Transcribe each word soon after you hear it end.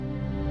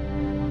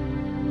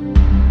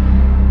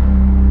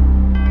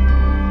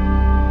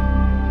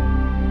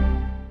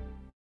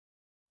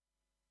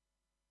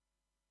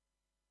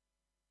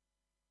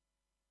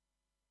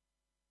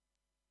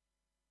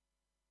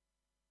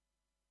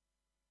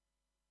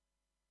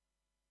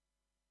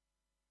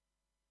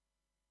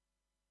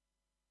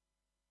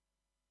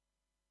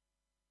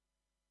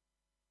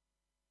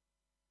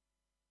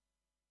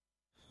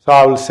So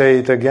I will say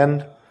it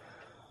again.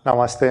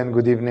 Namaste and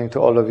good evening to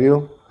all of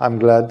you. I'm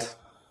glad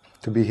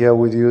to be here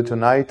with you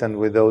tonight and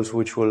with those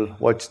which will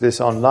watch this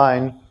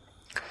online.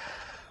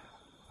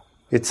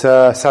 It's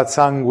a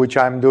satsang which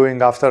I'm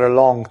doing after a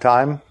long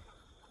time.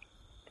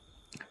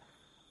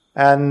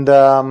 And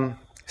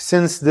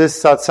since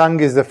this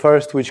satsang is the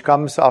first which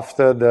comes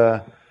after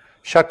the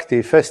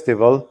Shakti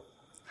festival,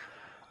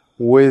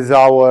 with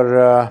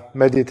our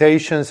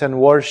meditations and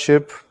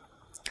worship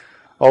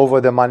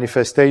over the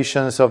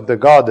manifestations of the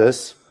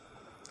goddess,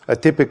 a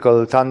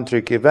typical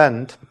tantric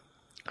event,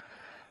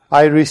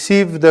 I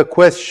received a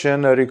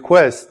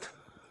request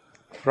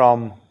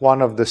from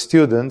one of the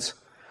students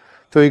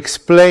to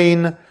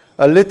explain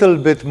a little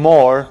bit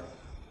more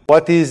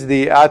what is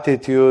the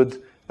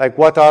attitude, like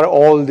what are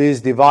all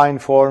these divine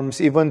forms.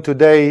 Even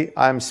today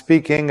I'm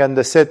speaking and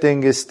the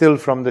setting is still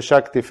from the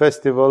Shakti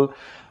festival.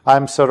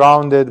 I'm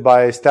surrounded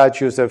by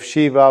statues of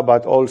Shiva,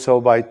 but also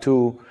by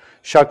two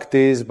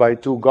Shaktis, by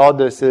two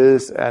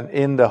goddesses, and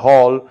in the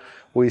hall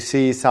we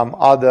see some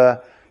other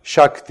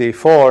Shakti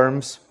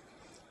forms.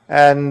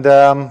 And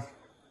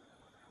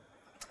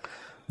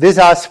this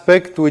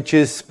aspect, which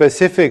is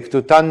specific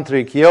to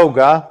Tantric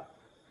Yoga,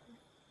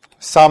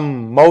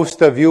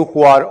 most of you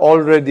who are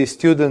already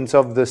students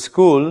of the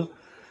school,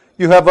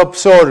 you have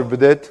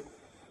absorbed it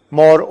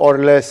more or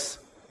less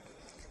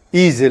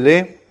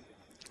easily,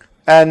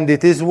 and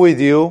it is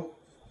with you,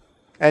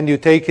 and you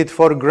take it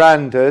for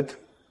granted.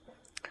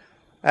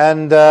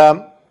 And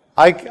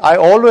I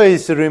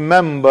always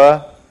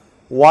remember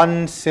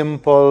one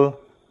simple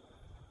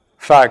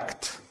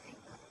fact.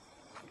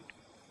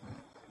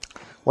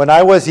 When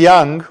I was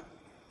young,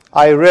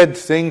 I read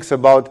things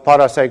about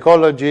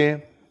parapsychology,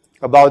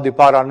 about the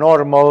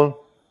paranormal.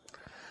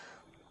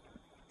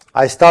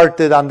 I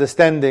started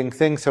understanding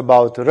things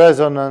about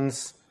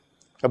resonance,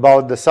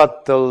 about the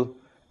subtle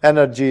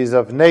energies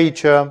of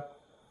nature.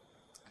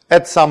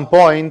 At some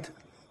point,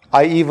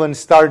 I even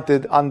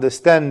started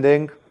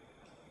understanding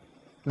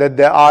that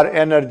there are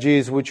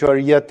energies which are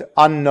yet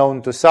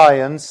unknown to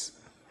science,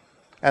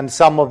 and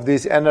some of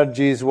these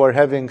energies were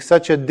having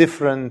such a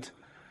different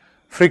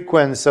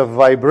frequency of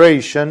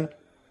vibration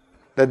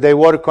that they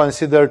were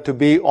considered to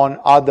be on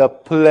other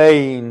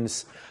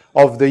planes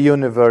of the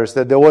universe,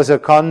 that there was a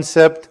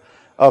concept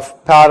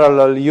of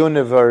parallel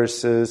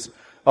universes,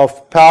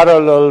 of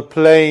parallel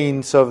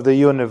planes of the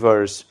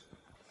universe.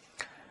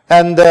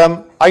 And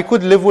I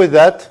could live with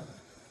that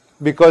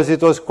because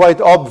it was quite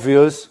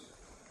obvious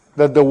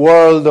that the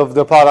world of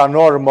the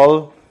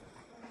paranormal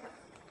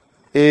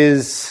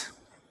is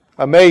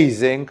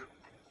amazing,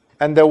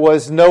 and there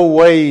was no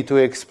way to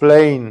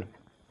explain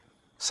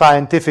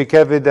scientific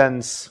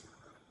evidence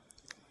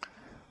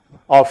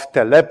of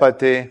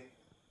telepathy,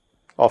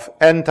 of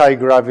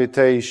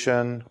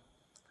anti-gravitation,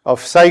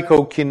 of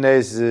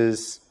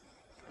psychokinesis,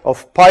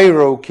 of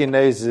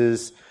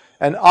pyrokinesis,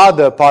 and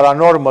other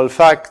paranormal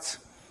facts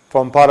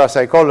from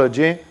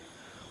parapsychology,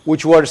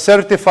 which were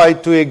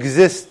certified to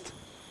exist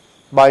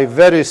by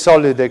very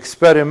solid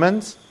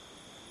experiments,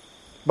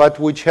 but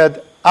which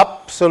had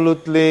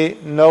absolutely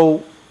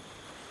no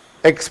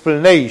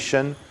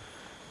explanation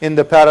in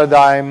the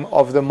paradigm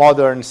of the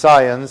modern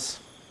science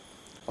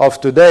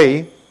of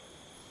today.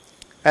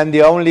 And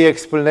the only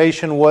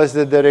explanation was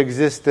that there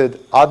existed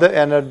other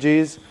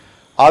energies,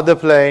 other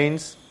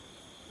planes,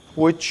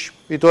 which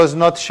it was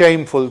not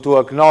shameful to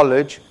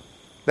acknowledge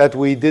that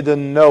we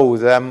didn't know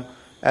them,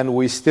 and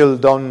we still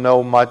don't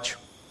know much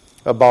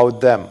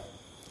about them.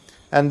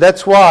 And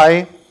that's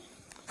why,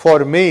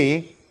 for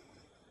me,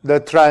 the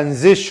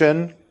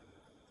transition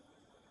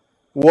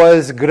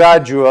was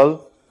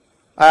gradual.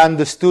 I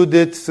understood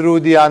it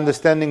through the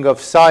understanding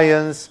of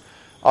science,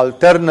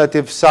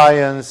 alternative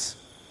science,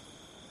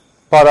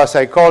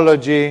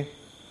 parapsychology,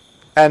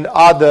 and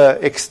other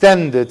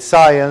extended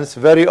science,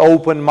 very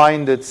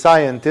open-minded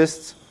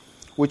scientists,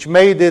 which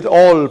made it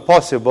all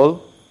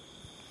possible.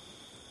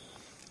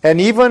 And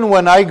even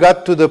when I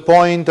got to the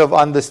point of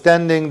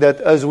understanding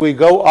that as we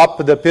go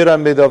up the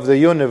pyramid of the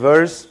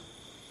universe,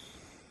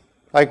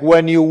 like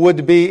when you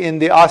would be in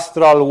the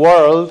astral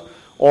world,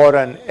 or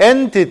an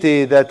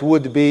entity that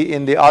would be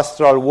in the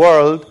astral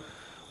world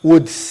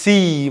would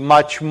see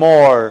much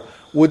more,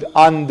 would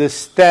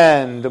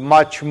understand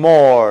much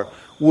more,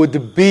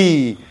 would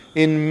be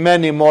in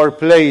many more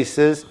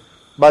places.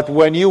 But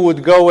when you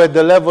would go at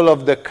the level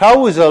of the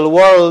causal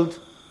world,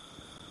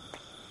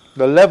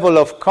 the level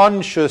of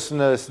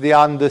consciousness, the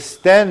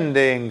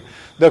understanding,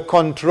 the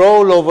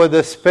control over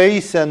the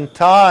space and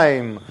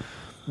time,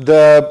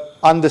 the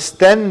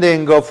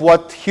understanding of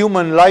what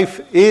human life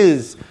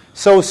is,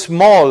 so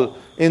small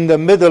in the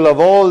middle of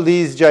all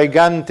these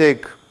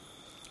gigantic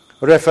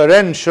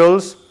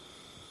referentials.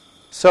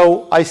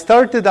 So I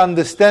started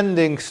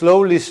understanding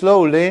slowly,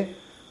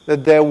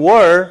 that there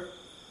were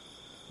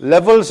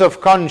levels of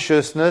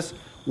consciousness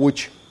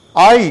which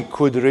I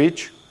could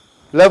reach,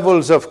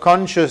 levels of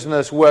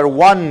consciousness where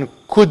one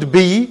could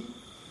be,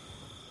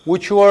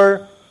 which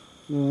were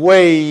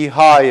way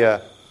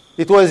higher.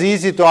 It was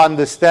easy to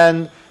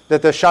understand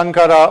that a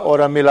Shankara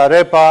or a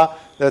Milarepa,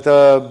 that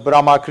a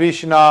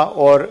Brahmakrishna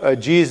or a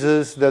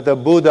Jesus, that a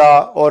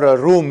Buddha or a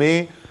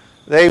Rumi,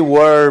 they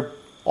were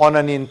on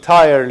an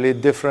entirely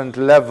different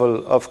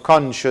level of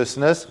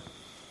consciousness,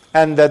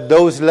 and that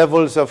those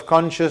levels of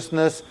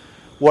consciousness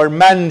were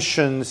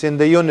mansions in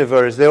the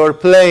universe, they were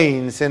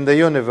planes in the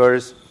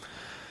universe.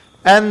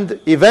 And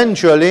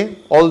eventually,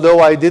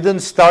 although I didn't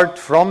start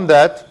from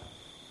that,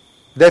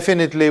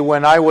 definitely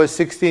when I was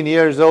 16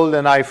 years old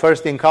and I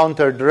first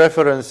encountered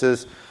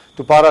references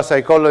to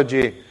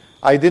parapsychology,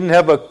 I didn't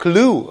have a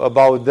clue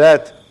about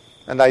that,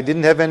 and I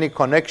didn't have any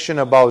connection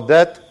about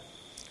that.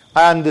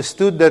 I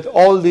understood that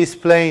all these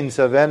planes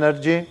of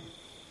energy,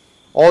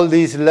 all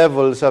these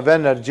levels of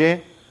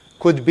energy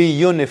could be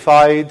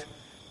unified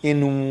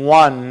in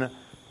one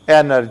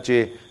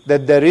energy.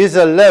 That there is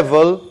a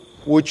level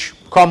which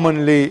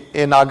commonly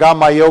in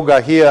Agama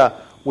Yoga here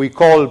we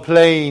call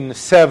plane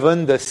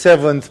 7, the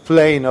 7th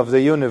plane of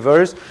the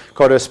universe,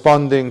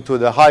 corresponding to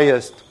the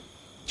highest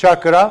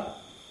chakra,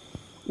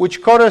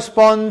 which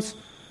corresponds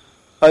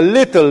a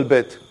little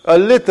bit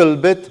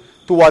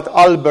to what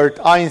Albert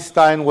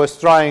Einstein was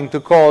trying to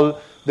call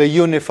the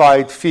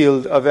unified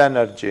field of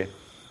energy.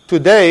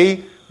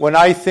 Today, when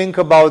I think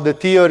about the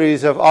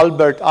theories of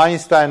Albert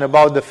Einstein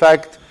about the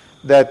fact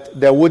that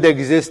there would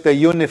exist a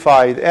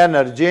unified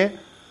energy,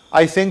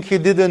 I think he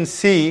didn't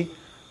see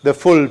the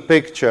full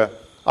picture.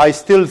 I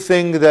still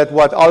think that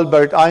what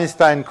Albert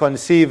Einstein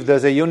conceived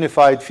as a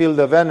unified field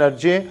of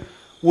energy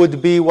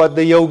would be what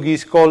the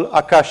yogis call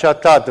Akasha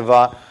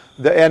Tattva,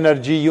 the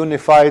energy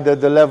unified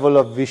at the level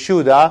of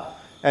Vishuddha,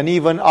 and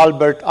even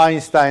Albert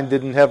Einstein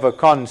didn't have a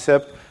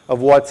concept of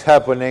what's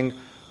happening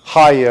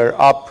higher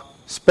up,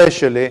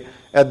 especially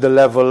at the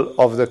level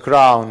of the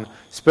crown,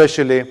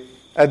 especially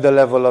at the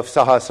level of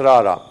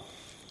Sahasrara.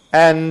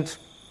 And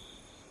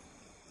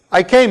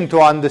I came to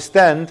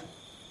understand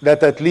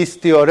that at least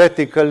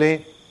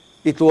theoretically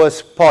it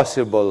was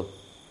possible.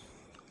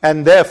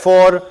 And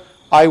therefore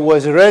I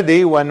was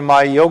ready when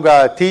my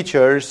yoga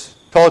teachers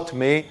taught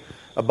me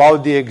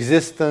about the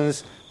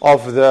existence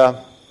of the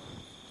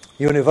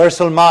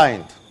universal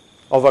mind,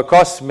 of a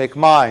cosmic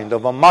mind,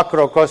 of a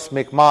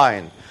macrocosmic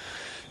mind.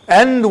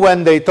 And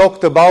when they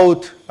talked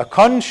about a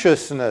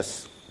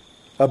consciousness,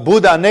 a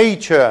Buddha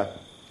nature,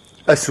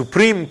 a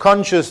supreme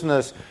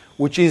consciousness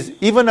which is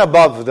even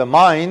above the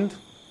mind,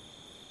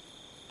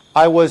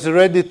 I was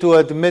ready to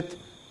admit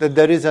that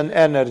there is an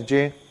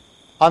energy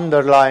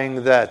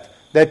underlying that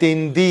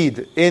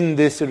indeed in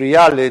this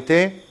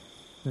reality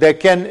there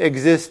can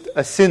exist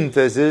a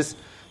synthesis,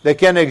 there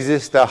can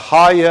exist a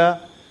higher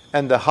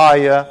and a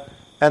higher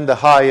and a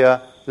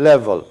higher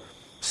level.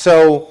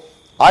 So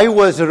I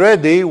was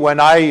ready when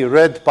I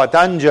read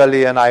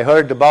Patanjali and I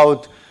heard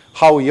about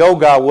how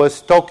yoga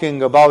was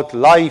talking about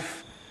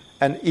life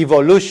and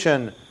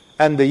evolution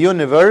and the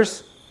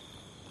universe.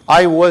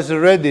 I was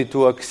ready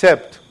to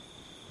accept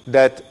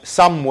that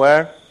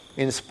somewhere,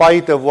 in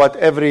spite of what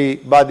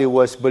everybody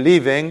was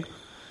believing,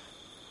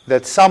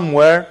 that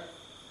somewhere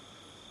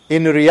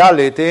in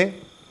reality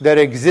there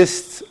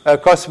exists a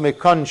cosmic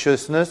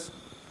consciousness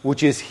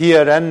which is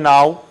here and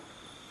now.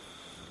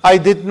 I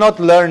did not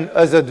learn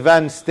as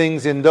advanced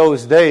things in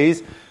those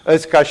days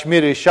as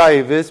Kashmiri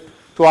Shaivism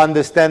to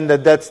understand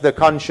that that's the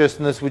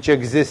consciousness which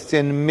exists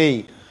in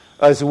me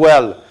as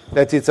well,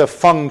 that it's a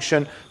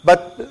function.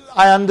 But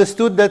I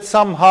understood that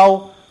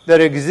somehow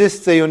there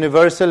exists a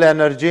universal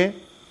energy,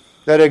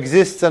 there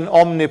exists an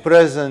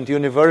omnipresent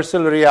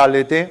universal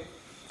reality.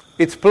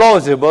 It's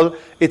plausible,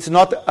 it's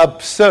not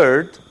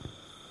absurd.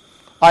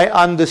 I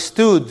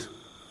understood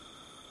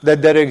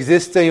that there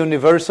exists a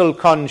universal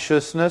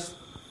consciousness.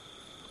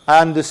 I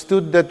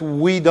understood that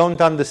we don't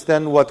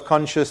understand what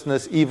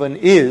consciousness even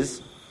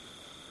is,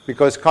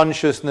 because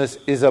consciousness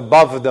is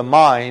above the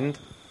mind.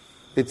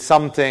 It's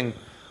something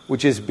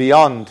which is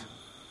beyond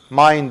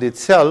mind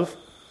itself,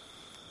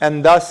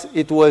 and thus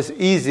it was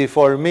easy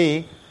for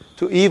me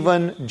to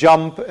even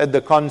jump at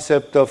the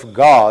concept of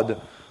God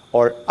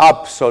or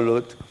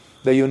Absolute,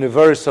 the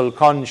universal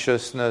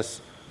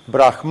consciousness,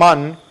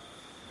 Brahman,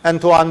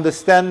 and to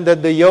understand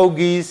that the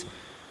yogis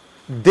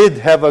did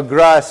have a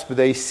grasp,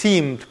 they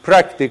seemed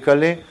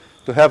practically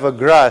to have a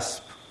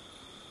grasp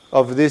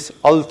of this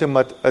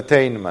ultimate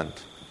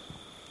attainment.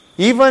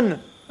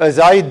 Even as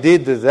I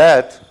did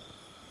that,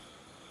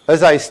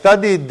 as I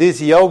studied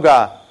this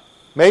yoga,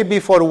 maybe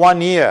for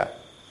 1 year,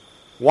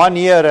 1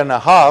 year and a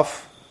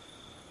half,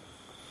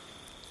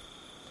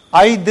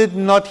 I did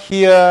not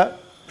hear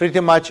pretty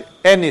much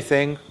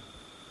anything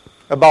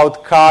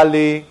about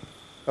Kali,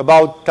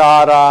 about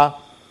Tara,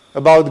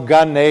 about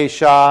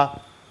Ganesha,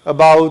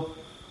 about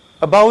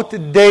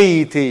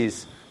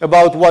deities,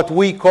 about what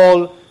we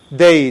call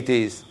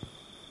deities.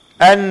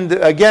 And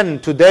again,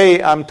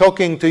 today I'm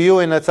talking to you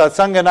in a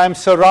satsang and I'm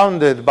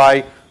surrounded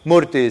by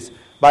murtis,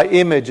 by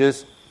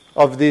images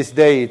of these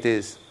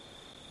deities.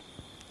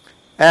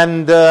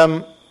 And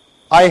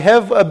I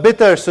have a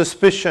bitter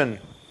suspicion.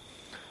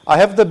 I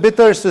have the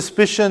bitter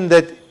suspicion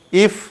that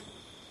if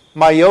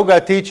my yoga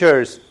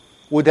teachers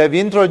would have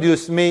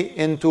introduced me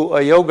into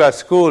a yoga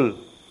school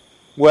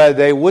where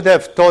they would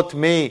have taught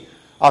me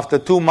after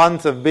 2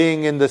 months of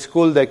being in the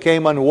school, they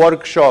came on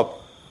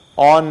workshop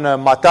on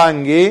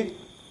Matangi,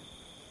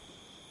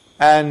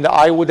 and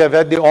I would have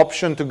had the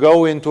option to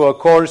go into a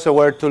course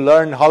where to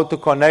learn how to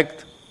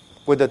connect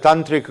with the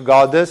tantric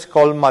goddess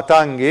called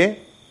Matangi.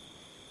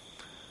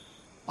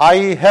 I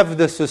have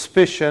the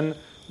suspicion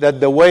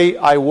that the way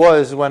I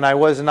was when I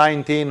was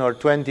 19 or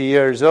 20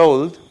 years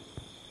old,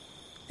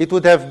 it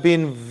would have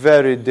been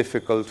very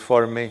difficult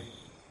for me.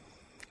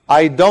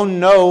 I don't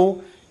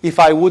know if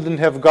I wouldn't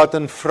have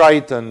gotten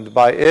frightened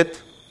by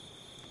it,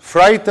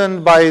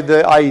 frightened by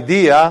the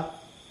idea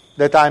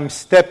that I'm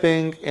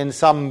stepping in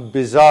some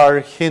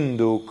bizarre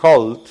Hindu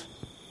cult,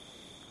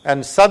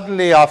 and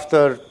suddenly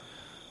after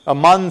a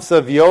month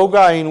of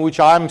yoga in which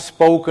I'm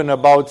spoken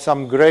about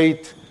some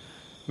great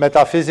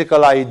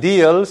metaphysical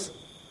ideals,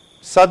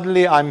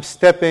 suddenly I'm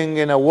stepping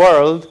in a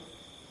world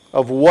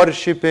of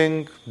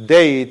worshipping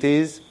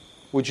deities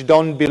which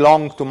don't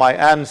belong to my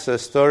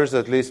ancestors,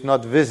 at least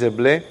not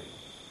visibly,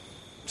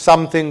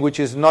 something which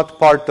is not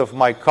part of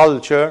my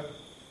culture,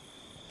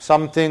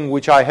 something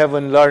which I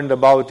haven't learned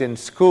about in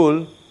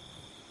school,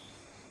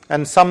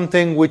 and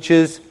something which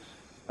is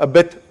a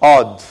bit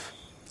odd,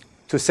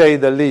 to say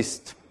the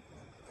least.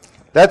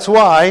 That's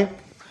why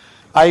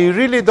I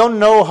really don't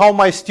know how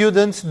my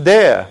students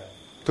dare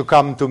to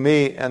come to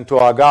me and to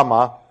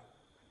Agama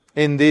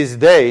in these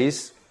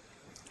days,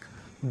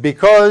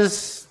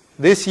 because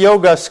this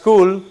yoga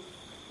school,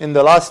 in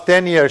the last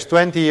 10 years,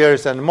 20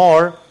 years and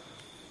more,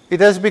 it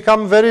has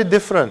become very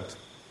different.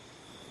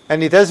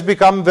 And it has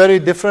become very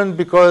different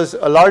because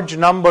a large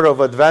number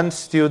of advanced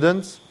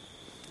students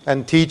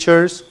and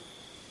teachers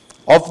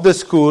of the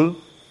school,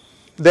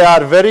 they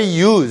are very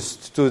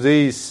used to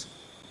these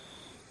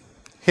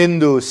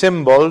Hindu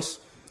symbols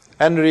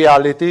and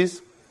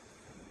realities.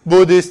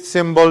 Buddhist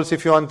symbols,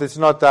 if you want, it's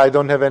not, I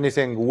don't have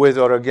anything with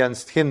or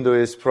against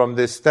Hinduism from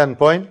this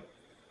standpoint.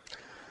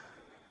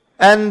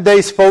 And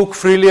they spoke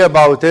freely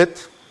about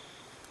it.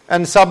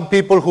 And some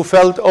people who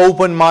felt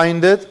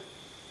open-minded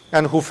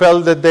and who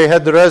felt that they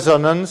had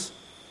resonance,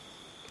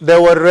 they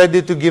were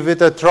ready to give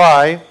it a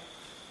try.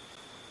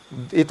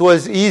 It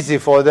was easy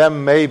for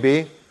them,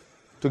 maybe,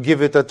 to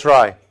give it a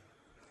try.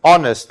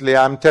 Honestly,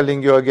 I'm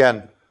telling you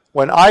again,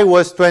 when I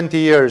was 20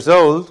 years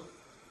old,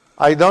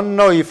 I don't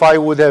know if I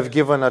would have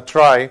given a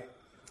try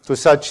to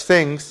such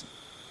things.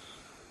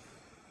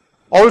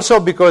 Also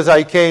because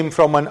I came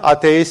from an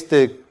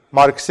atheistic,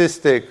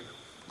 Marxistic,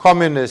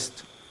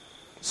 communist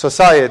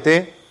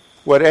society,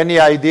 where any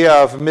idea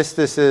of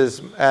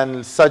mysticism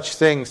and such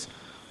things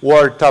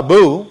were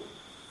taboo,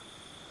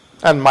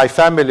 and my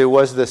family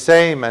was the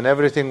same and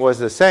everything was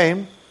the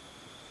same,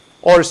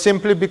 or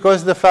simply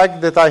because the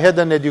fact that I had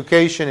an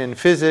education in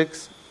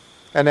physics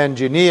and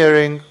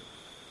engineering,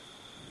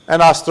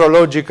 and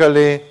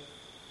astrologically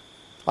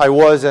I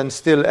was and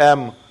still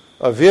am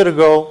a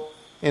Virgo,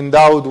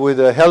 endowed with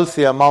a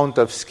healthy amount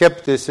of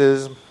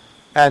skepticism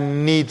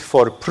and need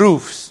for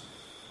proofs,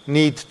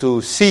 need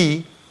to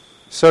see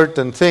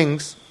certain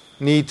things,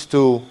 need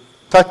to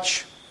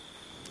touch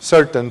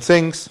certain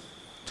things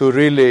to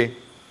really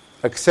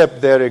accept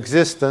their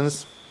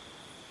existence.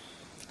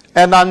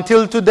 And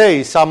until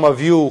today, some of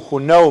you who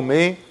know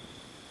me,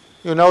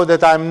 you know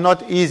that I'm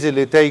not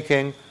easily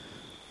taking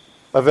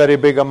a very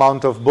big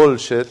amount of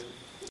bullshit,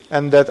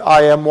 and that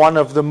I am one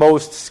of the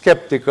most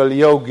skeptical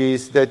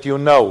yogis that you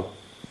know.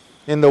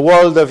 In the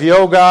world of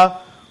yoga,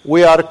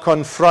 we are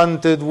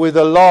confronted with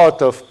a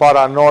lot of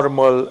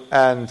paranormal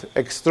and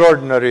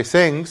extraordinary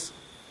things,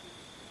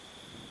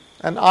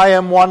 and I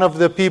am one of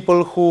the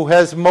people who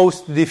has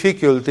most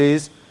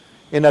difficulties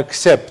in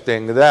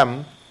accepting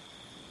them,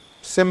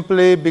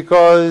 simply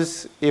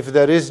because if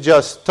there is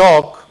just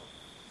talk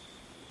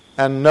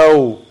and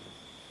no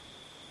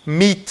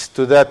meat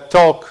to that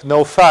talk,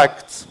 no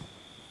facts,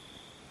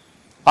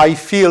 I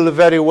feel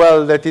very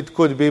well that it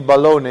could be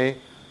baloney,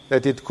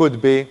 that it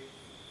could be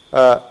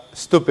a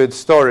stupid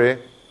story,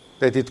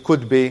 that it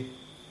could be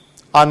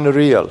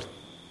unreal.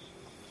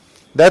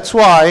 That's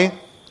why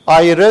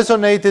I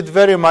resonated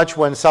very much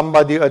when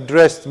somebody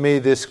addressed me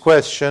this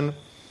question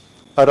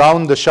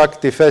around the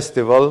Shakti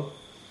festival.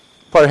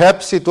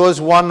 Perhaps it was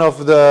one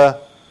of the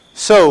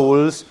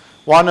souls,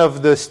 one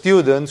of the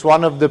students,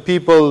 one of the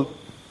people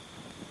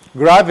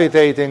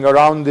gravitating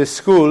around this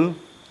school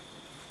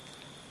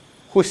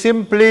who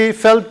simply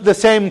felt the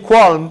same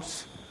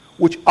qualms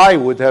which I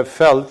would have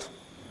felt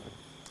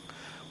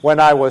when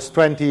I was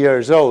 20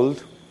 years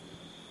old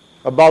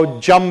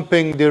about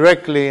jumping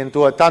directly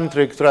into a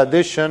tantric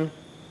tradition,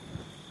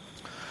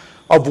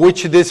 of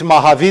which this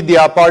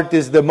Mahavidya part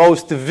is the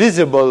most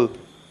visible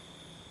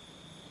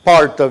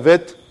part of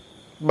it,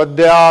 but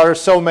there are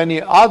so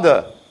many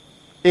other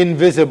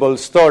invisible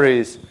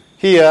stories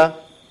here,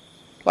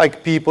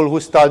 like people who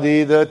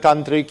study the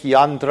tantric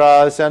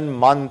yantras and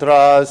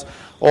mantras,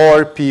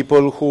 or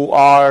people who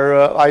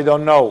are,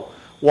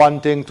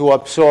 wanting to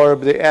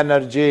absorb the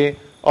energy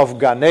of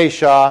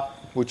Ganesha,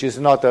 which is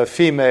not a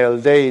female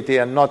deity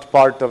and not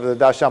part of the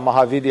Dasha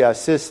Mahavidya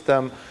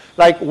system.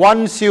 Like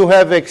once you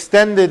have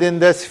extended in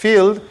this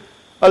field,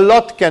 a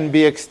lot can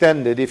be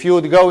extended. If you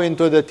would go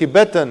into the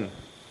Tibetan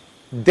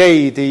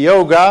Deity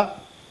yoga,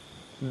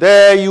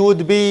 there you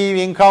would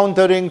be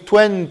encountering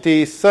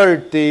 20,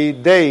 30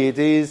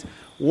 deities,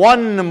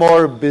 one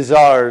more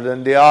bizarre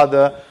than the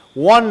other,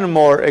 one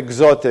more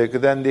exotic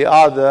than the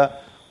other,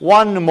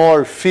 one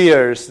more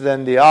fierce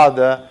than the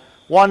other,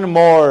 one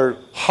more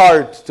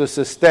hard to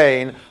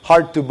sustain,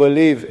 hard to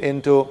believe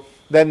into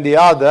than the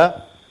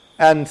other,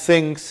 and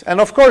things. And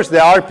of course,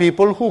 there are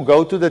people who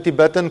go to the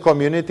Tibetan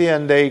community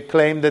and they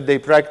claim that they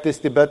practice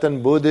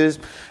Tibetan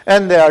Buddhism,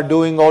 and they are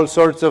doing all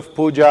sorts of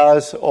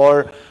pujas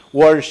or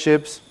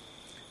worships.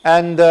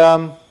 And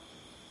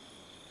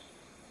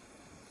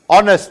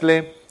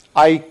honestly,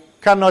 I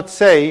cannot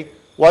say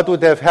what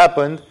would have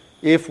happened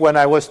if when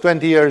I was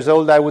 20 years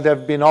old I would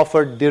have been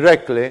offered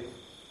directly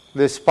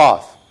this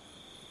path.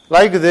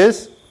 Like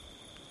this,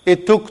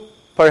 it took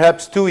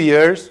perhaps 2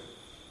 years,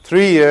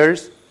 3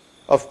 years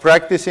of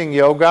practicing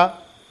yoga,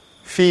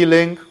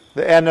 feeling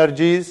the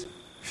energies,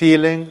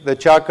 feeling the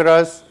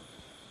chakras,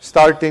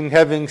 starting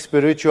having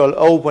spiritual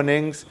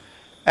openings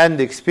and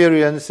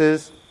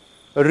experiences,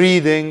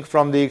 reading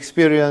from the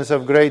experience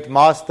of great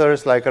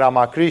masters like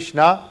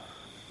Ramakrishna.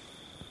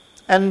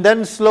 And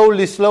then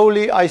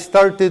slowly I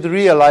started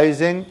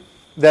realizing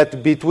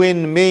that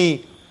between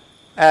me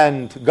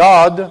and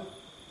God,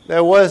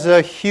 there was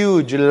a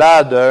huge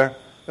ladder,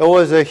 there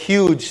was a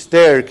huge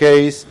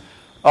staircase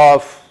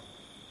of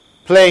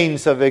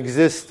planes of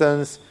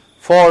existence,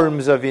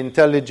 forms of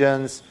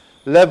intelligence,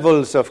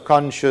 levels of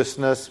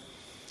consciousness.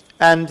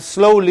 And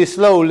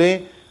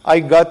slowly I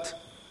got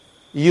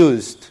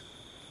used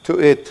to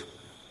it.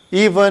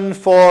 Even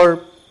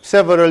for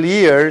several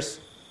years,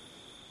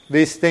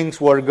 these things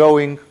were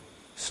going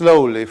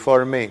slowly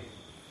for me.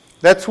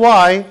 That's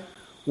why,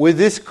 with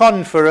this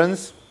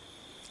conference,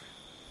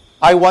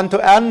 I want to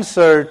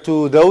answer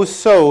to those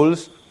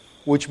souls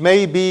which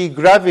may be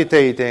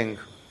gravitating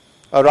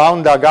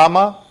around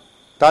Agama,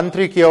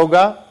 Tantric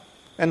Yoga,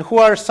 and who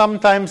are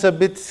sometimes a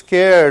bit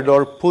scared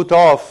or put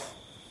off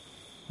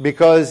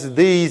because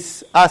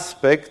these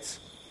aspects,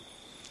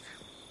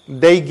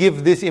 they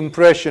give this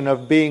impression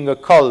of being a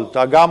cult.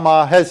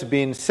 Agama has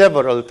been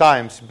several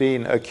times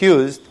been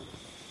accused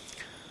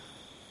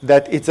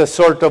that it's a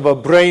sort of a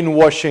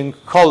brainwashing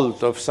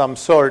cult of some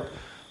sort,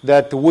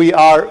 that we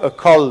are a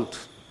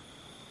cult.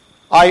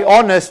 I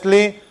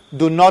honestly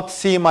do not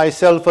see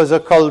myself as a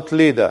cult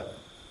leader.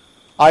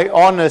 I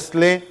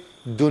honestly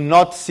do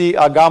not see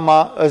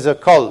Agama as a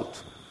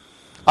cult.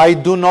 I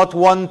do not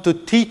want to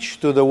teach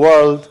to the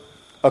world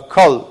a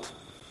cult.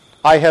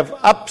 I have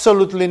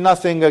absolutely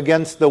nothing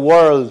against the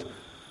word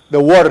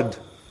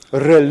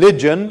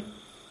religion.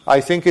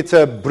 I think it's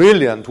a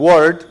brilliant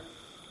word,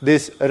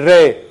 this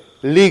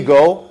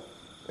religo.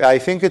 I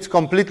think it's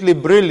completely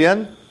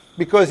brilliant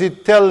because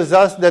it tells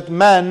us that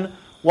man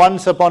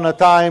once upon a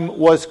time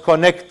was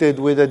connected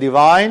with the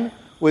divine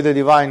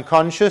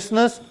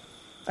consciousness,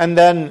 and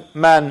then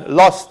man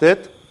lost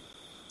it,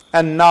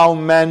 and now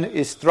man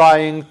is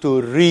trying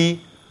to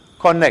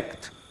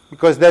reconnect,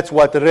 because that's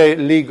what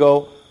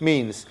religo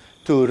means,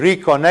 to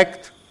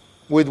reconnect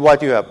with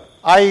what you have.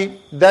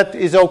 That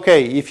is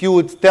okay. If you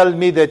would tell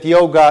me that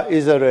yoga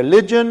is a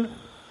religion,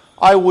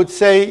 I would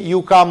say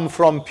you come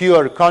from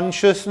pure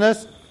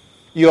consciousness,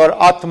 your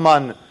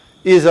Atman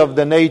is of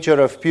the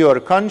nature of pure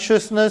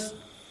consciousness,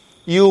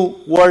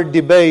 you were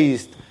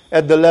debased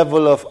at the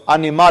level of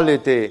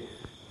animality,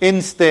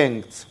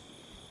 instincts,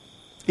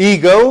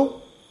 ego,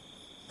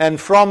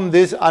 and from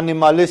this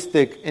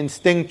animalistic,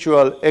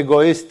 instinctual,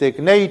 egoistic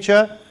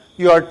nature,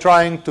 you are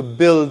trying to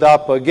build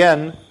up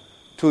again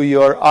to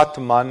your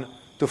Atman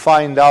to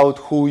find out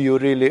who you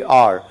really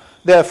are.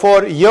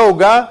 Therefore,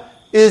 yoga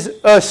is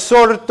a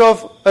sort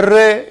of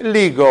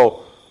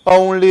religo,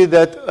 only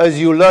that, as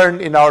you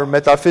learn in our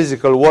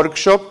metaphysical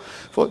workshop,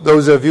 for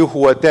those of you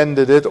who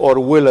attended it or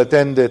will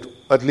attend it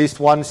at least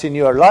once in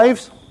your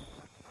lives,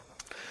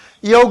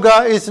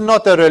 yoga is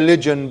not a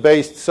religion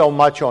based so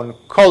much on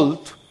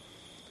cult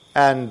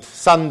and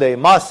Sunday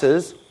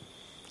masses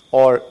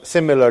or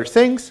similar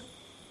things.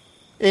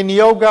 In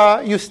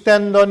yoga, you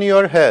stand on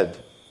your head.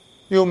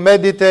 You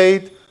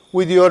meditate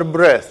with your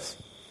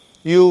breath.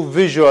 You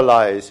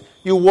visualize.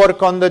 You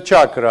work on the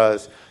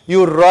chakras.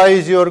 You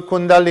rise your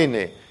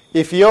kundalini.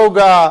 If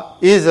yoga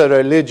is a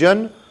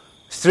religion,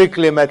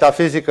 strictly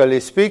metaphysically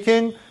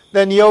speaking,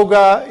 then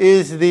yoga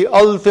is the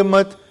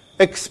ultimate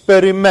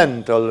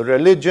experimental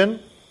religion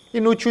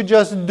in which you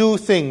just do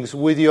things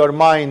with your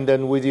mind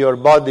and with your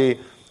body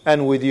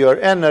and with your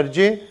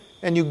energy,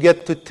 and you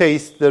get to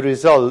taste the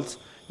results,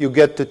 you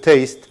get to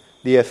taste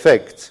the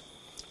effects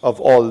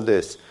of all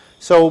this.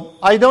 So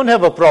I don't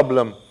have a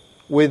problem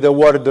with the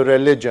word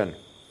religion,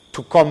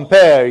 to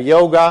compare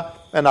yoga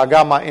and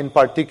Agama in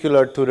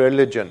particular to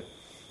religion.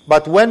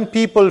 But when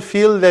people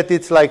feel that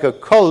it's like a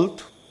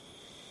cult,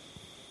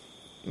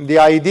 the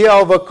idea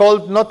of a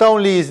cult not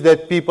only is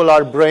that people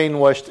are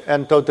brainwashed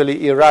and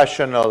totally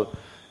irrational,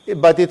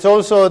 but it's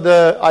also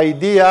the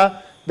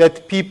idea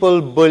that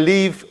people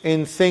believe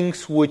in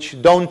things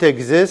which don't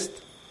exist,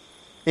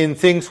 in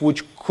things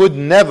which could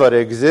never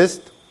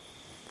exist,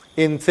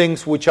 in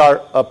things which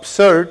are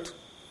absurd,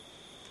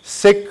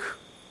 sick,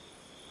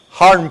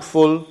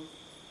 harmful,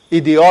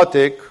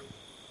 idiotic,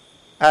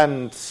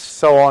 and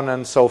so on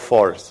and so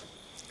forth.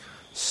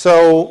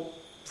 So,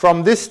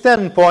 from this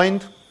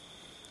standpoint,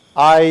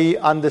 I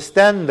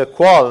understand the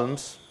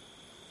qualms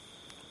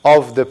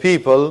of the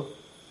people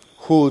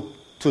who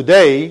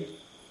today,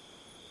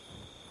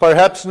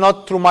 perhaps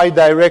not through my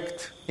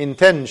direct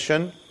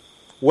intention,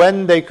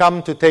 when they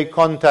come to take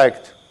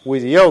contact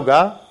with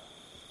yoga,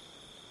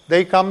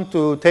 they come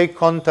to take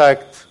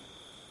contact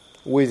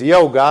with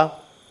yoga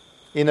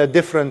in a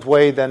different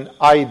way than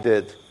I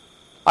did.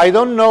 I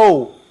don't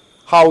know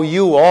how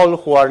you all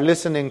who are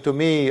listening to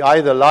me,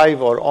 either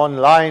live or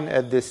online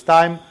at this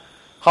time,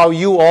 how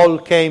you all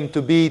came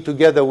to be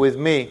together with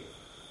me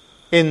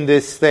in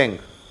this thing.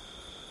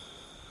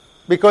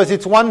 Because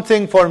it's one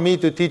thing for me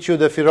to teach you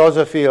the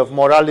philosophy of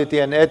morality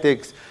and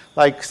ethics,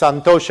 like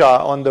Santosha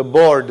on the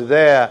board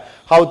there,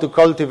 how to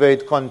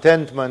cultivate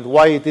contentment,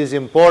 why it is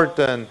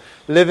important,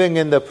 living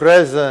in the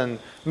present,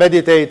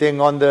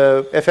 meditating on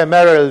the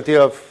ephemerality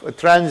of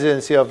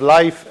transiency of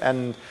life,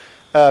 and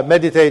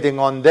meditating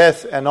on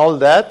death and all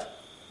that.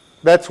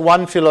 That's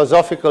one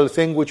philosophical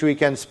thing which we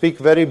can speak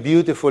very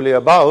beautifully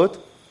about.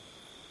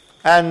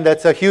 And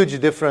that's a huge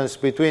difference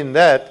between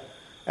that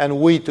and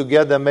we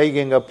together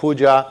making a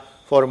puja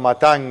for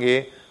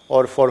Matangi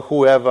or for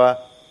whoever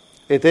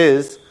it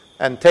is,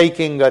 and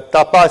taking a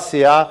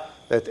tapasya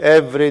that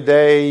every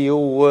day you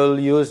will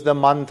use the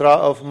mantra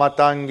of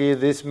Matangi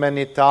this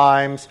many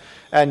times,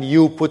 and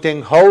you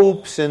putting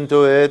hopes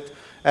into it,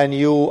 and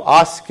you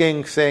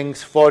asking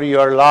things for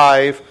your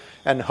life,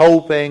 and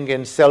hoping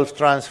in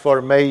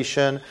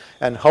self-transformation,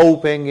 and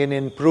hoping in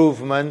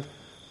improvement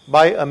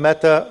by a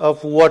matter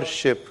of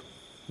worship,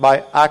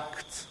 by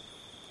acts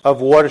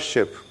of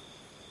worship,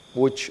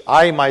 which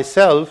I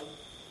myself,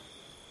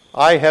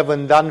 I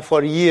haven't done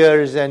for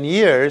years and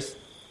years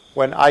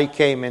when I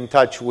came in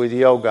touch with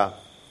yoga.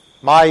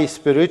 My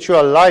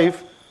spiritual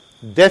life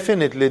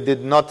definitely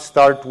did not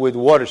start with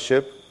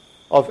worship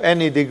of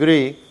any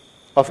degree,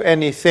 of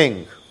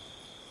anything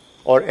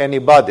or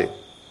anybody.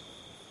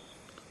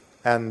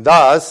 And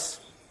thus,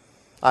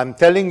 I'm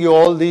telling you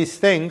all these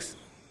things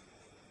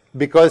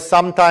because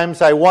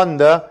sometimes I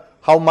wonder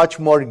how much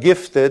more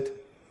gifted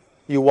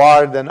you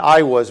are than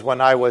I was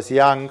when I was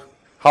young,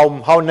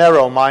 how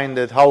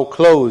narrow-minded, how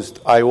closed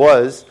I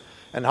was,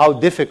 and how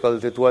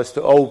difficult it was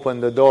to open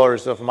the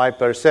doors of my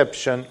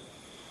perception.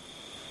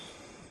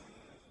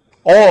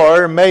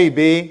 Or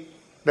maybe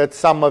that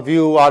some of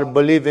you are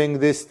believing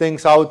these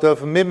things out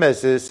of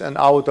mimesis and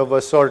out of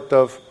a sort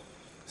of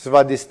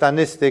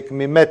svadistanistic,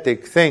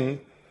 mimetic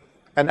thing,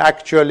 and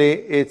actually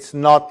it's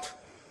not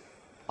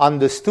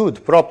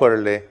understood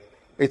properly.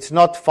 It's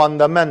not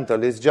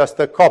fundamental. It's just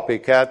a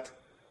copycat.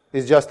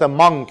 It's just a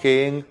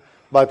monkeying,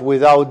 but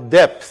without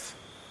depth.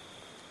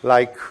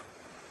 Like,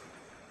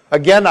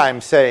 again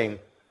I'm saying,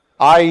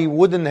 I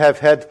wouldn't have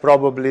had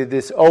probably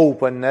this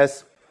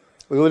openness.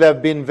 It would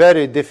have been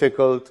very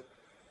difficult.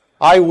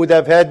 I would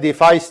have had,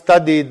 if I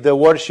studied the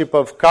worship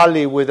of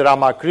Kali with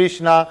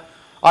Ramakrishna,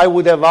 I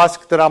would have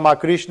asked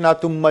Ramakrishna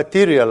to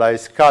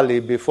materialize Kali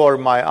before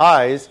my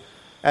eyes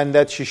and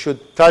that she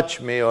should touch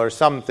me or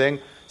something,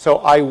 so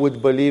I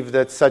would believe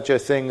that such a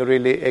thing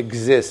really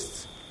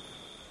exists.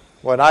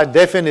 When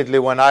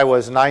I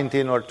was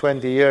 19 or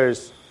 20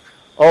 years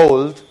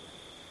old,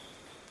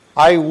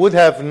 I would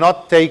have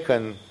not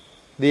taken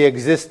the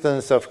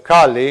existence of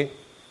Kali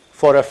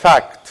for a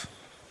fact.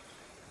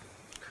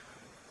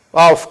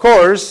 Of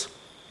course,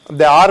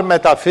 there are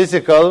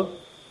metaphysical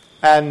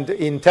and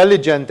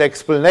intelligent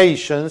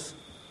explanations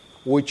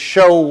which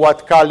show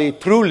what Kali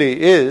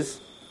truly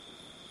is.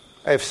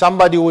 If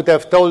somebody would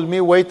have told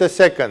me, wait a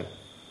second,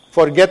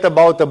 forget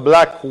about a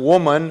black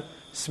woman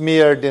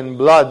smeared in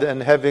blood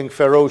and having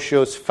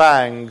ferocious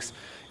fangs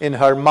in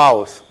her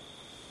mouth.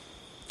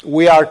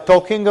 We are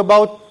talking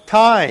about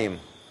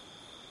time.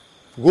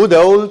 Good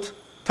old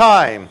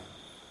time.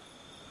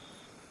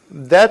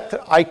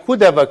 That I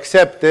could have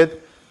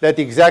accepted, that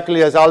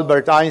exactly as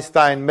Albert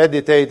Einstein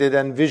meditated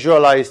and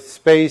visualized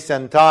space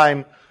and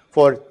time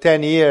for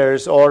 10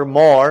 years or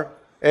more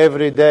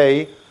every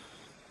day,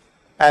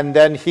 and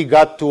then he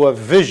got to a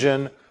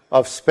vision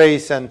of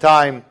space and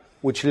time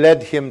which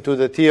led him to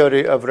the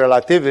theory of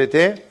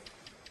relativity,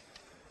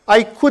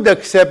 I could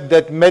accept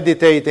that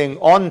meditating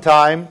on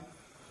time,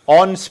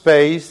 on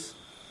space,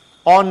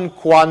 on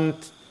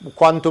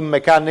quantum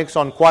mechanics,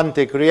 on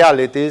quantic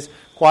realities,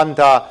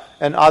 quanta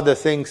and other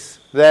things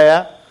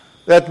there,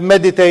 that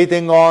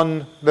meditating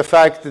on the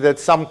fact that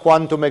some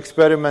quantum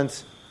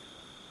experiments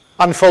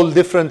unfold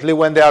differently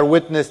when they are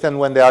witnessed and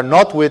when they are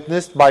not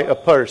witnessed by a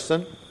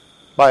person,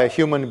 by a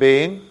human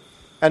being,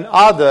 and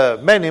other,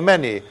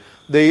 many,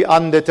 the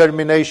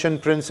undetermination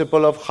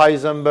principle of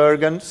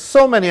Heisenberg, and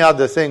so many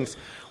other things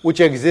which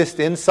exist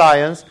in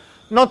science,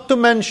 not to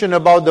mention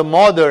about the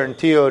modern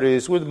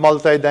theories with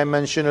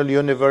multidimensional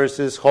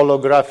universes,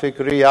 holographic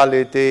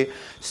reality,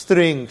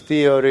 string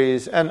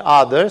theories, and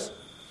others.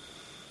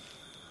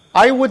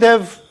 I would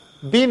have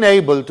been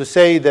able to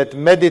say that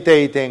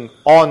meditating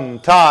on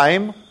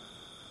time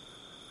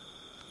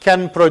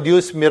can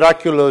produce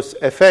miraculous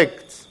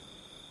effects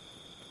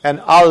and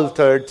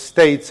altered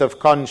states of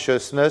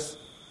consciousness.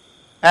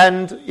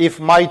 And if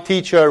my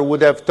teacher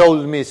would have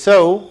told me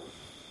so,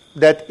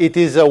 that it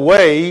is a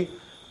way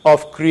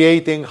of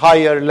creating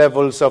higher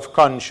levels of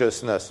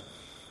consciousness,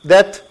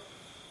 that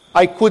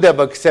I could have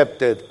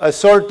accepted. A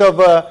sort of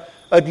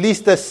at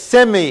least a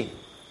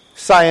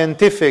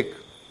semi-scientific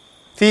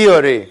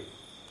theory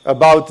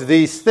about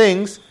these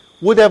things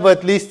would have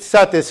at least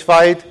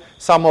satisfied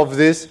some of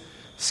this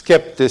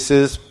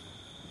skepticism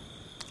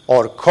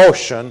or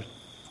caution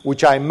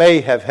which I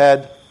may have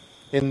had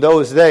in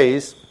those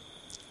days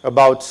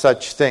about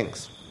such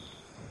things.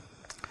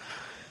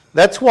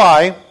 That's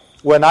why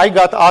when I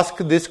got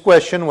asked this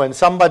question, when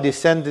somebody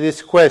sent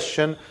this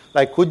question,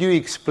 like, could you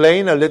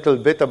explain a little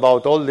bit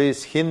about all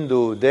these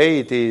Hindu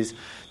deities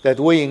that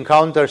we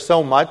encounter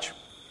so much,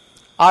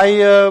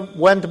 I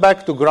went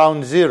back to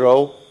ground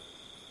zero,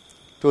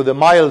 to the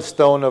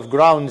milestone of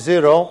ground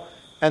zero,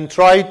 and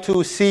tried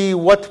to see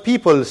what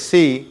people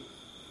see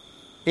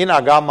in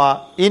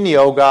Agama, in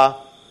yoga,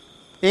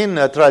 in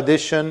a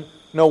tradition.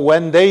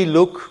 When they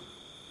look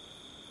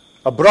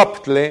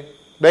abruptly,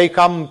 they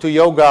come to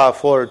yoga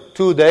for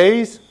 2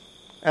 days,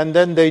 and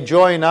then they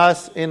join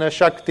us in a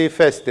Shakti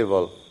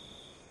festival,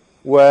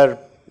 where,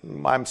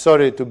 I'm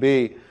sorry to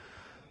be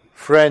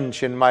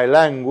French in my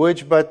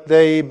language, but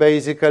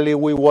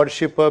we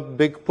worship a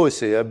big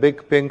pussy, a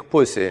big pink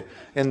pussy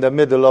in the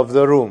middle of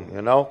the room,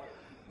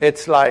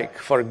 It's like,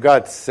 for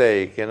God's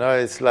sake,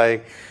 it's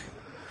like,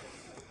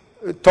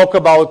 talk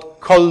about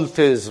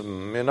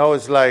cultism,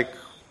 it's like,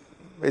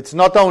 it's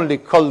not only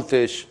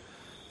cultish,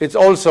 it's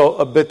also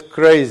a bit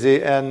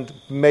crazy and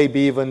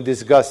maybe even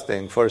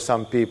disgusting for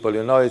some people,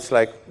 It's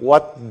like,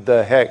 what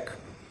the heck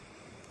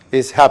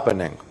is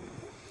happening?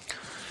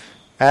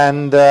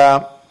 And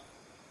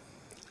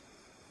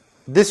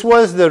this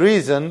was the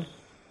reason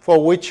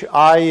for which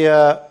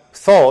I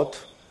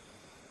thought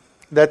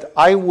that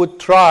I would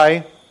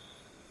try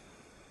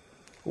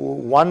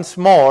once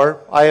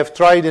more. I have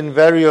tried in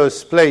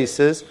various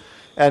places,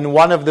 and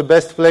one of the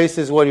best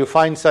places where you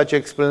find such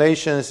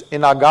explanations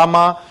in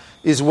Agama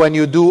is when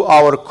you do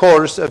our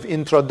course of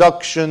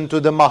Introduction to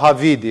the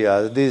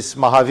Mahavidya. This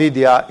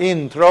Mahavidya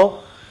intro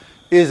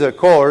is a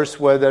course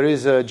where there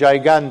is a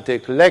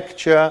gigantic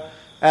lecture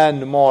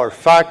and more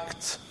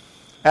facts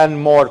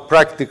and more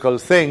practical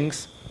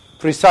things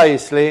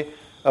precisely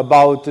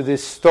about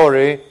this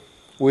story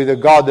with the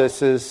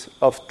goddesses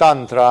of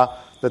Tantra,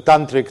 the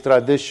Tantric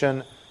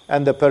tradition,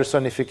 and the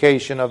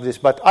personification of this.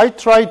 But I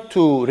tried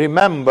to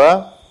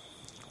remember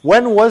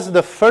when was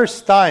the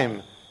first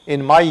time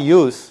in my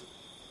youth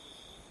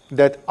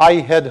that I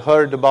had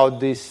heard about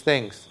these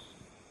things.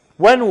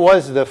 When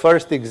was the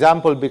first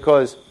example?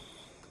 Because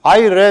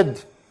I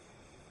read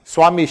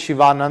Swami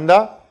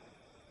Shivananda,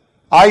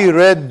 I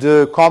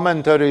read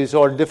commentaries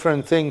or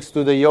different things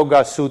to the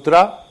Yoga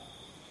Sutra.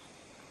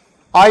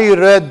 I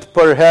read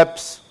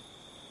perhaps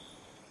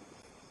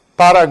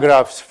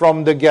paragraphs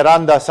from the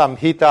Gheranda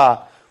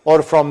Samhita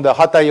or from the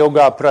Hatha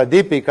Yoga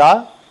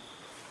Pradipika,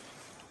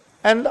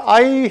 and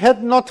I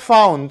had not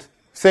found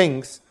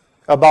things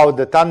about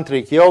the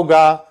Tantric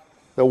Yoga,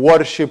 the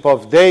worship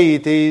of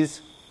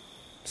deities.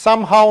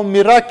 Somehow,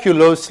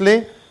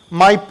 miraculously,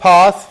 my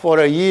path for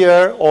a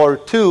year or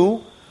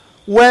two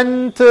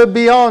went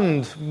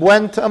among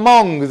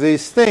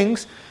these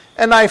things,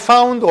 and I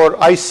found,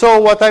 or I saw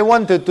what I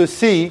wanted to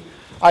see.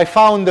 I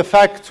found the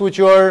facts which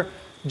were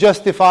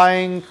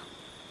justifying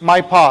my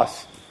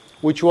path,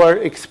 which were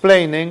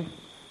explaining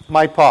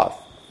my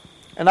path.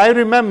 And I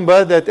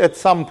remember that at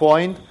some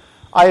point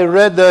I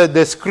read a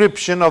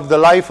description of the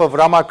life of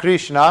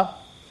Ramakrishna,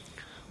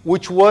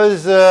 which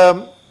was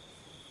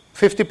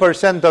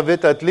 50% of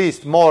it, at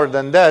least more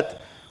than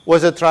that,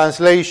 was a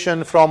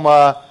translation from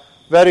a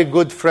very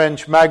good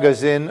French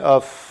magazine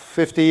of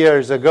 50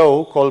 years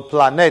ago called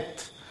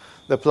Planète,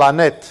 the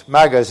Planète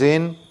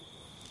magazine,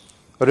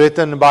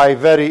 written by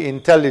very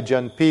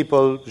intelligent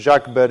people,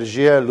 Jacques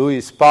Bergier,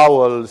 Louis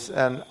Pauwels,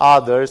 and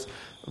others,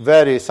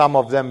 some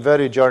of them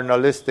very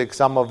journalistic,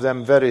 some of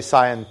them very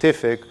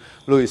scientific.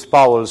 Louis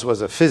Pauwels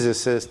was a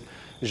physicist,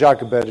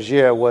 Jacques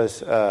Bergier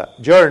was a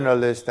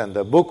journalist and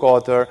a book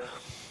author.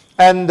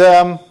 And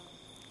there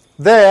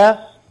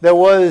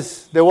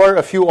were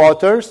a few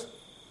authors.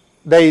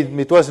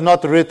 It was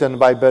not written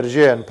by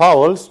Bergier and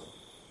Pauwels,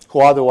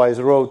 who otherwise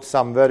wrote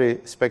some very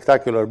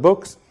spectacular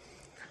books.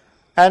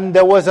 And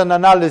there was an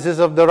analysis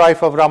of the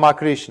life of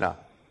Ramakrishna.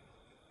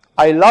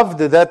 I loved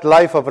that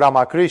life of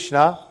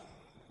Ramakrishna.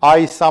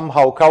 I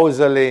somehow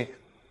causally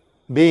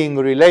being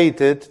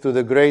related to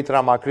the great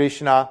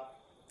Ramakrishna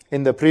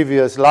in the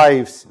previous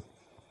lives,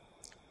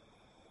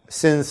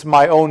 since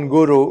my own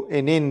guru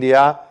in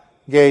India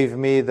gave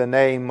me the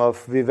name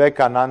of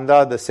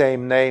Vivekananda, the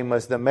same name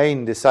as the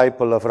main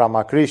disciple of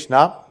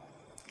Ramakrishna.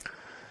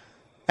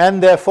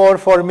 And therefore,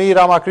 for me,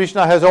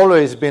 Ramakrishna has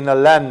always been a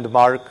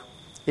landmark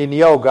in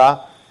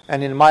yoga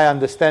and in my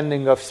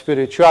understanding of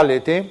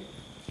spirituality.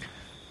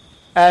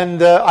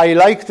 And I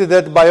liked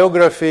that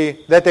biography,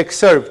 that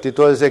excerpt. It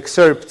was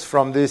excerpts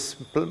from this,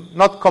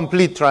 not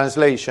complete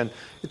translation.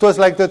 It was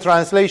like the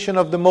translation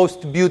of the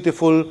most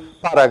beautiful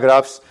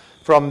paragraphs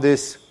from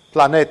this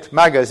Planet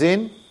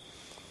magazine,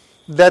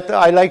 that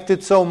I liked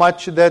it so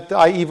much that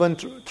I even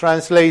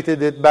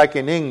translated it back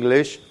in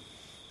English,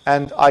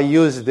 and I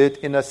used it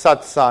in a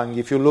satsang.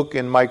 If you look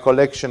in my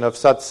collection of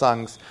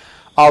satsangs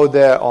out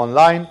there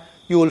online,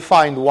 you will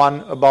find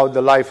one about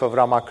the life of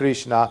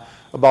Ramakrishna,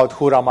 about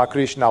who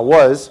Ramakrishna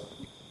was.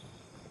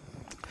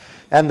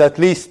 And at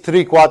least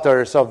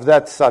 3/4 of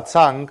that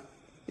satsang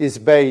is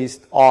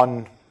based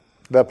on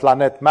the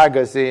Planet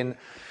magazine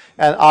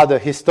and other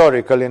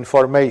historical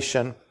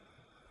information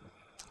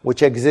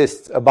which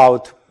exists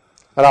about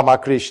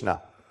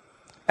Ramakrishna.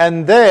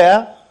 And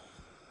there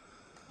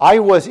I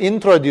was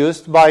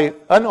introduced by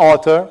an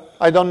author,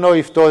 I don't know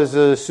if it was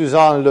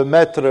Suzanne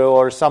Lemaitre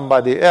or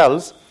somebody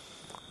else,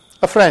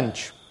 a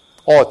French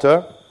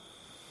author,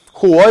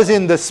 who was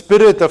in the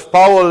spirit of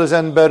Pauwels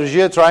and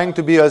Berger, trying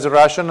to be as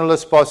rational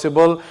as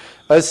possible,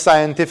 as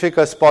scientific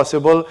as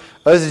possible,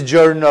 as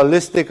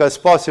journalistic as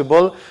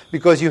possible,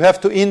 because you have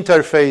to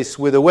interface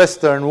with the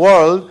Western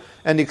world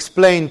and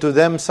explain to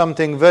them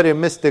something very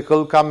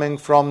mystical coming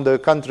from the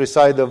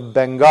countryside of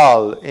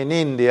Bengal in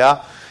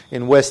India,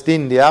 in West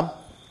India,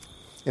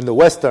 in the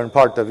western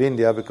part of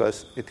India,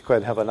 because it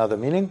could have another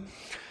meaning.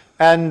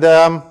 And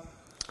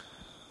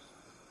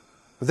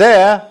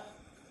there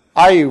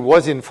I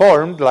was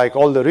informed, like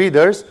all the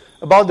readers,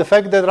 about the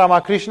fact that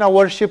Ramakrishna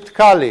worshipped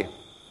Kali.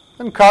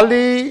 And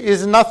Kali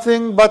is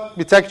nothing but,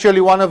 it's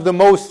actually one of the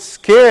most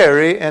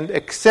scary and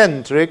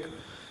eccentric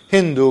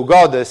Hindu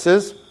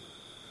goddesses.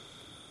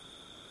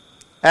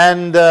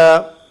 And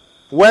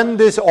when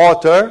this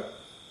author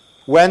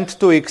went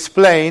to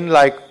explain,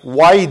 like,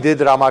 why did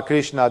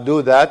Ramakrishna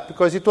do that?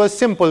 Because it was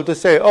simple to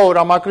say, oh,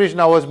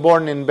 Ramakrishna was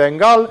born in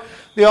Bengal.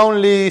 The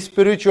only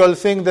spiritual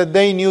thing that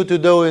they knew to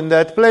do in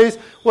that place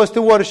was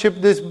to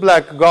worship this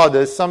black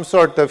goddess, some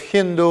sort of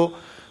Hindu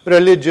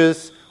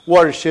religious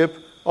worship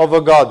of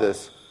a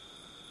goddess.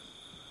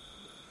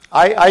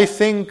 I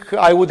think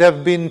I would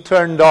have been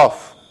turned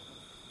off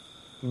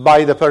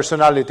by the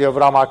personality of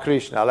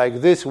Ramakrishna.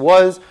 Like, this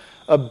was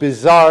a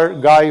bizarre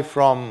guy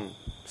from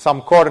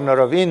some corner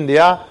of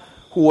India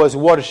who was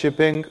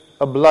worshipping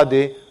a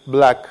bloody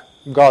black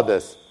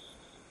goddess.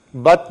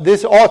 But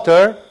this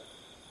author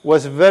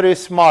was very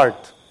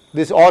smart.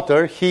 This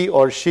author, he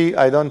or she,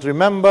 I don't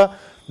remember,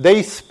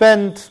 they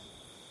spent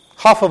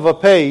half of a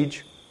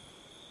page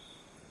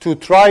to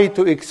try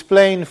to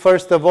explain,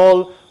 first of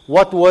all,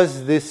 what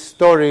was this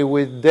story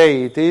with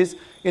deities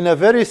in a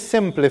very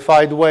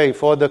simplified way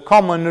for the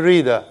common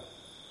reader.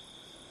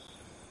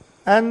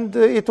 And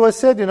it was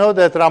said,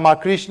 that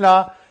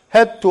Ramakrishna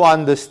had to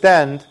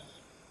understand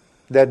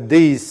that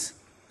these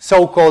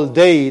so-called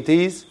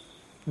deities,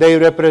 they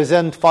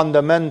represent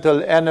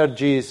fundamental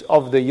energies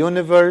of the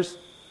universe,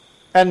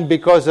 and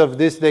because of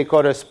this they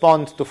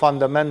correspond to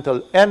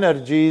fundamental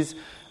energies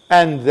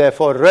and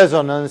therefore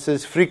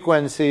resonances,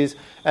 frequencies,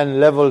 and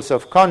levels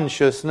of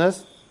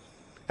consciousness,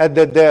 and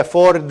that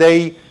therefore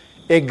they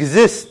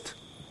exist,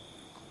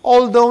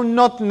 although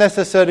not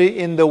necessarily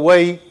in the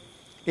way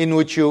in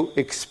which you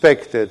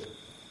expected.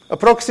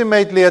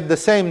 Approximately at the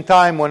same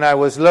time when I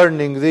was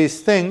learning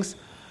these things,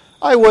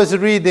 I was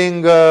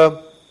reading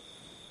a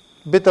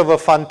bit of a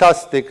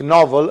fantastic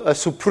novel, a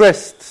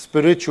suppressed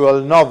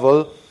spiritual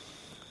novel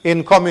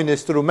in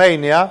communist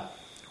Romania,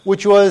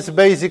 which was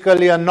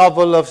basically a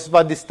novel of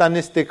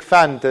Svadistanistic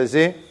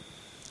fantasy,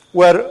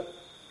 where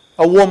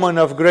a woman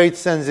of great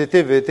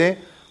sensitivity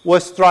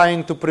was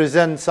trying to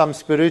present some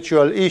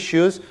spiritual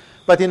issues,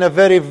 but in a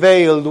very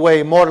veiled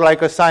way, more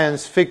like a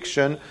science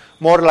fiction,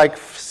 more like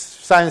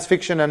science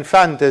fiction and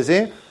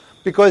fantasy,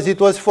 because it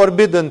was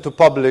forbidden to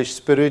publish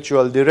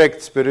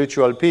direct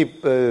spiritual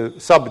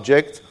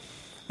subjects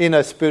in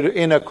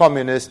a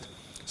communist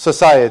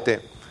society.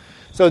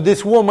 So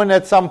this woman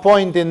at some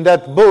point in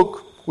that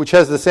book, which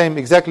has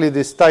exactly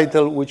this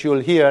title which you'll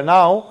hear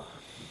now,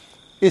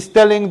 is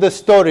telling the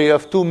story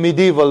of two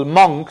medieval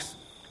monks.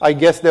 I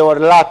guess they were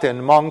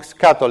Latin monks,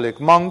 Catholic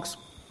monks,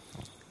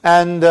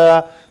 and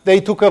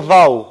they took a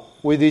vow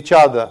with each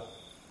other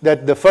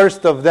that the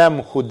first of them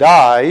who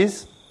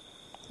dies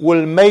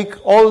will make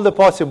all the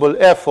possible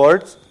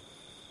efforts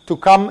to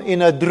come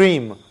in a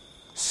dream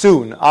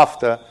soon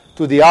after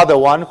to the other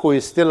one who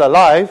is still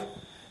alive,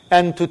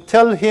 and to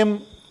tell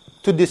him,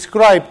 to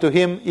describe to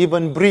him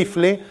even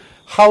briefly,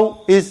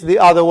 how is the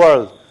other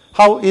world?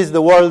 How is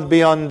the world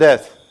beyond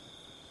death?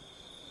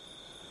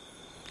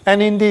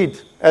 And indeed,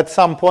 at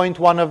some point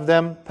one of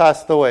them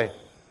passed away.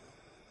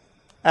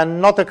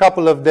 And not a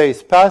couple of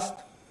days passed,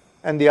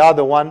 and the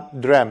other one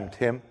dreamed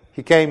him.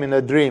 He came in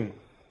a dream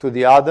to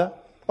the other.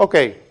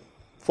 Okay,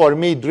 for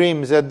me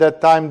dreams at that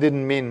time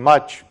didn't mean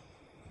much.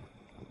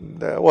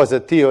 There was a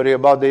theory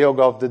about the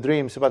yoga of the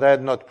dreams, but I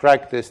had not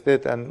practiced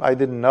it and I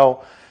didn't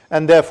know.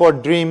 And therefore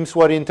dreams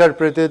were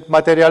interpreted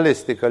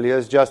materialistically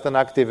as just an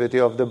activity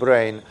of the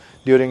brain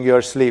during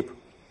your sleep.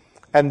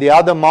 And the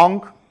other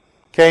monk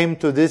came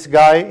to this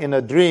guy in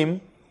a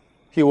dream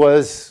he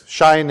was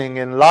shining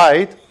in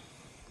light,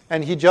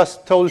 and he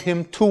just told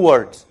him 2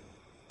 words,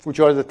 which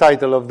are the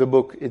title of the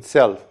book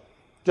itself.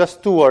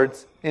 Just 2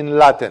 words in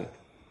Latin,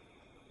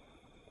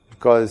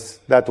 because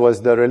that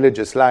was the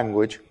religious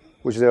language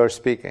which they were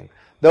speaking.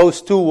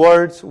 Those 2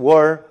 words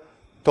were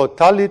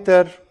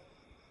totaliter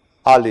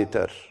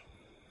aliter,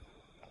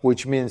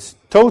 which means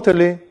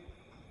totally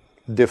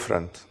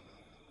different.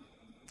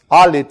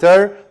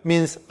 Aliter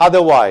means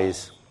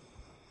otherwise.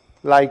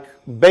 Like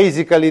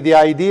basically the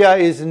idea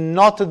is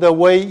not the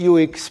way you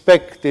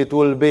expect it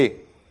will be.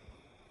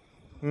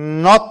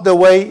 Not the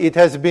way it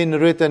has been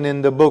written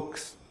in the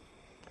books.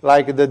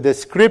 Like the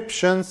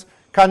descriptions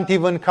can't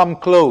even come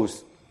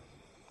close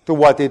to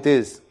what it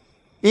is.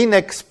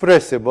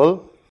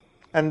 Inexpressible.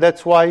 And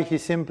that's why he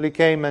simply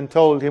came and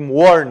told him,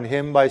 warned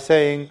him by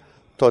saying,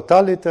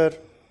 totaliter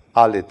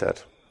aliter.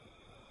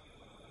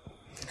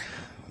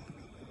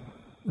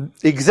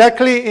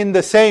 Exactly in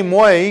the same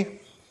way,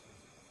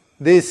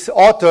 this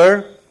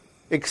author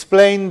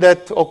explained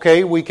that,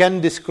 okay, we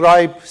can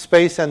describe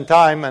space and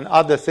time and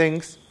other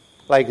things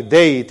like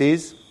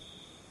deities,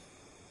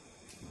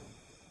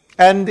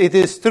 and it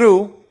is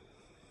true,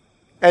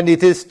 and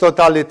it is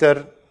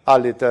totaliter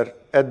aliter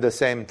at the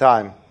same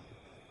time.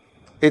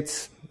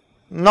 It's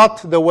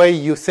not the way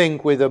you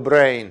think with the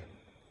brain.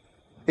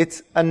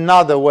 It's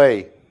another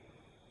way.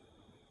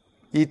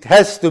 It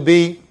has to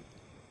be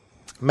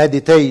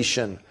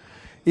meditation.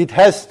 It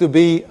has to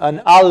be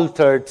an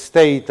altered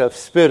state of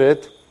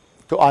spirit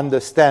to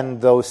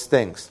understand those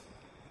things.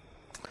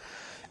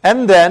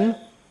 And then,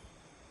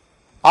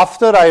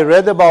 after I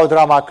read about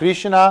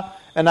Ramakrishna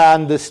and I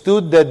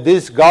understood that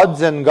these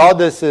gods and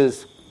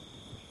goddesses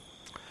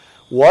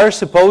were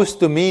supposed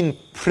to mean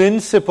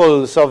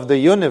principles of the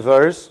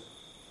universe,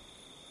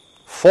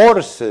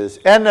 forces,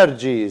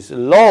 energies,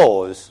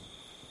 laws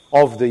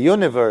of the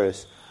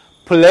universe,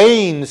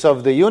 planes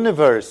of the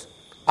universe,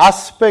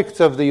 aspects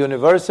of the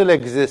universal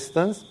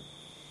existence,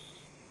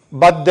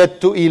 but that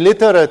to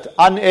illiterate,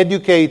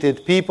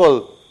 uneducated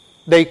people,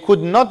 they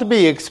could not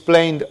be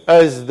explained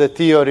as the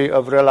theory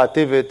of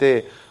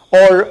relativity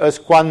or as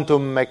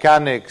quantum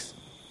mechanics,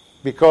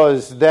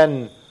 because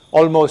then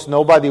almost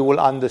nobody will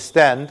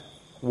understand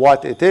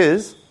what it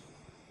is.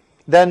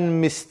 Then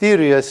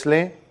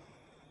mysteriously,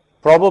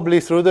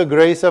 probably through the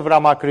grace of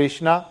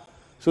Ramakrishna,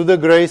 through the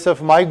grace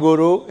of my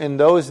guru in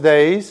those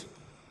days,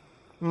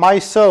 my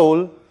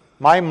soul,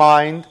 my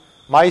mind,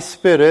 my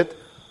spirit,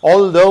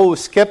 although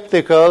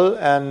skeptical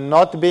and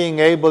not being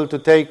able to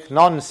take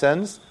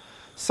nonsense,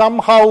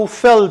 somehow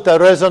felt a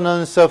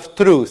resonance of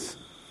truth,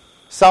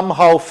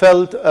 somehow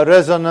felt a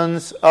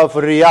resonance of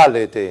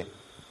reality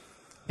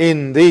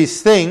in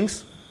these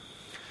things,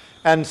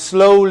 and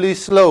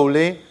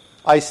slowly,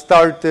 I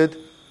started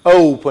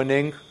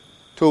opening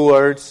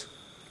towards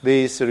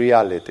these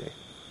realities.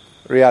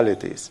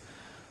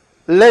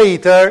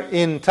 Later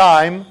in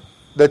time,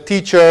 the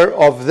teacher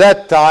of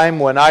that time,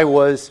 when I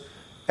was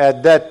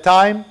at that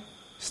time,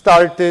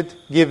 started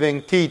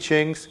giving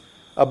teachings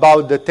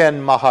about the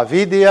 10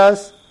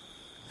 Mahavidyas,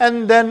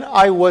 and then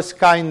I was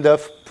kind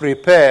of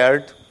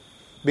prepared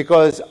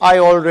because I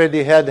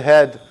already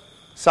had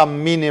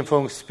some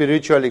meaningful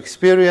spiritual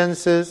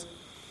experiences.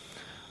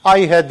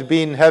 I had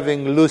been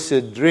having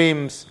lucid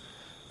dreams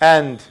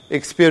and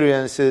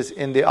experiences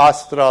in the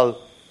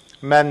astral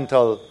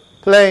mental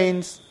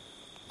planes.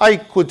 I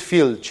could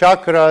feel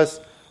chakras.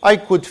 I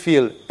could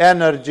feel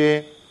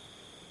energy.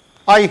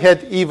 I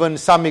had even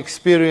some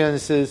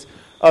experiences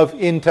of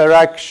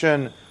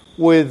interaction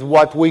with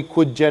what we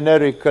could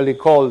generically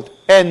call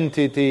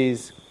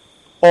entities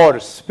or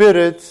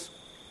spirits.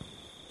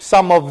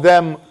 Some of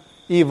them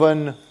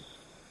even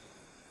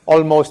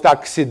almost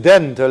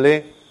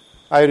accidentally.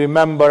 I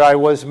remember I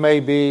was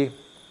maybe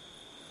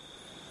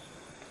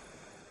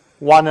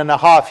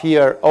 1.5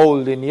 years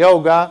old in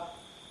yoga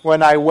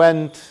when I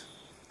went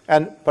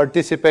and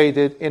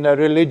participated in a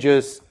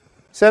religious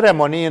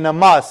ceremony in a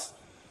mass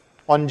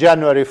on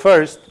January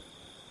 1st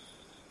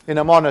in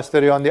a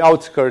monastery on the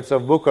outskirts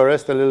of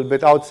Bucharest, a little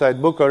bit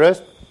outside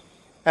Bucharest.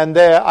 And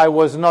there I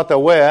was not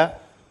aware,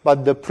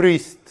 but the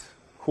priest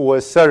who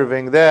was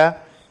serving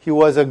there, he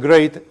was a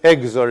great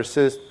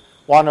exorcist,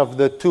 one of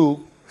the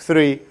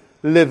 2-3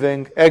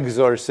 living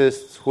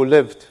exorcists who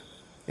lived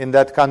in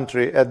that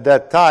country at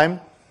that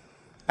time.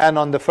 And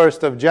on the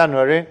 1st of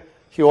January,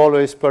 he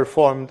always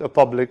performed a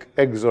public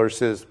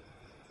exorcism.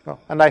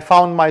 And I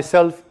found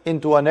myself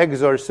into an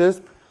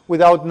exorcism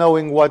without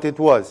knowing what it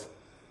was.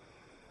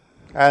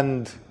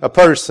 And a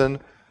person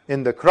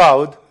in the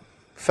crowd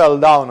fell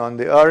down on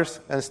the earth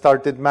and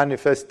started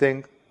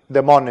manifesting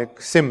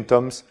demonic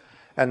symptoms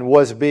and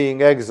was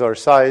being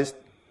exorcised.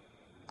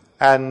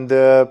 And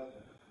it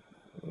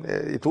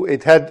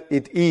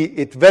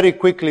very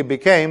quickly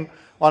became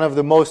one of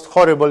the most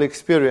horrible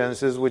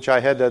experiences which I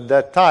had at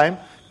that time,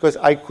 because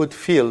I could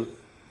feel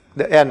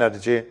the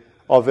energy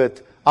of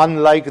it.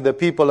 Unlike the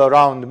people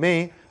around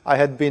me, I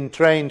had been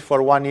trained for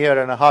 1.5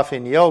 years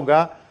in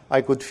yoga.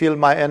 I could feel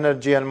my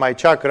energy and my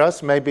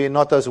chakras, maybe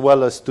not as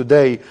well as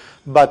today,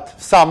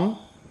 but some.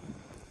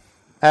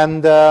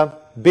 And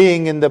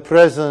being in the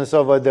presence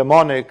of a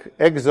demonic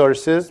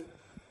exorcism.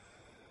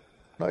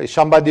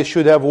 Somebody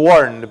should have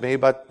warned me,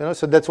 but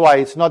so that's why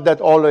it's not that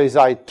always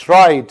I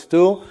tried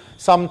to.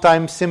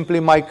 Sometimes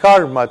simply my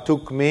karma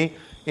took me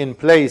in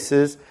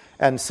places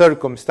and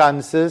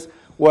circumstances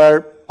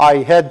where I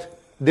had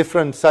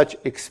different such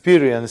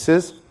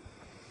experiences.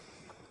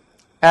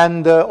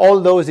 And all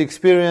those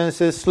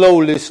experiences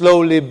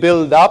slowly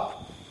build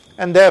up.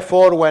 And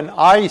therefore, when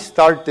I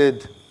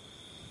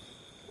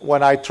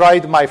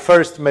tried my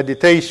first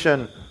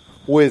meditation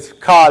with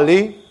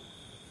Kali,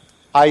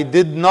 I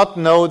did not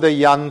know the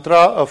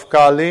yantra of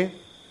Kali.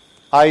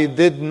 I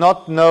did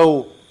not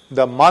know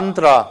the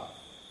mantra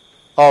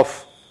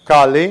of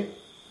Kali,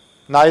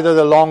 neither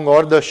the long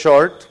or the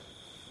short.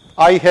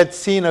 I had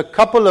seen a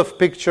couple of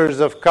pictures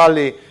of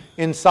Kali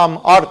in some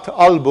art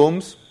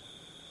albums,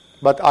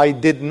 but I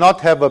did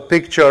not have a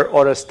picture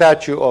or a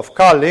statue of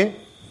Kali.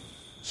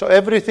 So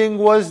everything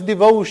was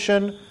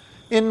devotion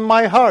in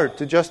my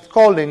heart, just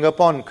calling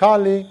upon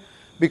Kali,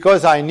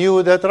 because I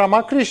knew that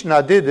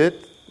Ramakrishna did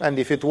it, and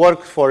if it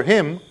worked for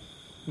him,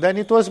 then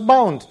it was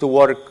bound to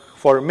work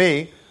for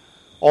me,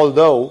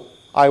 although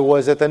I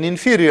was at an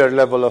inferior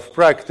level of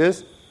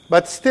practice,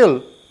 but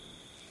still.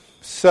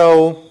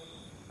 So,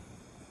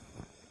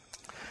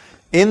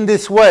 in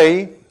this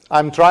way,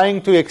 I'm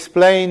trying to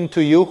explain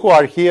to you who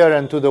are here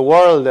and to the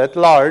world at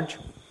large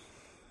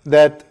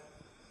that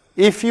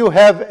if you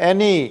have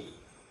any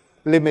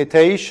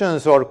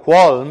limitations or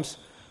qualms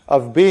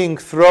of being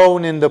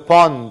thrown in the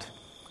pond,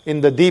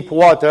 in the deep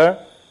water,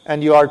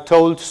 and you are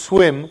told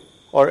swim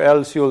or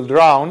else you'll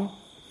drown,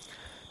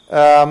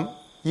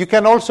 you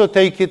can also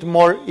take it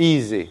more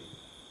easy.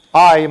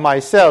 I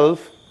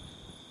myself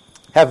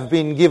have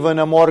been given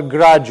a more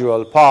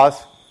gradual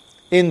path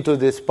into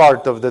this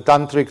part of the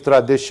tantric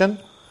tradition,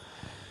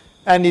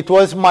 and it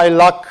was my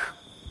luck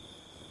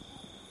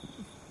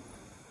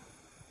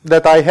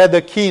that I had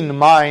a keen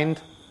mind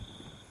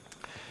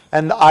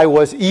and I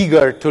was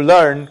eager to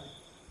learn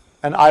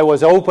and I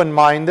was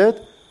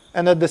open-minded,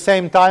 and at the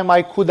same time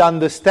I could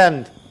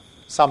understand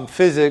some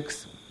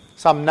physics,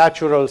 some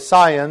natural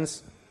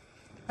science,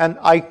 and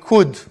I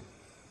could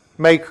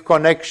make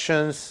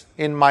connections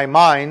in my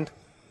mind,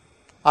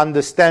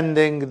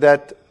 understanding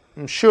that,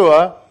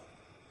 sure,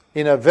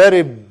 in a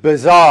very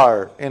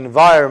bizarre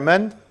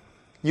environment,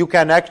 you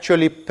can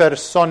actually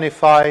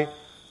personify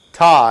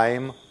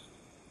time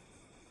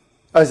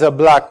as a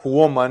black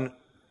woman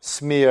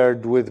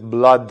smeared with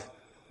blood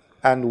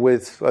and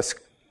with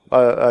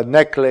a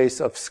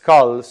necklace of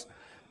skulls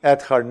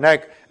at her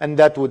neck, and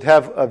that would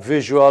have a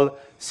visual,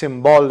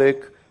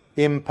 symbolic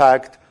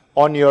impact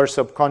on your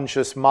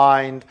subconscious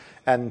mind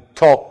and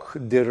talk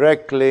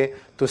directly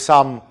to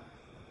some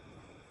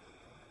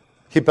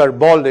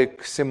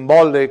hyperbolic,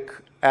 symbolic,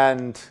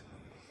 and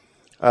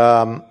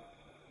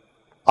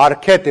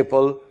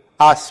archetypal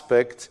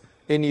aspects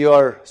in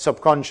your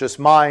subconscious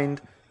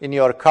mind, in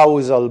your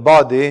causal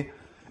body,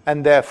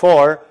 and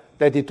therefore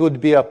that it would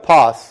be a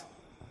path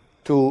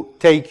to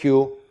take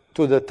you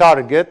to the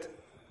target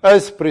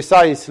as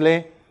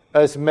precisely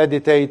as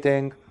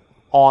meditating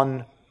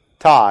on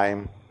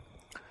time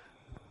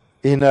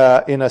in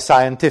a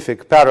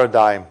scientific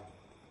paradigm.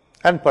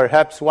 And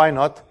perhaps, why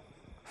not,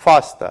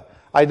 faster.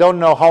 I don't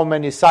know how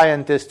many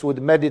scientists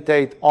would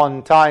meditate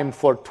on time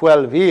for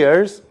 12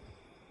 years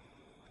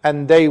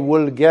and they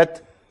will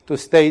get to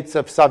states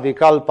of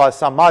savikalpa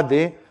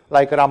samadhi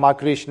like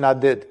Ramakrishna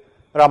did.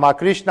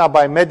 Ramakrishna,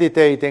 by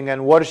meditating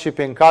and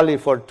worshipping Kali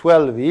for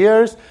 12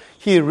 years,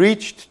 he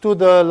reached to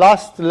the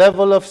last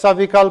level of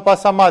savikalpa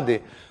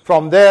samadhi.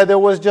 From there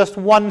was just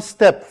one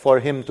step for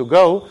him to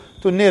go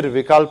to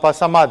nirvikalpa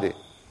samadhi.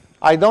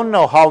 I don't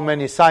know how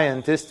many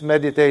scientists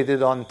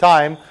meditated on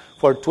time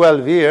for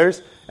 12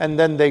 years and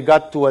then they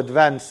got to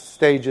advanced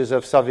stages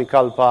of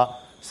savikalpa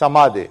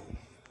samadhi.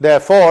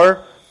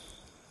 Therefore,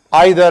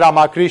 either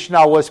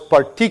Ramakrishna was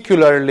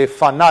particularly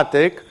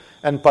fanatic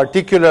and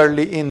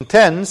particularly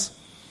intense,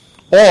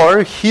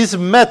 or his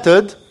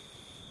method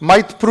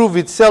might prove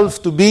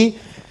itself to be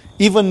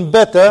even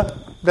better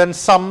than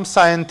some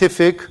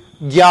scientific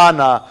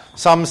jnana,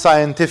 some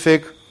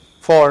scientific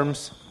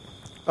forms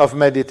of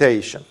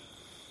meditation.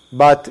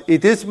 But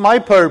it is my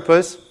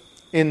purpose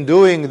in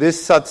doing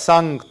this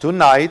satsang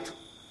tonight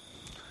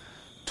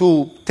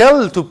to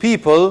tell to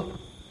people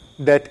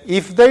that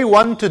if they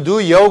want to do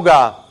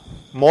yoga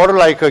more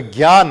like a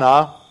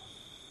jnana,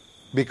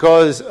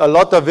 because a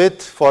lot of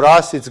it for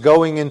us it's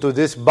going into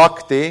this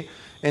bhakti,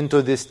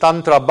 into this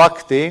tantra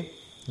bhakti,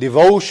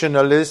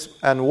 devotionalism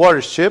and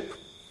worship,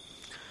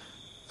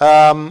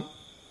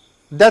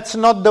 that's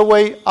not the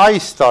way I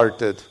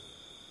started.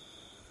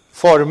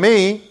 For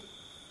me,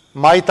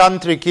 my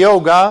tantric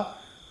yoga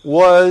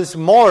was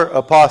more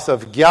a path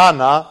of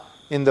jnana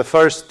in the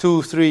first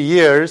 2-3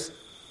 years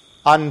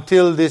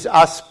until this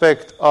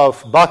aspect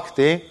of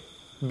bhakti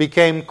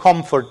became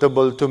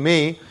comfortable to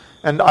me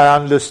and I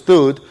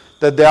understood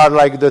that they are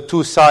like the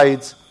two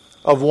sides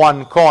of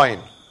one coin.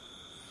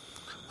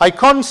 I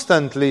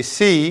constantly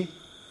see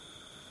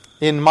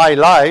in my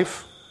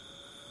life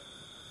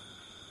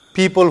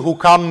people who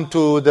come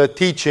to the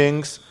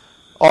teachings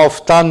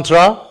of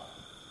Tantra,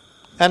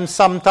 and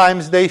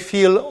sometimes they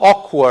feel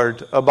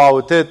awkward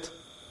about it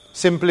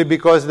simply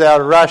because they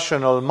are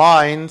rational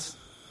minds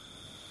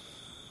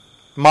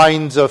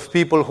of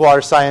people who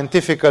are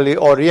scientifically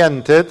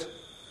oriented,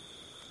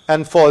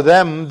 and for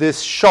them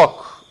this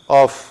shock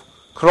of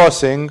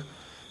crossing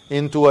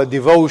into a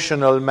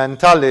devotional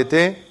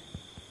mentality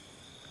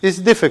is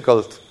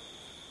difficult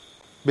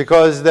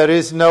because there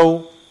is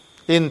no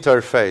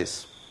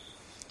interface.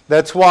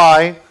 That's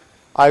why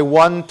I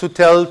want to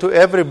tell to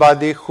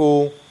everybody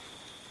who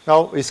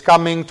is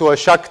coming to a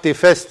Shakti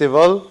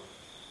festival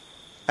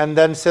and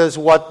then says,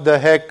 what the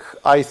heck,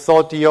 I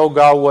thought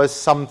yoga was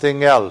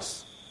something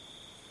else.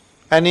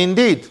 And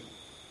indeed,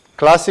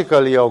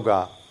 classical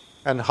yoga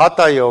and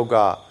Hatha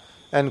yoga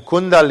and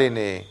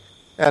Kundalini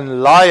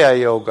and Laya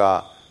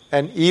yoga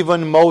and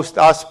even most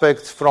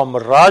aspects from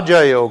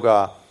Raja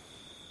yoga,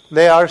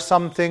 they are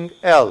something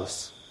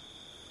else.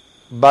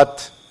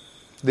 But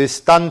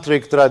this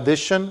tantric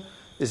tradition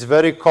is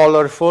very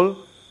colorful,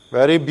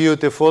 very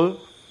beautiful,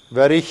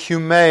 very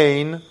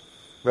humane,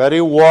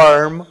 very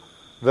warm,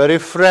 very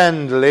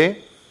friendly,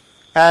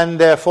 and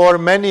therefore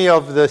many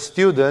of the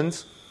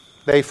students,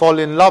 they fall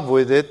in love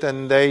with it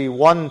and they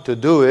want to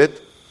do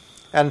it,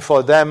 and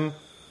for them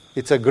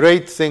it's a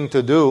great thing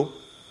to do,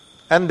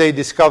 and they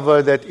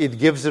discover that it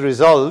gives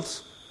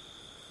results,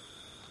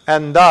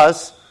 and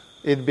thus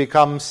it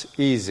becomes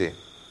easy.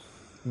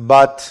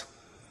 But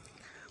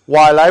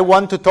while I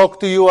want to talk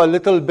to you a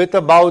little bit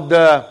about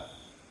the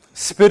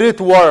spirit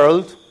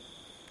world,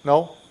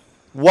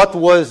 what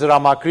was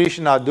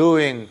Ramakrishna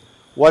doing?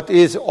 What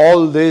is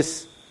all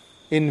this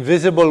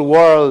invisible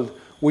world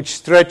which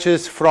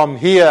stretches from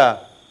here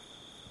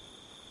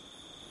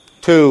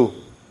to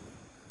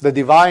the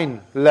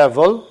divine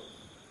level?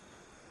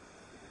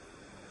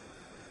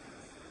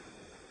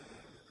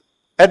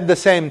 At the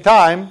same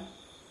time,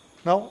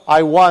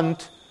 I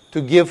want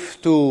to give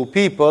to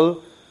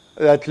people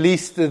at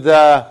least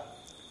the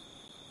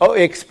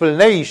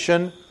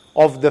explanation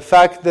of the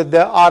fact that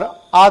there are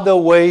other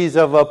ways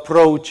of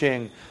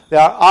approaching, there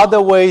are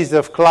other ways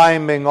of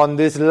climbing on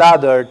this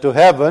ladder to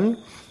heaven,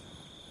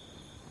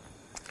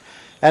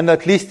 and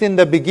at least in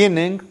the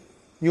beginning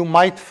you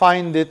might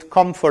find it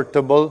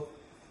comfortable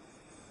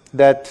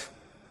that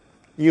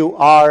you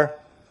are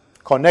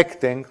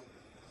connecting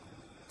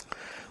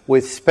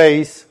with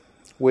space,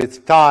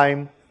 with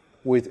time,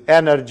 with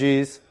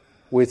energies,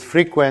 with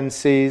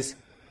frequencies,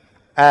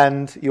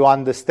 and you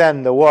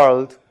understand the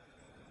world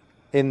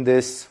in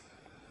this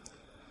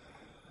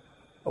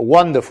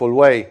wonderful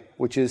way,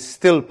 which is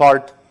still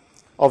part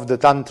of the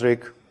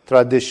tantric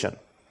tradition.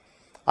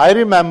 I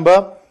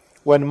remember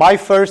when my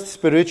first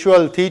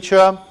spiritual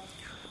teacher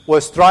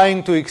was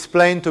trying to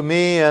explain to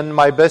me and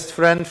my best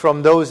friend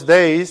from those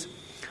days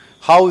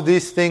how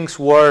these things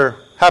were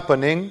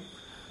happening,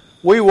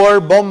 we were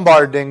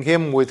bombarding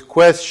him with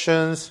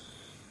questions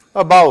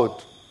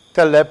about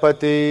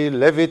telepathy,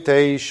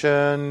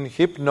 levitation,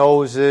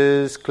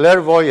 hypnosis,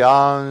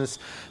 clairvoyance,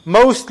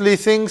 mostly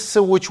things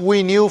which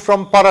we knew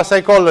from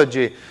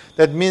parapsychology.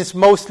 That means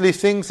mostly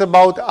things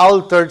about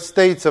altered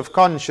states of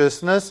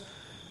consciousness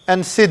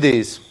and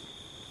siddhis.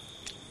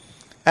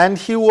 And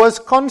he was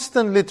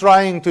constantly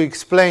trying to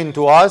explain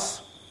to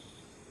us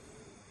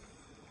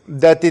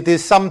that it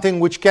is something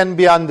which can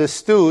be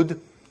understood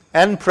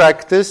and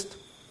practiced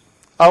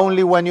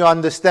only when you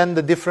understand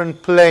the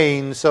different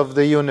planes of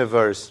the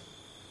universe.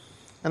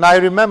 And I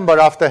remember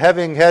after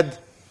having had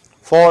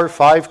 4 or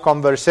 5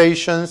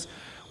 conversations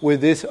with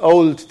this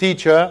old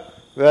teacher,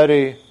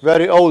 very,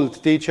 very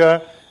old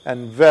teacher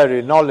and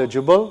very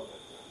knowledgeable,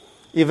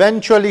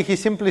 eventually he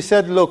simply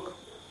said, look,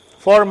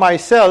 for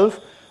myself,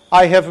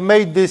 I have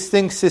made this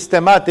thing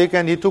systematic,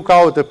 and he took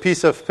out a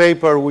piece of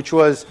paper which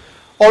was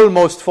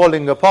almost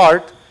falling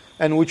apart,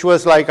 and which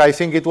was like, I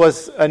think it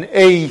was an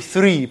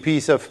A3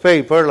 piece of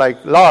paper,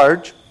 like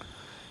large,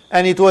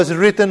 and it was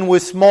written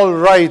with small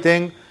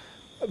writing.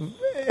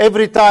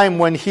 Every time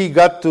when he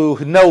got to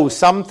know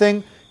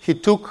something, he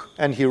took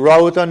and he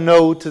wrote a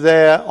note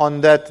there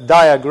on that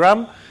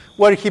diagram,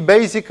 where he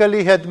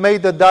basically had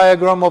made a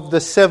diagram of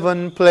the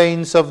 7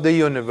 planes of the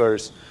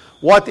universe.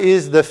 What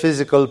is the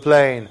physical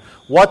plane?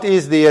 What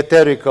is the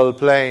etherical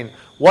plane?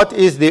 What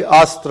is the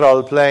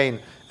astral plane?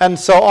 And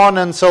so on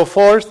and so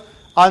forth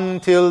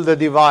until the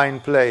divine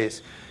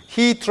place.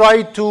 He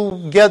tried to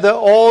gather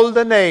all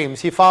the names.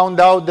 He found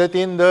out that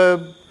in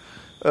the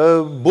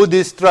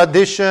Buddhist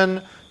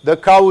tradition, the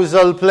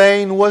causal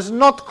plane was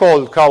not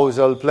called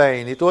causal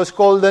plane. It was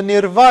called the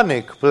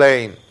nirvanic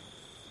plane.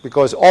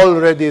 Because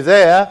already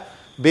there,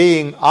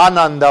 being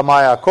Ananda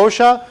Maya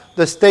Kosha,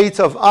 the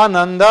states of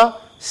Ananda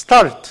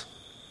start.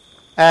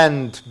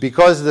 And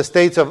because the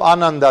states of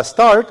Ananda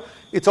start,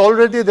 it's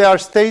already there are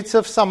states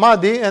of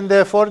Samadhi, and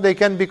therefore they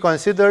can be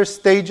considered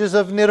stages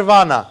of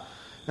Nirvana.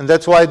 And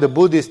that's why the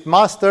Buddhist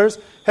masters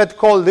had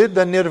called it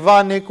the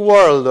Nirvanic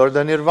world or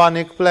the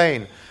Nirvanic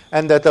plane.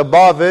 And that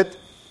above it,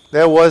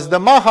 there was the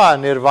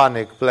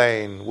Maha-Nirvanic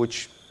plane,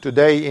 which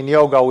today in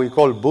yoga we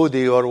call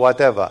Buddhi or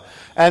whatever.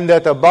 And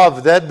that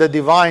above that, the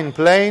divine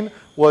plane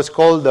was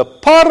called the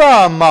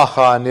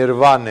Paramaha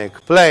Nirvanic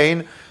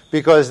plane,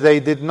 because they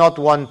did not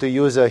want to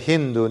use a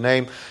Hindu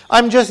name.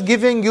 I'm just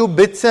giving you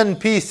bits and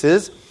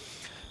pieces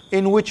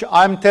in which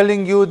I'm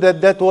telling you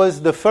that that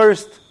was the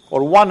first,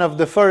 or one of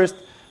the first,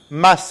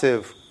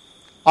 massive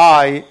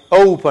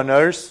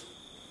eye-openers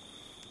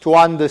to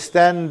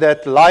understand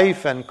that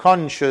life and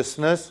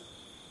consciousness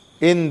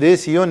in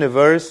this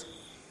universe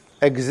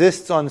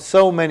exists on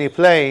so many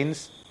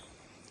planes,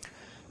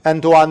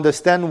 and to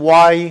understand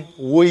why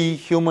we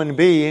human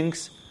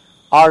beings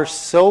are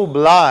so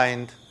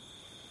blind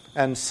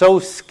and so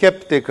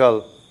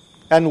skeptical,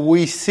 and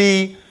we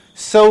see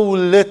so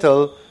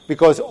little,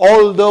 because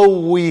although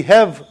we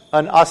have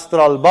an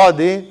astral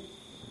body,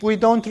 we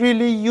don't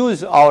really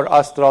use our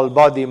astral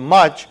body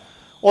much,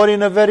 or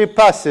in a very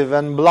passive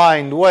and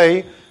blind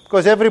way,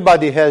 because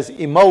everybody has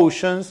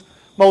emotions.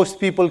 Most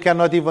people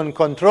cannot even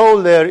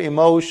control their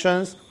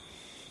emotions,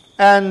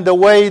 and the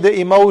way the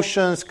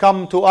emotions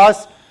come to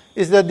us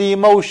is that the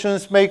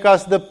emotions make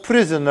us the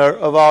prisoner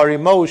of our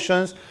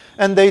emotions,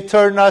 and they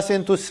turn us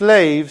into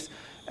slaves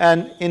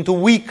and into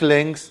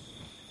weaklings.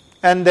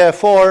 And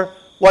therefore,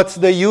 what's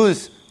the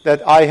use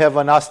that I have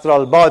an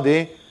astral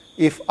body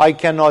if I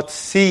cannot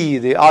see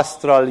the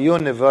astral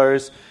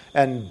universe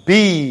and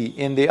be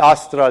in the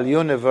astral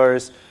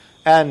universe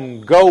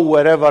and go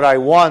wherever I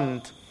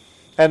want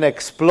and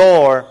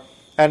explore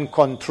and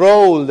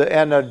control the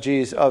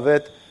energies of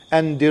it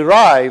and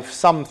derive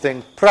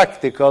something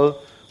practical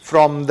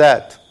from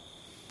that?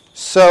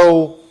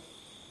 So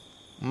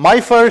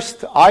my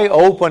first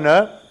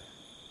eye-opener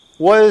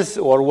was,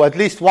 or at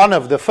least one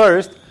of the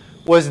first,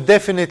 was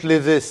definitely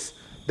this,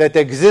 that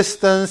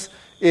existence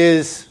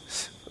is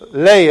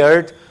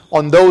layered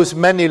on those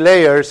many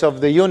layers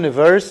of the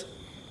universe,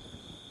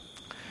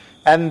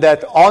 and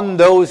that on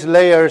those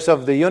layers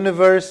of the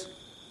universe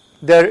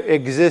there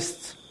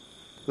exists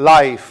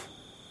life,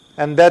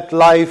 and that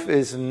life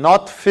is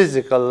not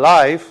physical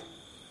life,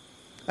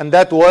 and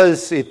that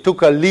was, it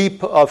took a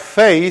leap of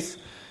faith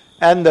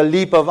and a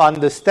leap of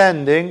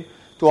understanding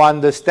to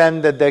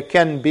understand that there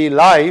can be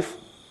life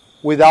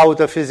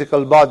without a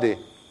physical body,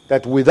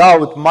 that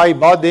without my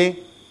body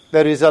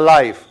there is a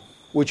life,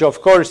 which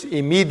of course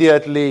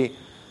immediately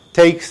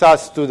takes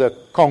us to the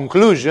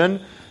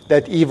conclusion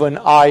that even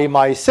I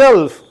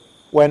myself,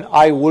 when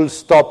I will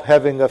stop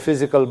having a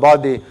physical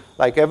body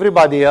like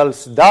everybody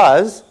else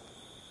does,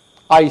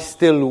 I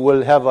still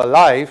will have a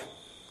life,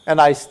 and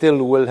I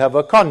still will have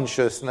a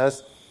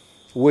consciousness,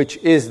 which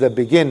is the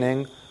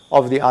beginning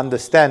of the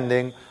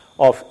understanding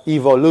of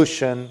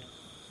evolution,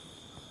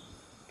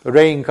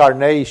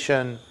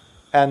 reincarnation,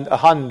 and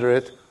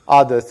 100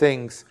 other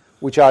things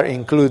which are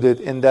included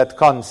in that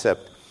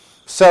concept.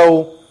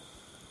 So,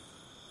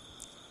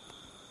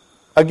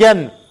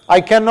 again,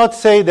 I cannot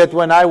say that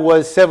when I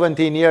was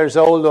 17 years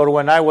old or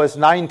when I was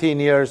 19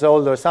 years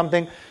old or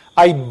something,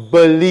 I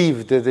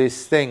believed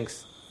these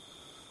things.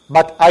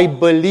 But I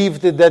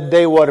believed that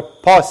they were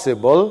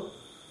possible,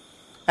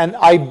 and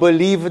I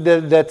believed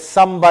that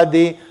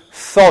somebody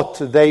thought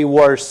they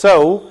were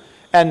so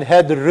and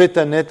had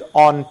written it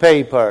on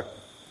paper.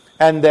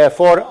 And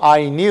therefore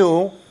I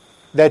knew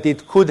that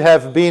it could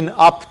have been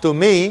up to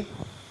me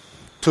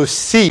to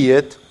see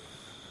it,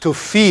 to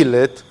feel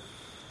it,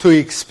 to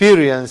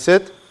experience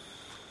it,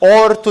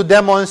 or to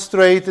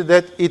demonstrate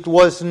that it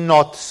was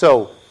not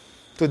so,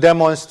 to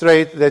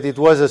demonstrate that it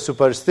was a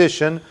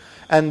superstition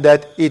and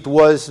that it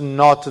was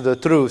not the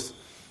truth,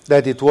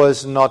 that it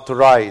was not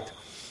right.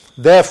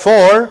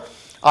 Therefore,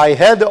 I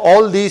had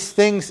all these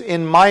things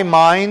in my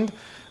mind,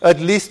 at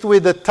least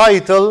with the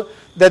title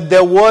that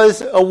there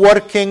was a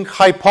working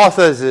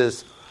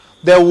hypothesis.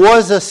 There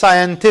was a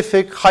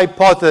scientific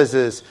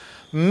hypothesis.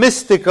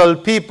 Mystical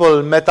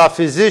people,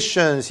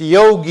 metaphysicians,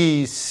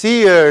 yogis,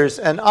 seers,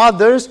 and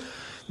others,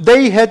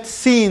 they had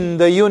seen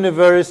the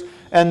universe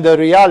and the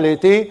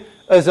reality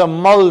as a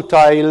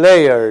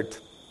multi-layered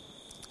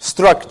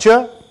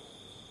structure,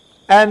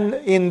 and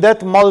in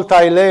that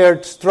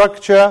multi-layered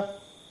structure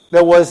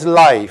there was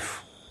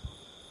life.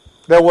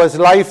 There was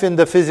life in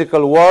the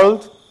physical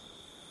world,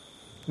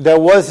 there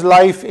was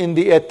life in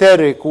the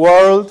etheric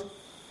world,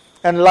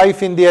 and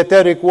life in the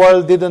etheric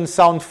world didn't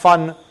sound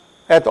fun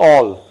at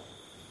all.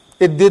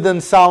 It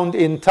didn't sound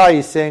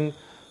enticing.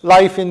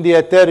 Life in the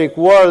etheric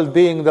world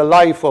being the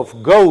life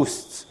of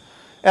ghosts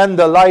and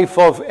the life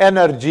of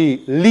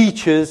energy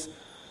leeches,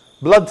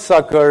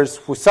 bloodsuckers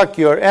who suck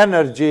your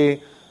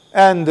energy,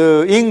 and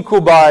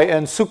incubi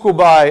and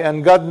succubi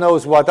and God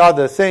knows what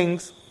other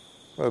things,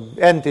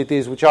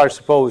 entities which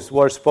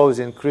were supposed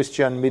in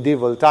Christian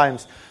medieval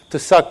times to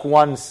suck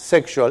one's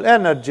sexual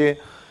energy,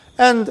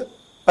 and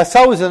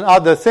 1,000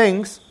 other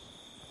things.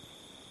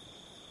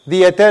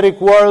 The etheric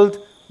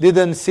world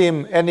didn't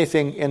seem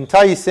anything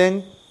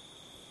enticing,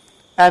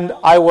 and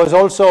I was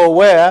also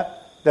aware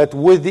that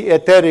with the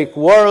etheric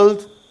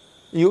world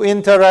you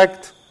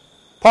interact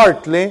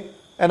partly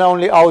and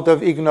only out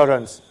of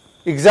ignorance.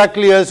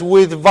 Exactly as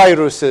with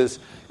viruses.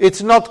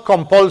 It's not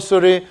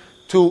compulsory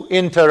to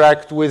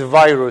interact with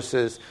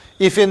viruses.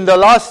 If in the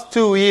last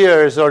 2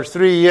 years or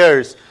 3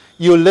 years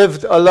you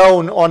lived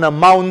alone on a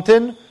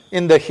mountain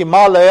in the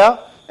Himalaya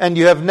and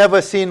you have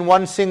never seen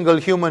one single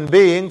human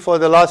being for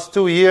the last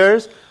 2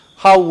 years,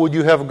 how would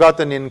you have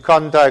gotten in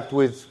contact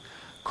with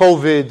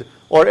COVID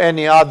or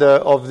any other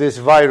of these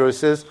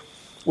viruses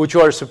which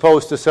are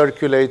supposed to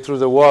circulate through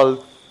the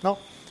world? No.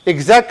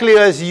 Exactly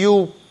as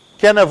you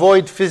can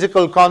avoid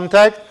physical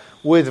contact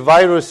with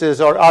viruses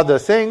or other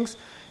things,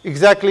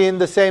 exactly in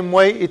the same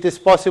way it is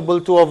possible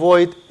to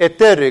avoid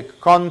etheric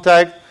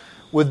contact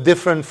with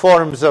different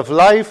forms of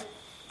life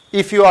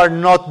if you are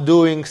not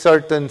doing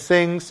certain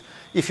things,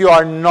 if you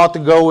are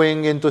not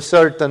going into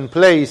certain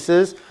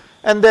places.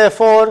 And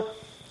therefore,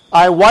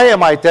 why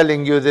am I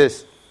telling you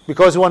this?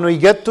 Because when we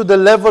get to the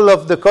level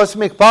of the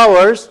cosmic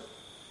powers,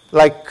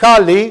 like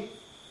Kali,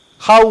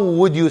 how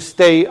would you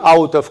stay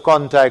out of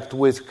contact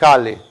with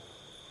Kali?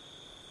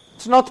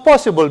 It's not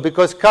possible,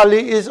 because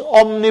Kali is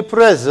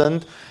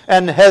omnipresent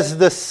and has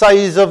the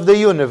size of the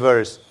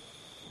universe.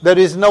 There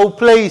is no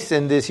place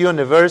in this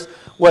universe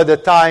where the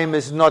time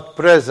is not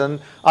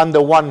present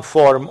under one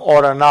form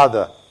or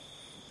another.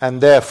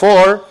 And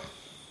therefore,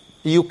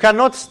 you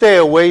cannot stay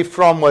away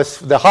from us.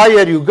 The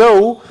higher you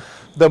go,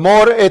 the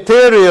more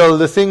ethereal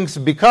the things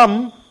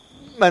become,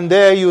 and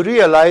there you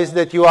realize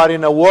that you are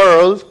in a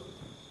world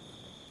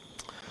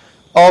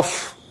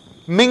of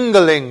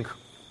mingling,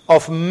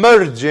 of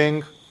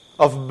merging,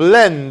 of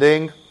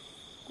blending,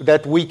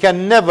 that we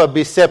can never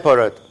be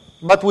separate.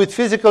 But with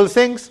physical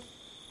things,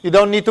 you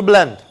don't need to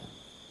blend.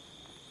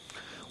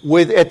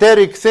 With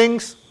etheric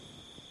things,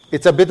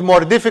 it's a bit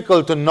more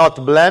difficult to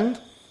not blend,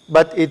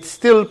 but it's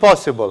still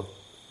possible.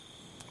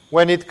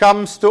 When it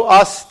comes to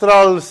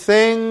astral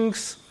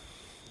things,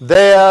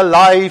 their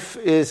life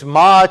is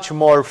much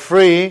more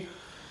free,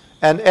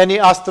 and any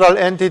astral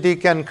entity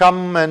can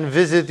come and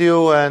visit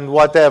you and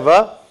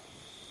whatever.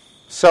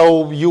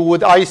 So you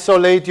would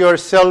isolate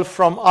yourself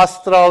from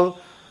astral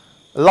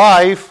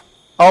life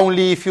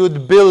only if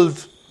you'd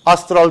build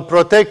astral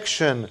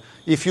protection,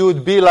 if you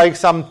would be like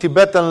some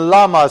Tibetan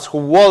lamas who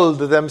walled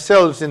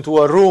themselves into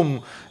a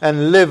room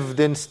and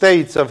lived in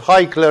states of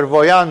high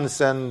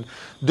clairvoyance and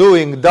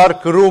doing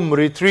dark room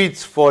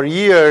retreats for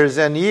years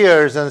and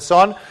years and so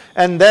on.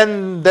 And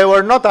then they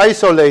were not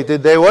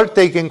isolated. They were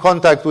taking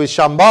contact with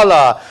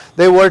Shambhala.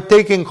 They were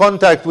taking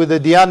contact with the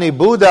Dhyani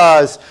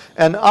Buddhas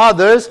and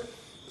others.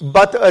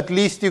 But at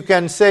least you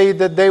can say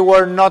that they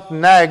were not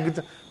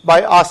nagged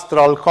by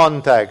astral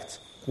contacts.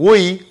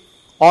 We,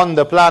 on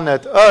the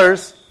planet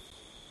Earth,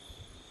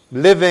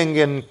 living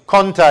in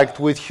contact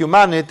with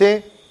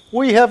humanity,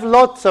 we have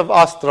lots of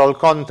astral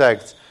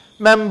contacts.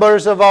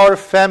 Members of our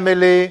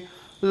family,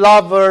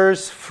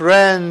 lovers,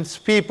 friends,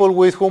 people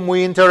with whom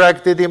we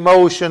interacted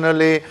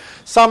emotionally.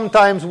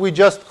 Sometimes we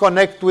just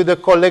connect with the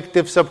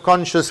collective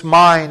subconscious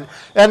mind,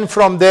 and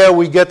from there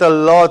we get a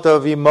lot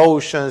of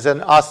emotions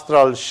and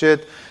astral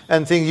shit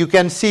and things. You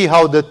can see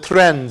how the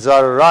trends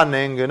are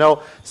running. You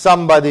know,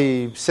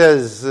 somebody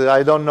says,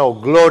 I don't know,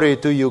 glory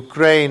to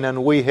Ukraine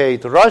and we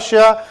hate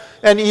Russia.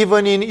 And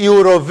even in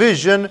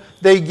Eurovision,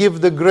 they give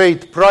the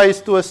great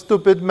prize to a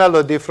stupid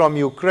melody from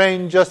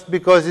Ukraine just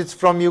because it's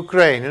from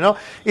Ukraine. You know,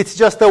 it's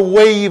just a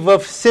wave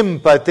of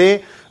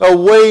sympathy, a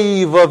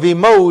wave of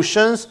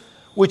emotions,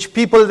 which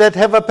people that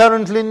have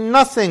apparently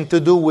nothing to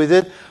do with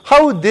it.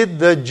 How did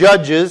the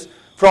judges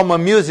from a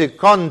music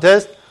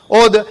contest,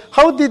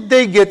 how did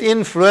they get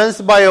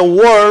influenced by a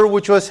war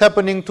which was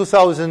happening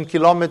 2,000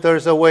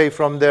 kilometers away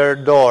from their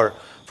door,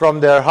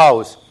 from their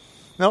house?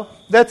 No,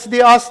 that's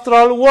the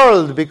astral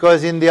world,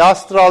 because in the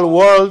astral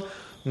world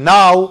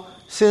now,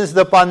 since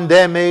the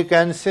pandemic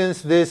and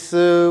since this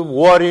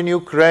war in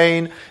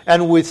Ukraine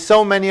and with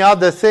so many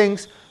other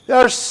things, there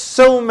are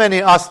so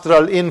many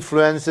astral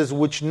influences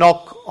which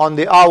knock on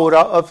the aura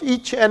of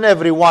each and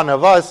every one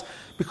of us,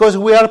 because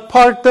we are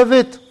part of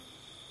it.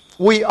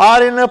 We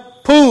are in a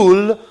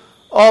pool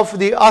of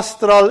the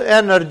astral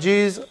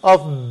energies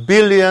of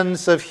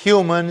billions of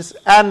humans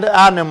and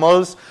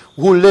animals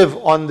who live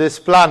on this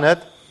planet.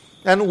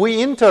 And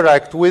we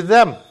interact with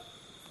them.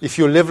 If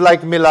you live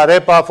like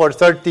Milarepa for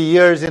 30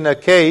 years in a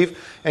cave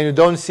and you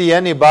don't see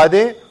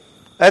anybody,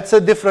 that's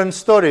a different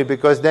story,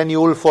 because then you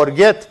will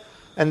forget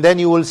and then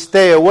you will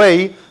stay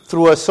away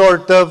through a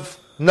sort of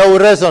no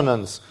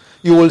resonance.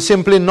 You will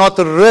simply not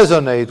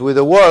resonate with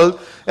the world.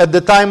 At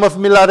the time of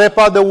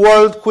Milarepa, the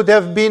world could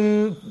have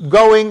been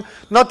going,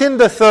 not in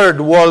the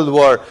Third World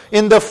War,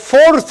 in the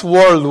Fourth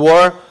World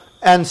War,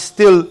 and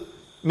still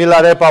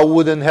Milarepa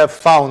wouldn't have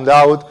found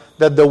out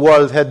that the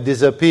world had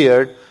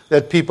disappeared,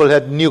 that people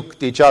had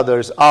nuked each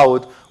other's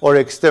out or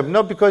exterminated.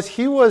 No, because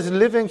he was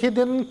living, he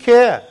didn't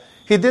care.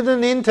 He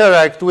didn't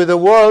interact with the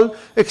world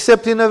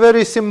except in a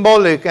very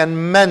symbolic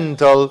and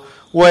mental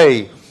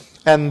way.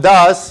 And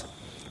thus,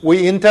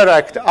 we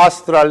interact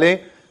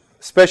astrally,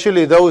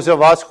 especially those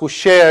of us who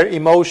share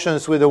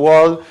emotions with the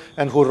world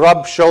and who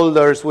rub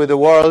shoulders with the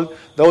world,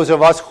 those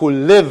of us who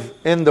live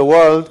in the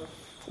world.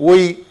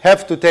 We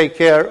have to take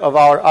care of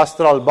our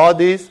astral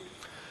bodies.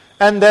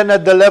 And then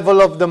at the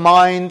level of the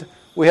mind,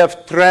 We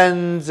have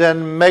trends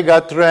and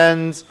mega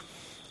trends,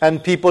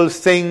 and people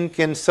think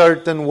in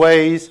certain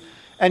ways.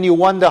 And you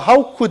wonder,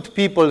 how could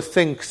people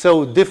think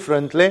so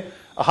differently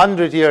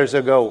 100 years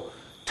ago,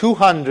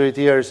 200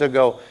 years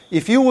ago?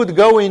 If you would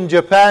go in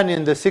Japan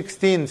in the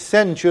 16th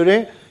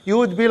century, you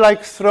would be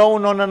like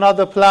thrown on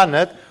another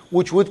planet,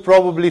 which would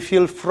probably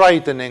feel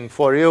frightening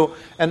for you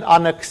and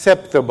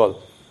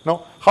unacceptable.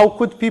 No? How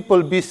could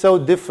people be so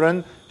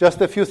different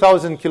just a few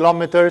thousand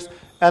kilometers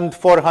and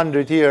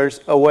 400 years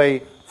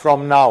away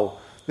from now?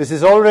 This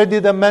is already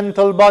the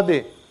mental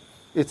body.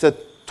 It's a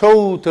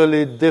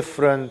totally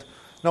different.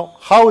 No,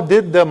 how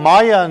did the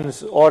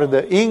Mayans or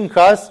the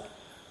Incas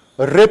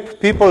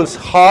rip people's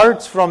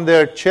hearts from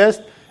their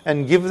chest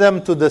and give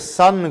them to the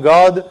sun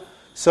god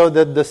so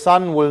that the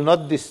sun will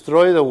not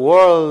destroy the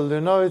world?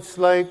 It's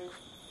like...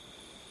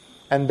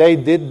 And they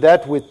did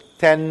that with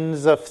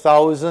tens of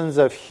thousands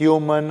of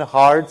human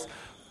hearts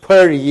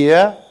per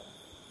year.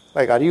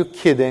 Like, are you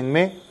kidding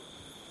me?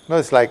 No,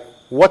 it's like,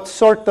 what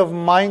sort of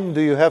mind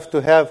do you have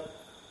to have?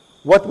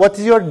 What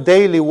is your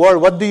daily work?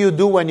 What do you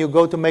do when you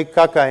go to make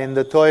caca in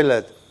the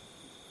toilet?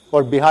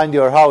 Or behind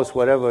your house,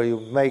 wherever you're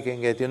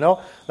making it,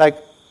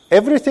 Like,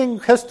 everything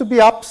has to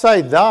be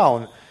upside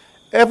down.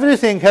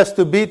 Everything has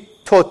to be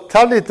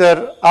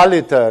totaliter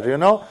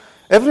aliter,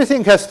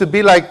 Everything has to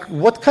be like,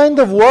 what kind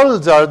of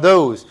worlds are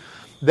those?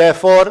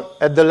 Therefore,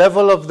 at the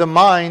level of the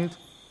mind,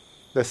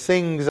 the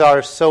things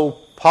are so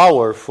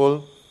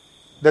powerful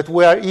that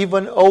we are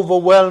even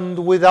overwhelmed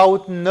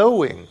without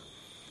knowing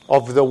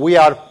we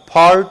are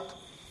part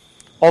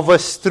of a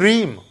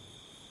stream.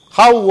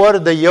 How were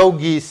the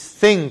yogis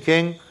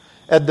thinking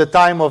at the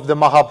time of the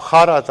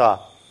Mahabharata?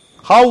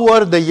 How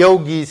were the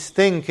yogis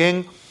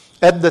thinking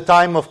at the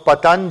time of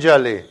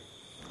Patanjali?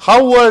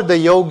 How were the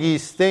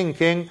yogis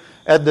thinking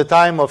at the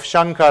time of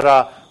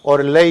Shankara,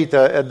 or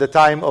later at the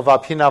time of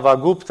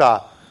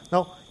Abhinavagupta?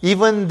 No,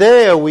 even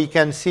there we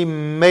can see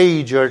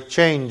major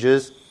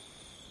changes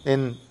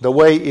in the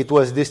way it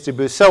was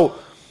distributed. So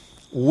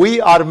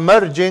we are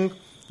merging.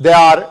 There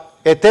are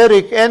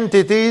etheric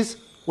entities.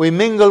 We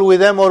mingle with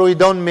them or we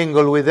don't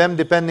mingle with them,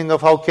 depending on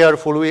how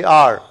careful we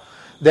are.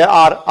 There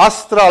are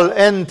astral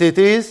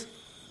entities.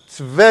 It's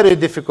very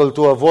difficult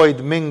to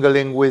avoid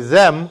mingling with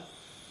them,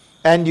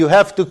 and you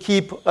have to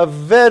keep a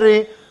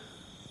very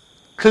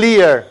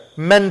clear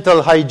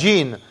mental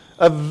hygiene,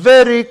 a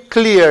very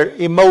clear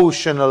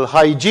emotional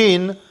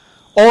hygiene,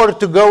 or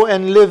to go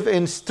and live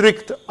in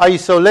strict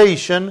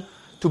isolation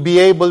to be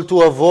able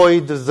to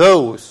avoid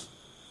those.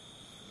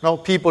 Now,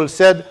 people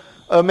said,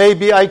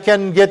 maybe I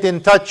can get in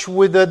touch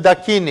with the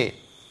Dakini.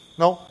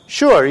 No?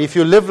 Sure, if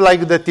you live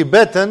like the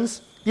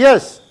Tibetans,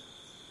 yes.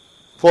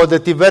 For the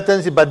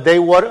Tibetans, but they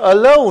were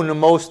alone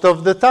most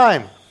of the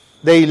time.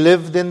 They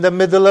lived in the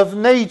middle of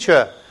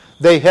nature.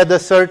 They had a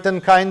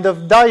certain kind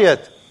of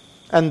diet.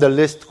 And the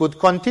list could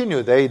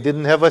continue. They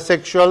didn't have a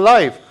sexual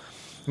life,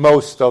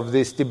 most of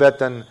these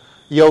Tibetan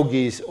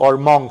yogis or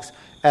monks.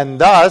 And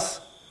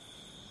thus,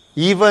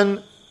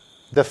 even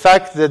the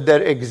fact that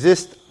there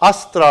exist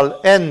astral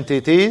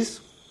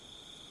entities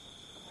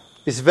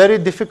is very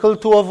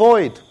difficult to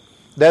avoid.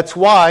 That's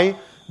why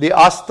the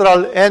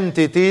astral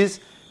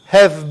entities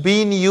have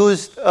been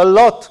used a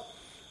lot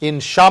in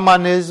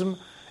shamanism,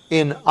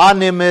 in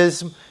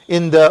animism,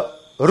 in the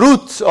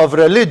roots of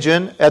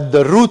religion, at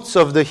the roots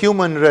of the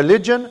human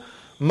religion.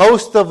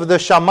 Most of the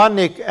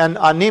shamanic and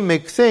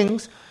animic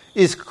things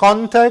is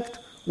contact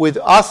with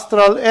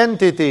astral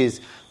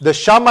entities. The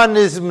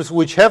shamanisms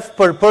which have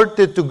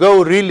purported to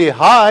go really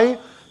high,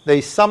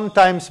 they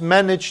sometimes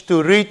manage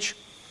to reach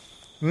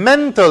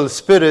mental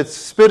spirits,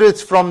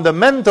 spirits from the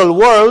mental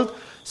world,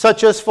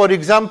 such as, for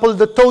example,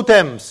 the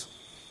totems.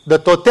 The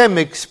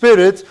totemic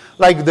spirits,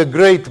 like the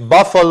great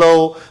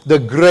buffalo, the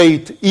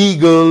great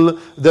eagle,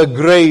 the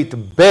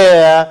great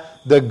bear,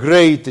 the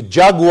great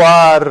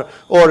jaguar,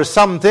 or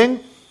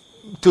something,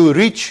 to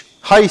reach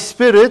high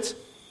spirits,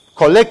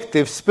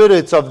 collective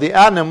spirits of the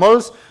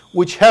animals,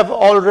 which have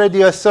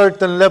already a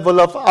certain level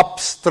of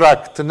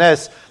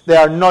abstractness. They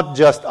are not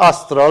just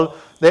astral,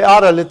 they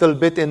are a little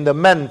bit in the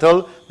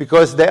mental,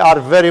 because they are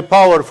very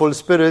powerful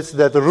spirits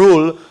that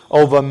rule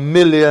over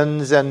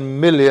millions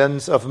and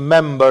millions of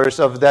members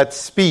of that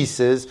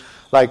species,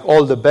 like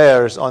all the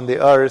bears on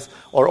the earth,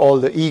 or all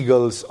the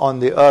eagles on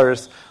the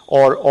earth,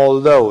 or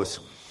all those.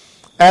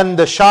 And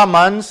the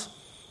shamans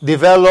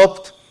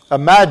developed a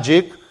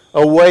magic,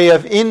 a way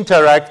of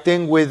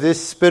interacting with these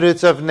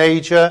spirits of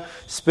nature,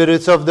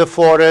 spirits of the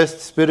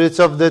forest, spirits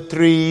of the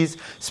trees,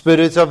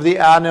 spirits of the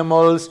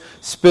animals,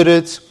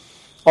 spirits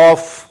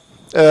of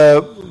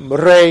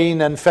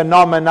rain and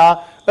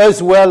phenomena,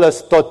 as well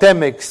as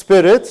totemic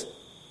spirits.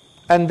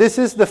 And this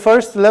is the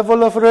first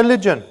level of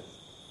religion.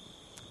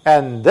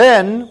 And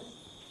then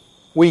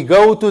we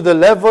go to the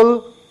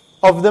level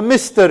of the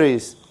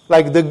mysteries,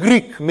 like the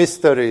Greek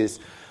mysteries.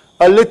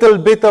 A little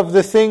bit of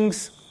the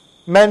things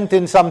meant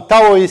in some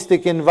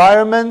Taoistic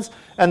environments,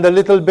 and a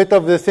little bit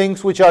of the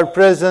things which are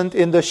present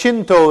in the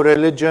Shinto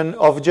religion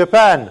of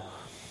Japan.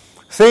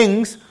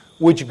 Things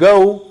which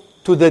go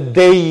to the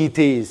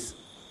deities.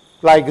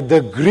 Like the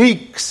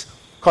Greeks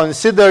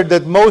considered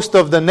that most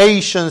of the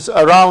nations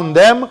around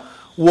them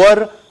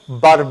were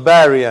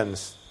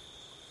barbarians.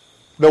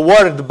 The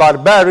word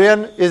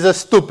barbarian is a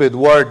stupid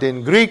word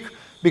in Greek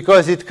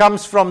because it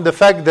comes from the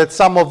fact that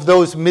some of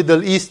those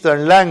Middle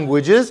Eastern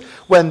languages,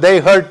 when they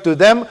heard to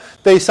them,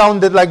 they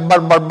sounded like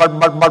bar, bar, bar,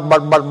 bar, bar, bar,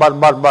 bar, bar,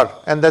 bar, bar.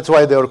 And that's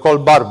why they were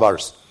called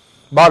barbars.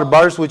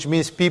 Barbars, which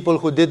means people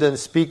who didn't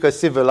speak a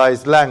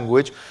civilized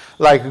language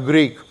like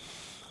Greek.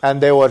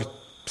 And they were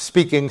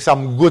speaking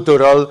some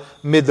guttural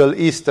Middle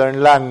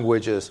Eastern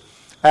languages.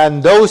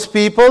 And those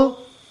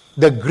people,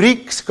 the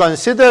Greeks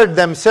considered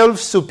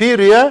themselves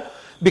superior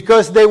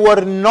because they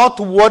were not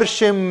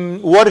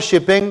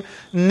worshipping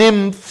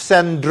nymphs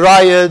and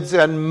dryads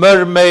and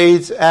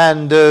mermaids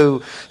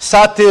and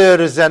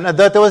satyrs, and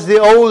that was the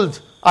old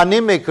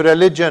anemic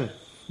religion.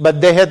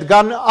 But they had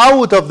gone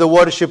out of the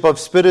worship of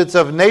spirits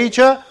of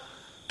nature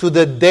to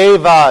the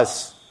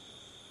devas.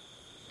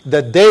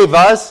 The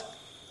devas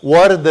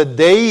were the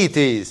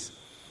deities,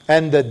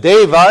 and the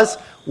devas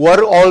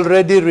were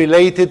already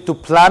related to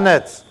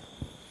planets.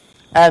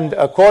 And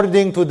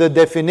according to the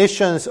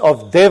definitions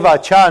of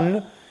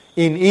Devachan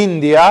in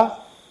India,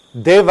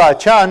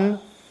 Devachan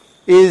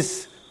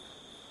is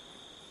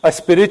a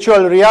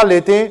spiritual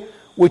reality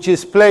which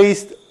is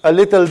placed a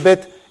little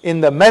bit in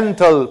the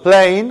mental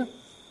plane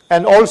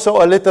and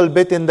also a little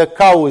bit in the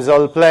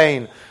causal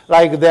plane.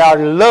 Like there are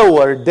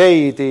lower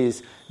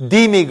deities,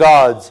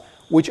 demigods,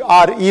 which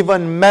are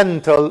even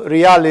mental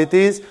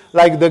realities,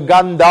 like the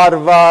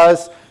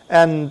Gandharvas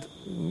and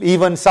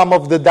even some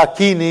of the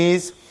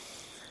Dakinis.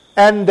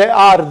 And there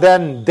are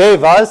then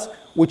devas,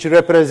 which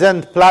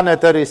represent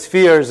planetary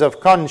spheres of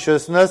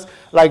consciousness,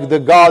 like the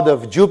god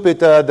of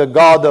Jupiter, the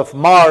god of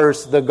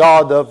Mars, the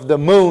god of the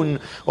moon,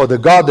 or the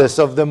goddess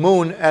of the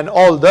moon, and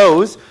all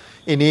those.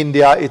 In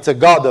India, it's a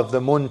god of the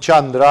moon,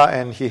 Chandra,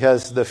 and he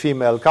has the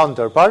female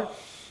counterpart.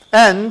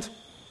 And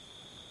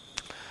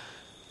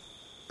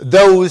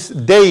those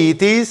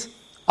deities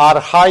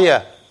are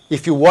higher.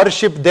 If you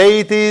worship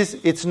deities,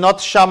 it's not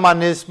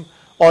shamanism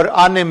or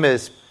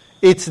animism.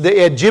 It's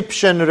the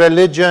Egyptian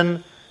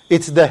religion,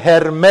 it's the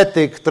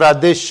Hermetic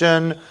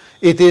tradition,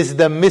 it is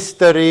the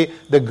mystery,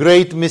 the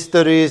great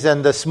mysteries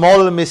and the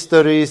small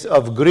mysteries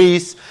of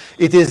Greece,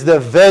 it is the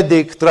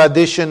Vedic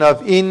tradition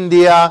of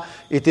India,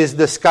 it is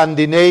the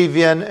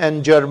Scandinavian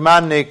and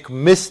Germanic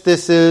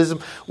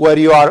mysticism where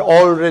you are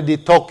already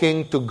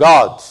talking to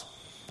gods.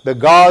 The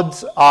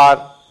gods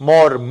are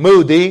more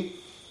moody,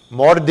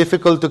 more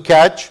difficult to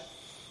catch.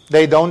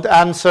 They don't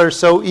answer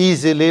so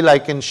easily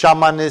like in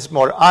shamanism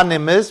or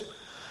animism,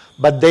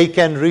 but they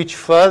can reach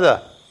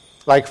further.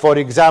 Like for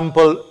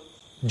example,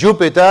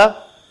 Jupiter,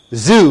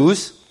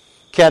 Zeus,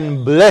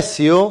 can bless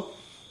you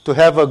to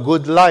have a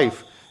good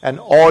life. And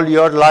all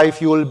your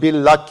life you will be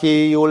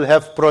lucky, you will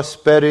have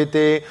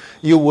prosperity,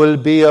 you will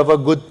be of a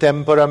good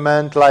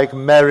temperament, like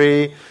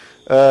merry,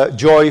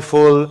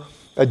 joyful,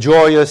 a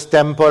joyous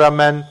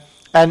temperament.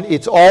 And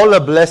it's all a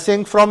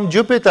blessing from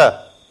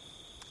Jupiter.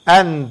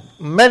 And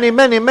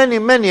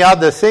many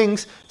other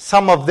things,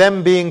 some of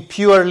them being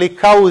purely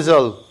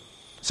causal.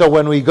 So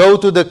when we go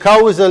to the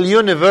causal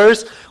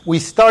universe, we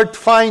start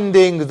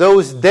finding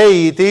those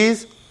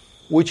deities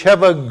which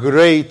have a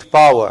great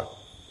power.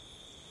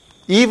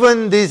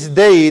 Even these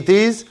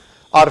deities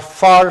are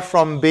far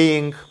from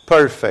being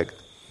perfect.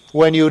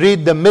 When you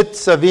read the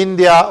myths of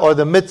India or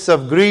the myths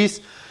of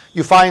Greece,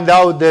 you find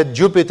out that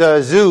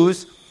Jupiter,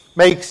 Zeus,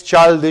 makes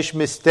childish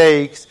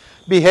mistakes,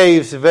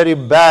 behaves very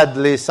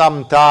badly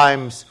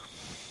sometimes.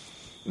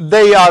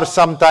 They are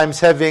sometimes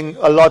having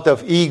a lot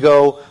of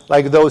ego,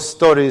 like those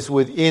stories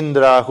with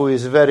Indra, who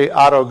is very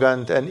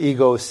arrogant and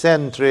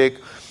egocentric.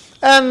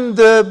 And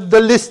the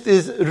list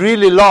is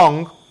really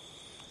long,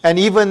 and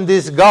even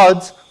these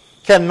gods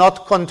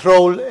cannot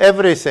control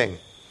everything.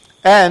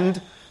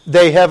 And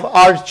they have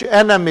arch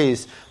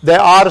enemies.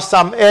 There are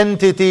some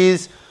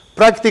entities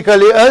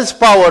practically as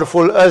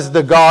powerful as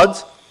the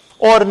gods,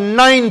 or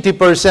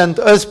 90%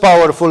 as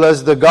powerful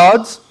as the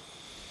gods.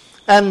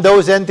 And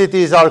those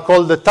entities are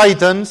called the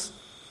Titans,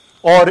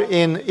 or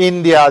in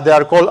India they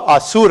are called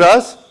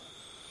Asuras.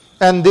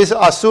 And these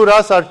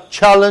Asuras are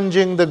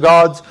challenging the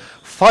gods,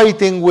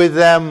 fighting with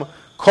them,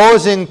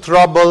 causing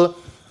trouble,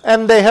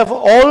 and they have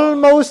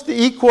almost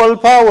equal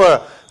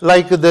power.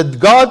 Like the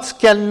gods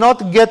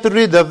cannot get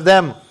rid of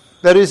them.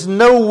 There is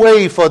no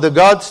way for the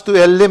gods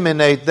to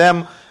eliminate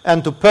them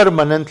and to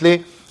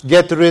permanently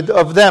get rid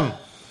of them.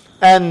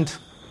 And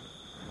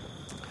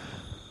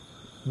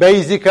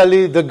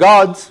basically the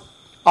gods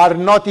are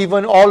not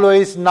even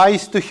always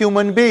nice to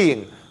human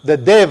beings. The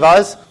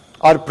devas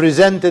are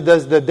presented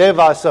as the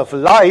devas of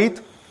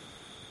light,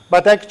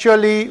 but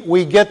actually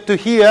we get to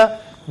hear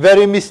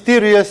very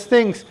mysterious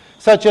things,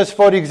 such as,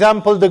 for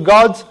example, the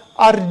gods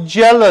are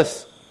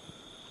jealous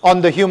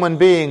on the human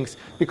beings,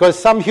 because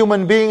some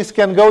human beings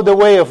can go the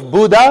way of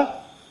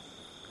Buddha,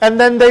 and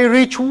then they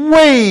reach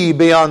way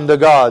beyond the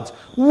gods,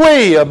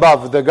 way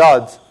above the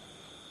gods.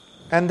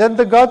 And then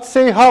the gods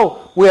say,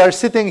 how? We are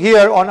sitting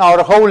here on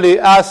our holy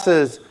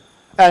asses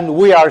and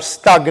we are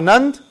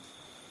stagnant.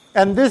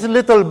 And these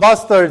little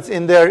bastards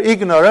in their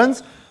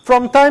ignorance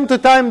From time to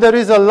time there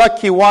is a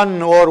lucky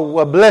one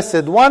or a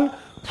blessed one,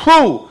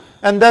 whew,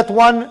 and that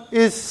one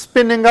is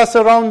spinning us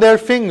around their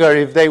finger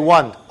if they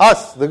want,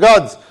 us, the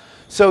gods.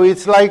 So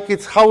it's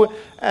how,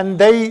 and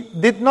they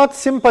did not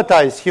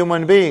sympathize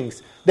human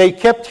beings. They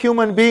kept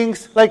human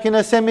beings like in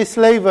a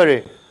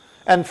semi-slavery.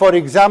 And for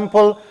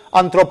example,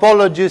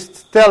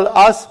 anthropologists tell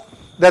us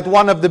that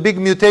one of the big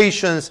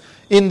mutations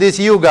in this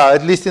yuga,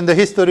 at least in the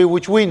history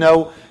which we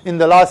know, in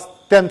the last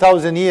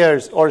 10,000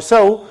 years or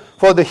so,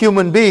 for the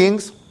human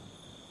beings,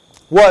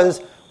 was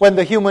when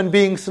the human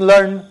beings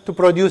learned to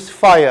produce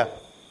fire,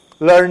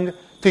 learned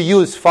to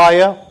use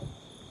fire,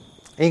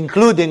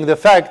 including the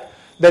fact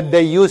that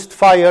they used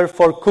fire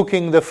for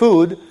cooking the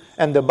food,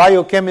 and the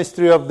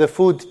biochemistry of the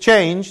food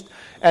changed,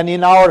 and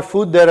in our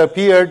food there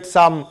appeared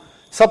some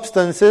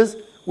substances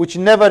which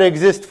never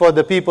exist for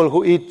the people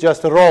who eat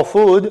just raw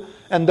food,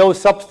 and those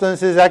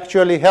substances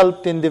actually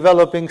helped in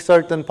developing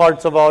certain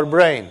parts of our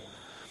brain.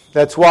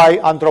 That's why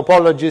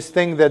anthropologists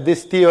think that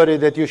this theory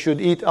that you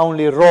should eat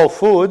only raw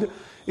food,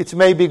 it's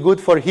maybe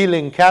good for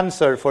healing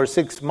cancer for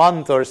 6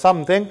 months or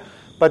something,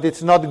 but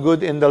it's not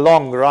good in the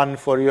long run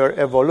for your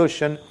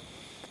evolution.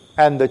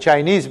 And the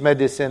Chinese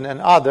medicine and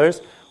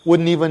others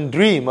wouldn't even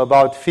dream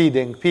about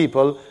feeding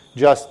people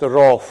just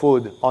raw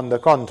food, on the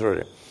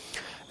contrary.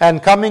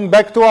 And coming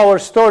back to our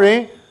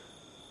story,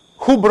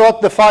 who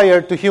brought the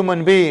fire to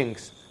human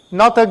beings?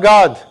 Not a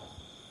god,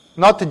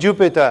 not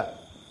Jupiter,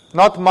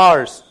 not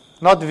Mars,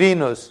 not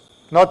Venus,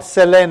 not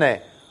Selene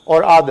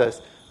or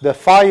others. The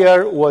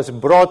fire was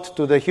brought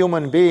to the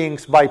human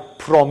beings by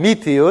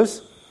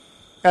Prometheus,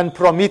 and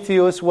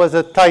Prometheus was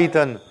a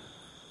titan,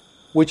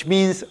 which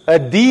means a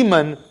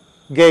demon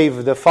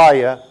gave the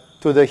fire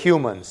to the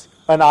humans.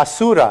 An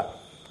asura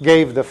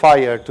gave the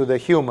fire to the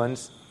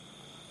humans.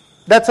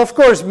 That's of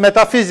course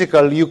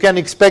metaphysical. You can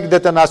expect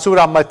that an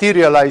asura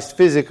materialized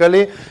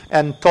physically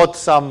and taught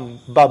some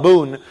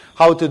baboon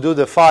how to do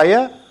the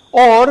fire,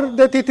 or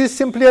that it is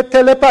simply a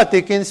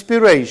telepathic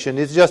inspiration.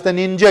 It's just an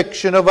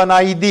injection of an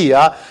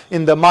idea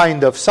in the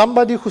mind of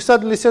somebody who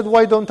suddenly said,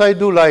 why don't I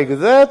do like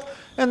that?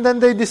 And then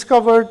they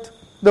discovered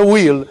the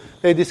wheel.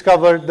 They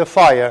discovered the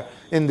fire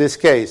in this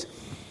case,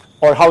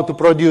 or how to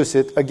produce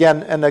it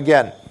again and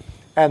again.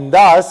 And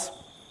thus,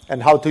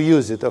 and how to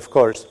use it, of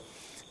course.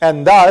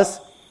 And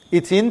thus,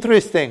 it's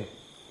interesting.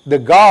 The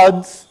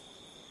gods,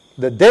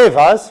 the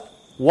devas,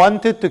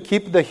 wanted to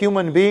keep the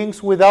human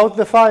beings without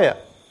the fire.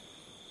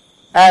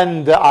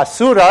 And the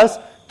asuras,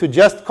 to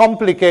just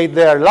complicate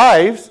their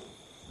lives,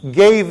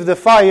 gave the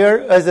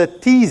fire as a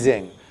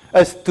teasing,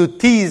 as to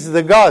tease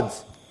the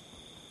gods.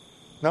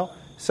 No?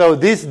 So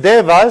these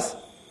devas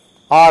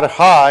are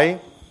high.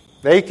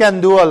 They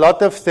can do a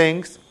lot of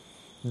things.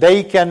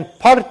 They can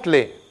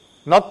partly,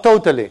 not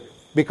totally,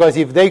 because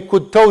if they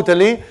could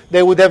totally,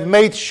 they would have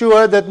made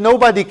sure that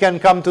nobody can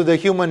come to the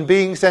human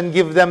beings and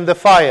give them the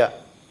fire.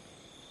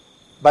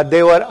 But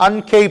they were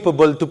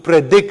incapable to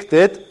predict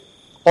it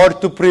or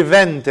to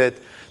prevent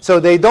it. So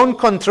they don't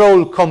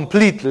control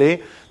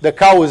completely the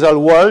causal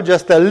world,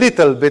 just a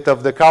little bit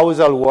of the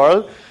causal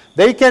world.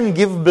 They can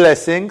give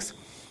blessings.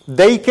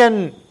 They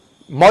can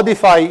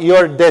modify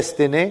your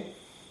destiny.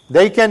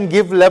 They can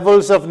give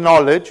levels of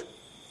knowledge.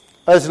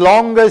 As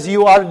long as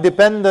you are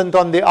dependent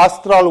on the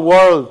astral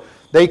world,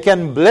 they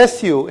can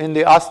bless you in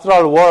the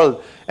astral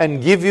world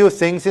and give you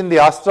things in the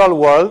astral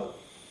world.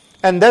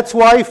 And that's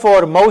why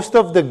for most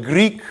of the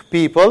Greek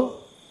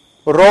people,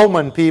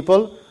 Roman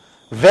people,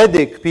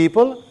 Vedic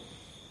people,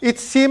 it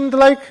seemed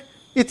like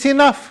it's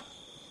enough.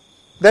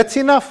 That's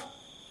enough.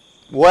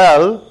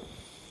 Well,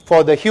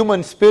 for the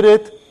human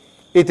spirit,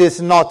 it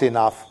is not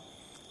enough.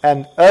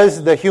 And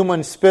as the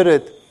human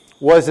spirit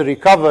was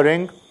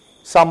recovering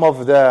some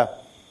of the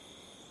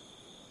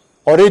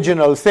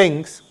original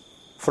things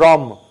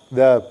from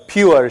the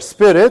pure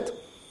spirit,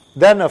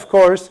 then of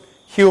course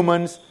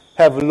humans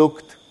have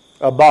looked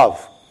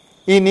above.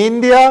 In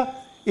India,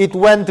 it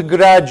went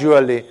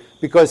gradually,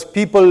 because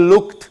people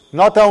looked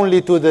not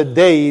only to the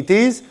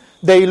deities,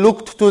 they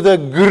looked to the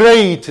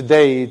great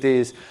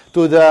deities,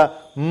 to the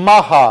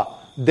Maha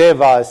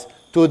Devas,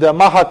 to the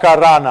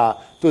Mahakarana,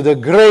 to the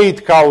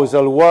great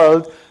causal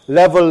world.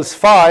 Levels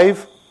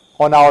 5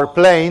 on our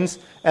planes,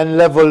 and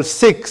level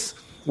 6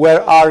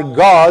 where are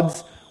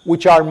gods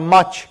which are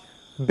much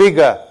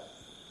bigger.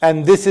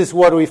 And this is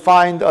where we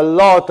find a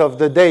lot of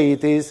the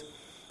deities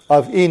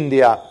of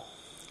India.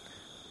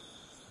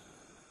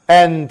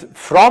 And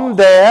from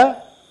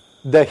there,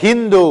 the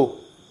Hindu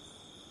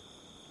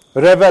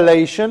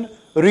revelation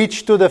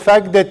reached to the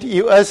fact that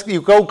as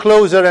you go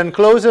closer and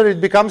closer, it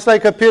becomes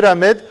like a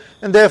pyramid,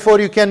 and therefore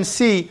you can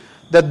see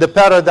that the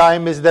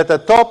paradigm is at the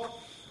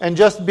top, and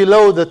just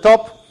below the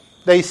top,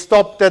 they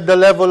stopped at the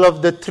level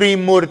of the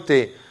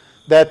Trimurti.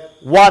 That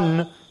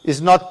one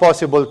is not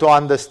possible to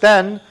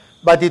understand,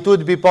 but it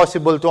would be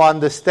possible to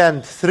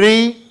understand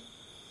 3,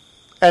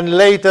 and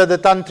later the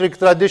Tantric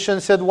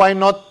tradition said, why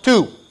not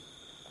 2?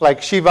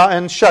 Like Shiva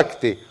and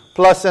Shakti,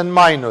 plus and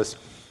minus.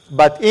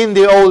 But in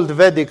the old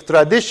Vedic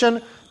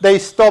tradition, they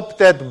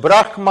stopped at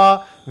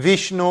Brahma,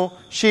 Vishnu,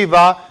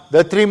 Shiva,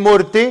 the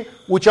Trimurti,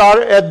 which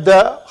are at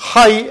the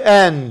high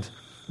end.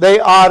 They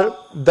are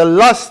the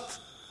last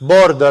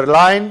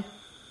borderline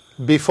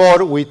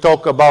before we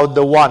talk about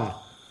the one.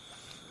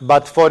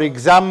 But for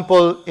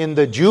example, in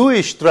the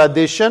Jewish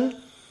tradition,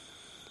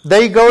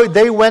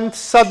 they went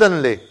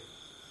suddenly.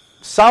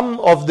 Some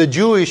of the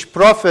Jewish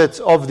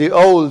prophets of the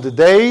old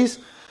days,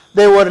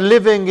 they were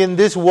living in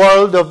this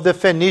world of the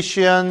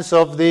Phoenicians,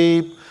 of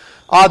the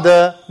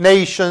other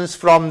nations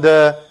from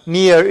the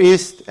Near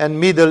East and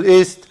Middle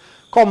East,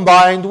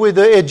 combined with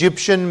the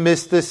Egyptian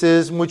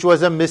mysticism, which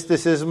was a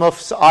mysticism of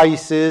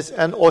Isis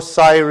and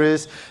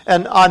Osiris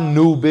and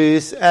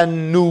Anubis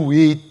and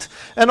Nuit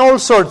and all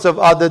sorts of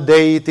other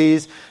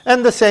deities.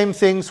 And the same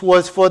things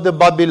was for the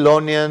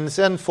Babylonians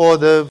and for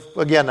the,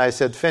 again I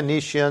said,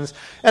 Phoenicians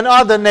and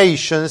other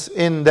nations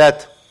in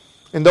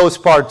those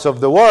parts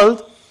of the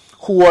world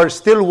who are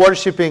still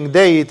worshipping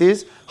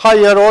deities,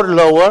 higher or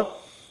lower,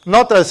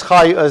 not as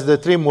high as the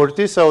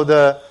Trimurti, so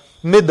the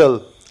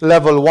middle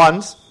level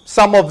ones,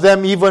 some of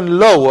them even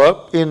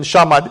lower in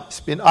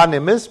shamanism, in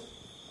animism.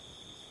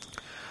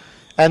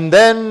 And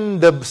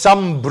then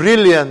some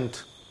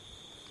brilliant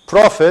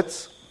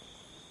prophets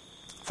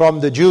from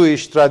the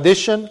Jewish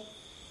tradition,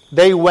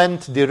 they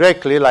went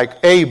directly, like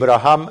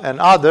Abraham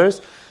and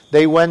others,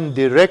 they went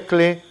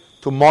directly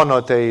to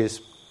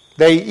monotheism.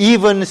 They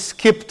even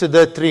skipped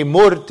the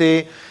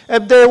Trimurti.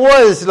 And there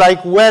was,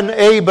 like when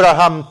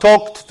Abraham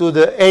talked to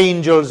the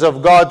angels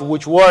of God,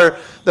 which were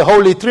the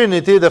Holy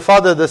Trinity, the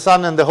Father, the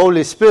Son, and the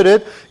Holy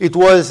Spirit, it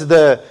was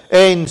the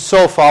Ein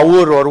Sof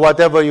Aur, or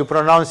whatever you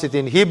pronounce it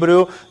in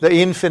Hebrew, the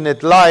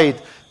infinite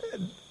light.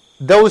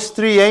 Those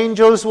three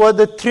angels were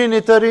the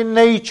Trinitary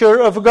nature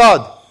of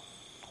God.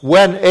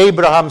 When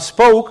Abraham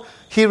spoke,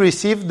 he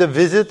received the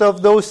visit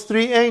of those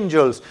three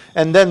angels.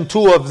 And then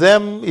two of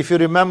them, if you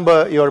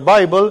remember your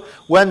Bible,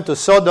 went to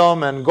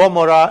Sodom and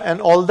Gomorrah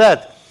and all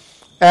that.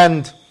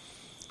 And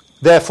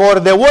therefore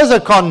there was a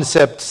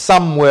concept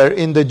somewhere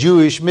in the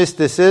Jewish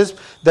mysticism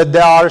that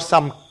there are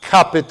some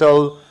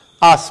capital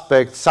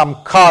aspects,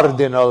 some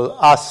cardinal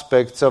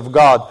aspects of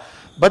God.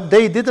 But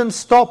they didn't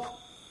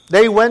stop.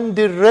 They went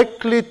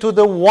directly to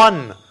the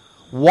one.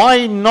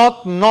 Why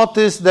not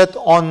notice that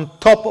on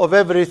top of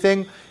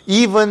everything,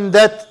 even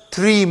that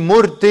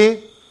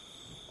Trimurti,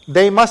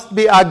 they must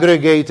be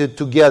aggregated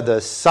together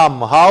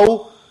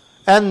somehow,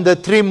 and the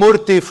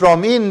Trimurti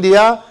from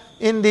India,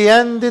 in the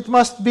end it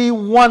must be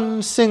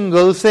one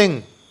single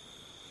thing.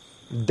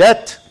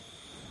 That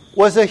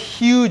was a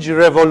huge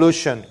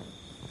revolution.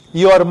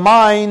 Your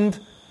mind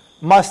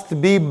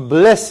must be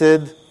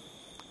blessed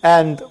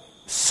and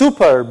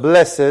super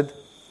blessed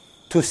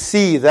to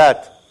see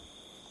that.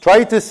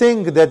 Try to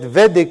think that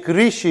Vedic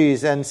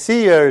rishis and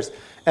seers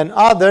and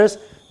others,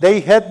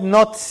 they had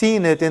not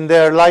seen it in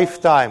their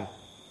lifetime.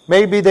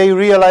 Maybe they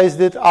realized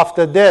it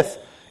after death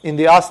in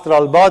the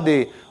astral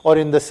body or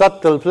in the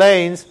subtle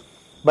planes,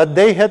 but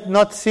they had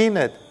not seen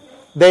it.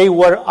 They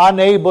were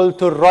unable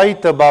to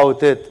write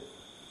about it.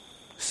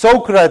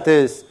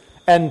 Socrates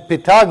and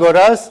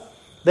Pythagoras,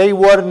 they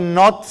were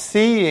not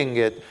seeing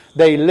it.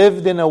 They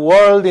lived in a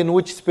world in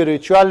which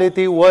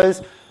spirituality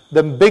was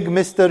the big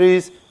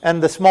mysteries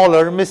and the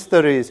smaller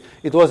mysteries.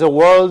 It was a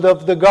world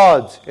of the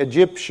gods,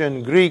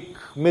 Egyptian, Greek,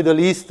 Middle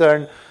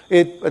Eastern.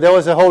 There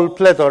was a whole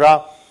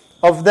plethora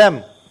of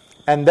them.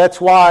 And that's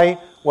why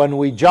when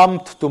we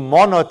jumped to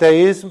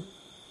monotheism,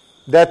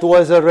 that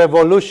was a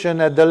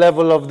revolution at the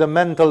level of the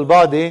mental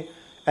body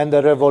and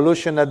a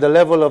revolution at the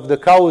level of the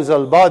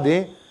causal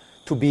body,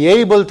 to be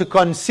able to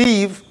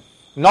conceive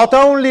not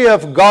only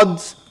of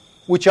gods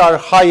which are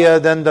higher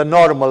than the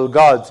normal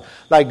gods,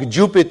 like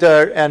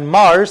Jupiter and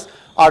Mars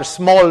are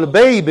small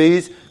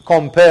babies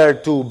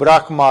compared to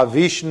Brahma,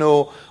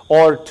 Vishnu,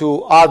 or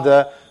to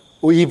other,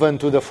 even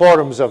to the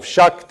forms of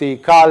Shakti,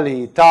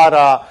 Kali,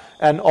 Tara,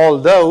 and all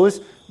those,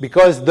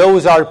 because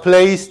those are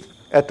placed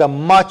at a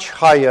much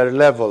higher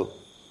level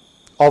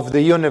of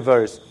the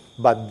universe.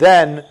 But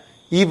then,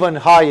 even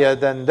higher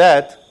than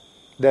that,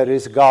 there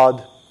is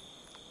God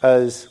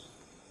as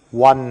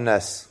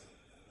oneness.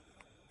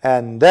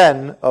 And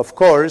then, of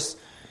course,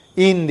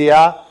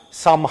 India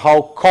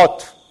somehow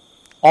caught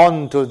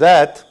onto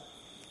that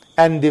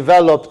and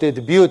developed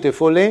it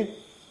beautifully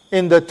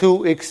in the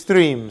two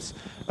extremes.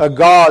 A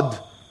God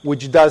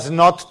which does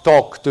not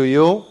talk to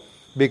you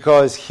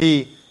because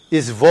he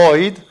is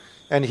void,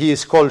 and he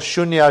is called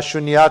Shunya,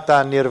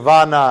 Shunyata,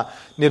 Nirvana,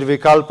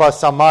 Nirvikalpa,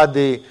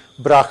 Samadhi,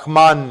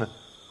 Brahman,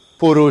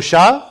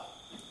 Purusha,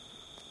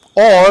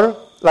 or,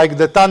 like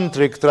the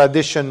Tantric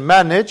tradition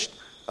managed,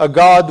 a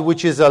God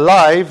which is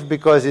alive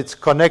because it's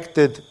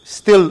connected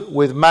still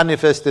with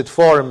manifested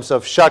forms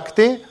of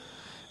Shakti,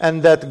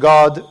 and that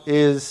God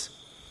is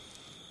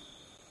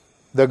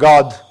the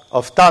God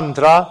of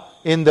Tantra.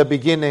 In the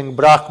beginning,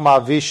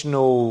 Brahma,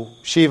 Vishnu,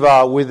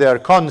 Shiva with their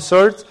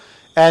consorts,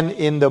 and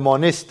in the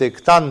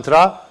monistic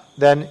Tantra,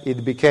 then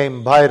it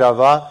became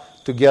Bhairava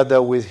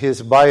together with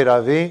his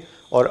Bhairavi,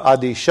 or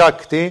Adi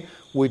Shakti,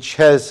 which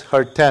has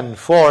her 10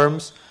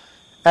 forms.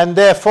 And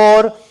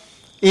therefore,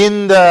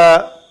 in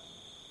the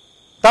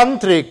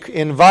Tantric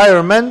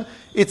environment,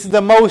 it's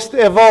the most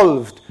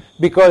evolved,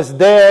 because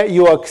there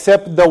you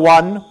accept the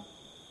one,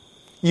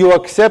 you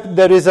accept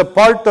there is a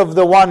part of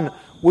the one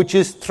which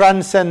is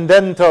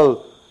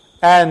transcendental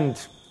and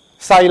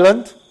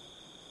silent,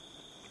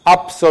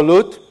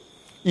 absolute.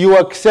 You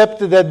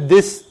accept that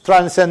this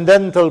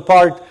transcendental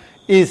part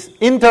is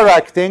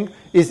interacting,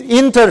 is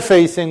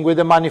interfacing with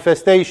the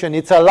manifestation,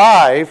 it's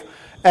alive,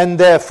 and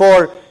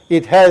therefore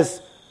it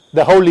has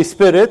the Holy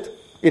Spirit,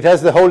 it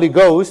has the Holy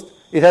Ghost,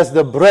 it has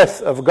the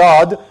breath of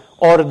God,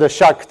 or the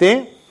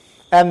Shakti,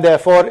 and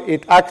therefore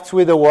it acts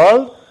with the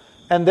world,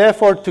 and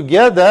therefore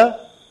together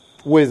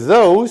with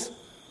those,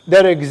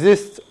 there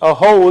exists a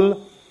whole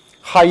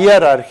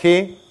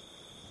hierarchy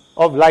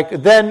of, like,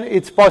 then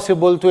it's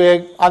possible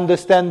to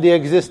understand the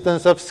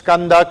existence of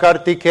Skanda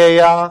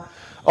Kartikeya,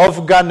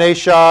 of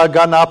Ganesha,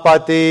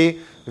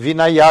 Ganapati,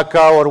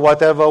 Vinayaka, or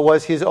whatever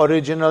was his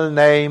original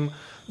name.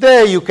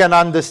 There you can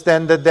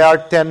understand that there are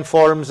 10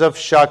 forms of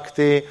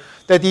Shakti,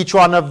 that each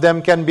one of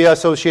them can be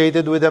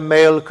associated with a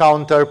male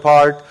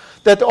counterpart,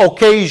 that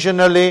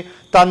occasionally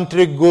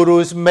Tantric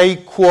gurus may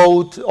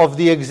quote of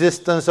the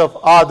existence of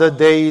other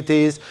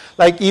deities,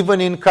 like even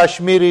in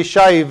Kashmiri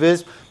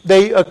Shaivism,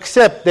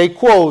 they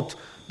quote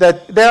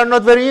that they are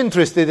not very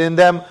interested in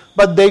them,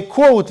 but they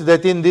quote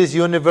that in this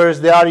universe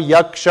there are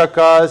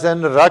Yakshakas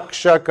and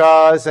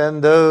Rakshakas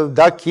and the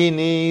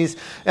Dakinis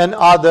and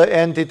other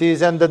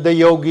entities, and that the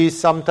yogis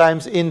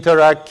sometimes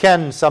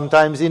can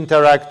sometimes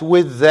interact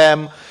with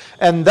them.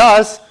 And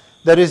thus,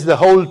 there is the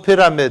whole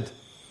pyramid.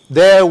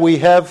 There we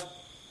have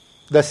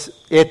the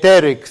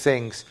etheric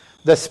things,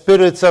 the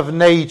spirits of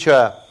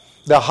nature,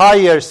 the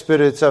higher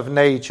spirits of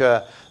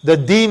nature, the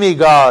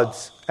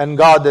demigods and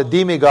the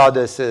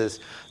demigoddesses,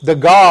 the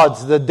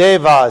gods, the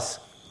devas,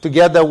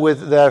 together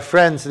with their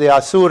friends, the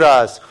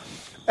asuras,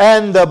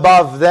 and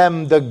above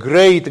them the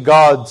great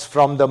gods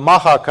from the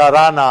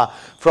Mahakarana,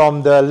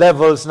 from the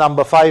levels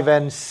number 5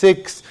 and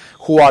 6,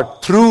 who are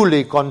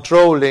truly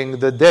controlling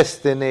the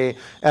destiny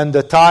and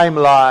the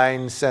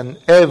timelines and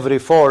every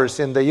force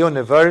in the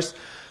universe,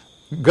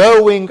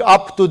 going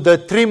up to the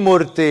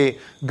Trimurti,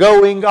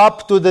 going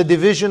up to the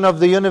division of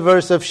the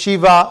universe of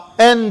Shiva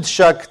and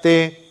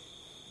Shakti,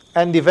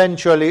 and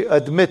eventually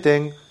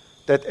admitting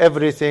that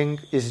everything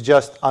is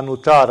just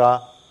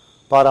Anuttara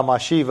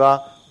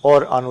Paramashiva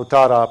or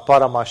Anuttara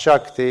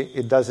Paramashakti.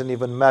 It doesn't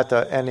even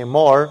matter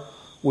anymore,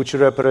 which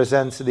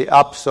represents the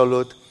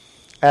Absolute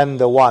and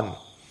the One.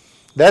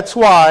 That's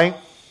why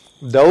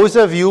those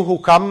of you who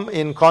come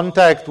in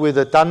contact with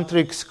the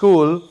Tantric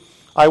school,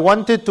 I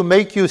wanted to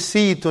make you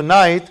see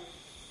tonight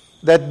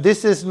that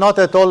this is not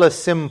at all a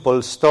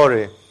simple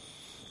story.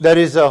 There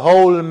is a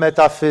whole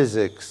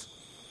metaphysics.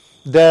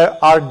 There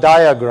are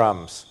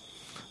diagrams.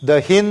 The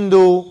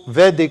Hindu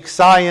Vedic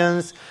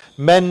science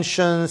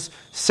mentions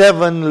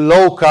 7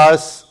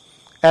 lokas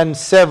and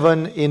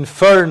 7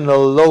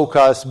 infernal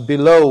lokas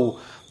below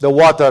the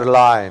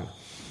waterline.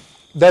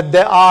 That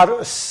there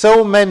are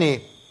so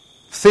many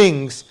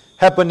things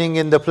happening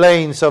in the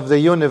planes of the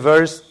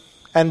universe,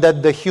 and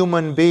that the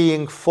human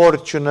being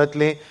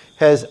fortunately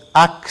has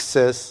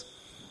access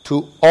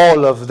to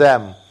all of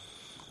them.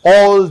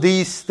 All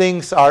these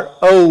things are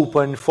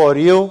open for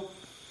you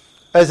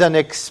as an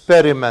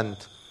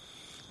experiment.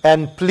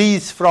 And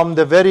please, from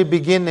the very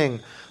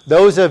beginning,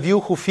 those of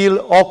you who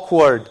feel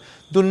awkward,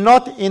 do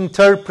not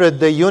interpret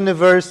the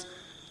universe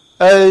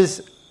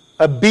as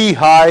a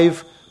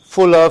beehive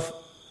full of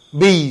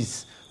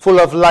bees, full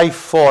of life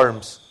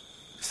forms.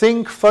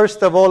 Think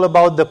first of all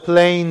about the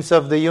planes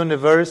of the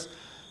universe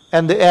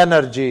and the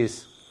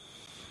energies.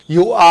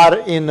 You are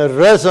in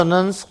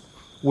resonance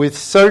with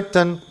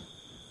certain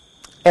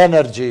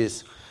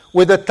energies,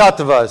 with the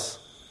tattvas,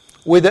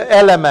 with the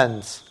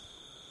elements.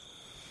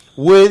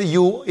 With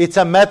you, it's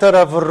a matter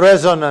of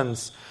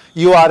resonance.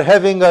 You are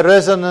having a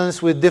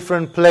resonance with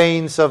different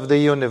planes of the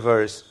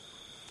universe.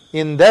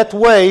 In that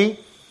way,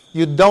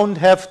 you don't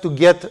have to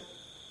get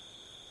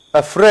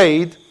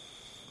afraid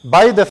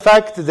by the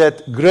fact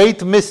that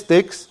great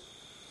mystics,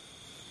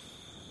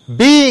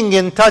 being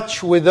in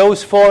touch with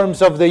those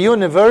forms of the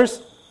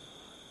universe,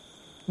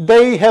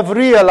 they have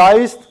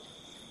realized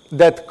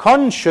that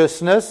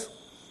consciousness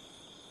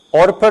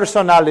or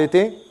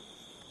personality,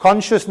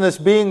 consciousness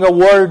being a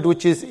word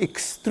which is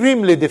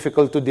extremely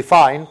difficult to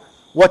define,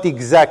 what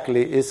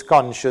exactly is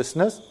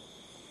consciousness?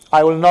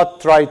 I will not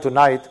try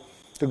tonight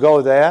to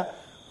go there.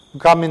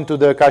 Come into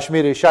the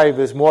Kashmiri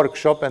Shaivism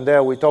workshop, and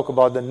there we talk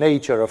about the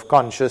nature of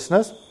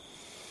consciousness.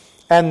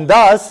 And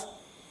thus,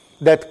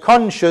 that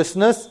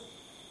consciousness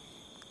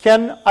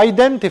can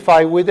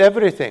identify with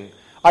everything.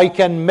 I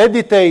can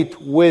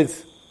meditate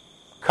with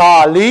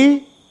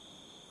Kali,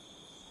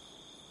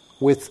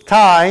 with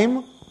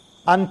time,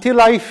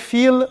 until I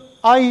feel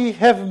I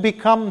have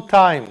become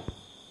time.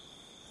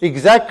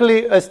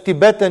 Exactly as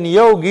Tibetan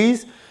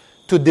yogis,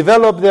 to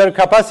develop their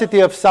capacity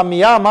of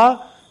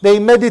samyama, they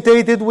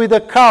meditated with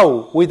a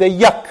cow, with a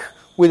yak,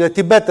 with a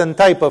Tibetan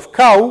type of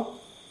cow.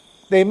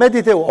 They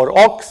meditated, or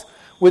ox,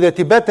 with a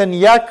Tibetan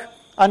yak,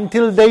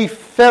 until they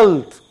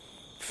felt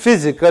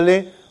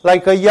physically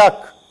like a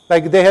yak,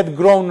 like they had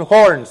grown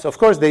horns. Of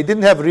course, they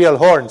didn't have real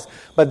horns,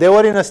 but they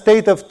were in a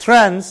state of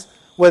trance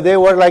where they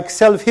were like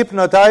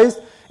self-hypnotized,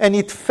 and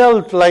it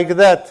felt like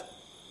that.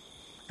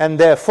 And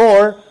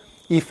therefore,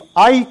 if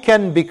I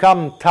can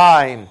become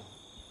time,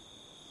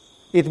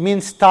 it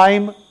means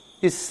time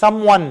is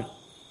someone,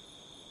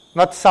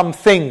 not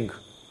something.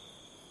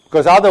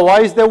 Because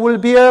otherwise there will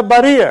be a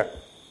barrier.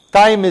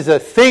 Time is a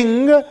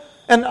thing,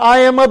 and I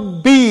am a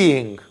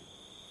being.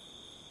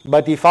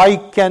 But if I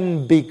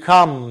can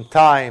become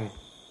time,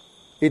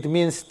 it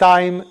means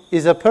time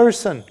is a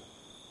person.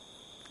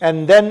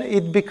 And then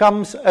it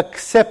becomes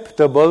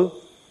acceptable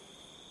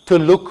to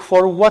look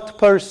for what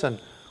person.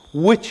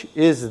 Which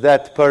is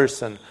that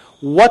person?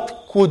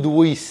 What could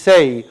we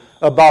say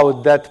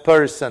about that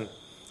person?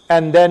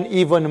 And then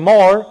even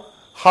more,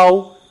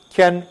 how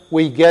can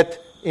we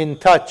get in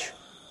touch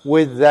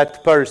with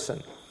that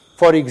person?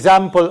 For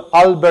example,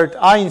 Albert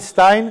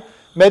Einstein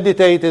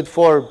meditated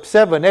for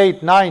 7,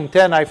 8, 9,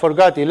 10, I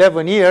forgot,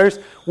 11 years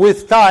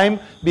with time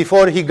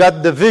before he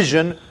got the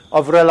vision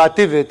of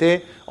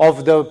relativity,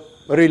 of the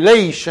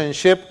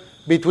relationship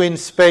between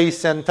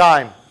space and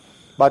time.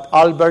 But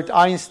Albert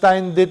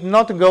Einstein did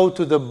not go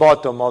to the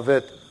bottom of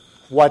it.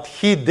 What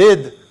he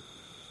did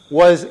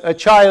was a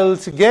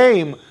child's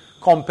game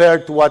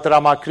compared to what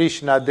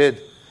Ramakrishna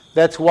did.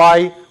 That's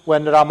why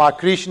when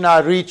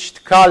Ramakrishna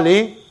reached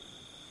Kali,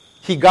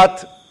 he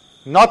got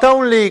not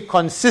only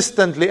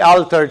consistently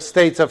altered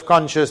states of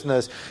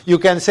consciousness. You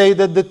can say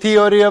that the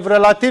theory of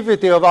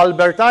relativity of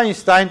Albert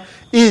Einstein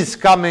is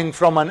coming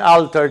from an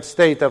altered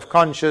state of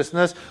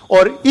consciousness,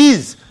 or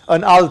is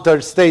an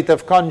altered state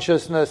of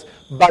consciousness.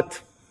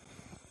 But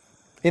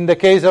in the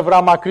case of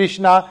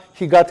Ramakrishna,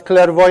 he got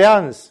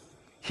clairvoyance,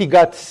 he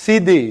got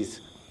siddhis,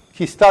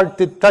 he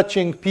started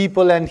touching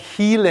people and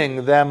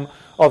healing them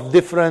of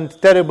different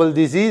terrible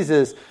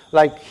diseases,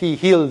 like he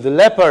healed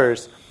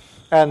lepers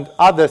and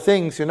other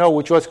things,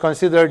 which was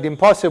considered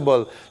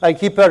impossible. Like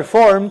he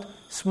performed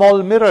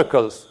small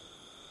miracles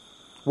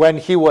when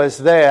he was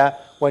there,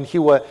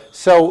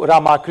 So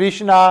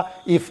Ramakrishna,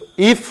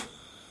 if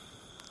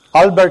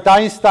Albert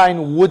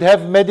Einstein would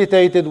have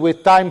meditated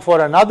with time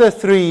for another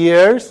 3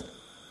 years,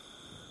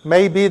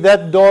 maybe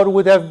that door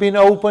would have been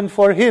open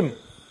for him,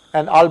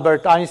 and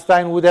Albert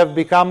Einstein would have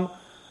become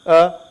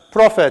a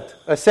prophet,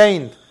 a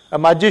saint, a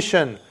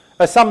magician,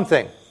 a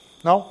something.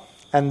 No?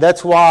 And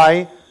that's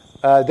why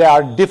there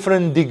are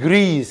different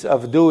degrees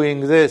of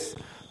doing this.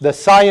 The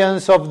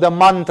science of the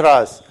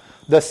mantras,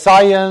 the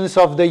science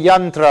of the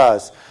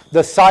yantras,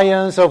 the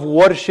science of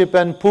worship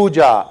and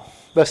puja,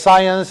 the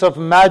science of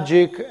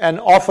magic and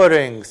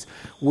offerings,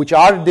 which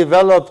are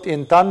developed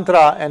in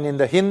Tantra and in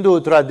the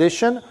Hindu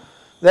tradition,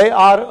 they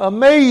are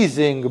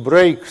amazing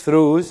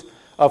breakthroughs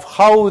of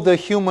how the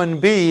human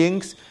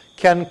beings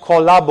can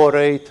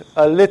collaborate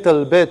a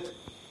little bit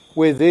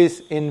with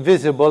these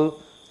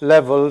invisible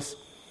levels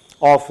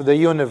of the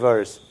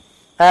universe.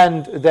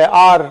 And there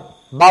are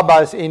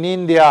Babas in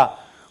India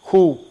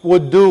who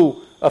would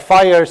do a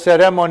fire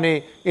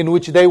ceremony in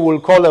which they will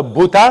call a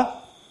Bhuta,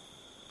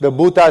 the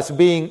Bhutas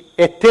being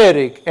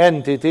etheric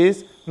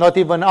entities, not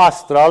even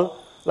astral,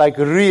 like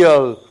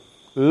real,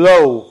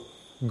 low,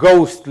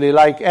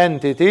 ghostly-like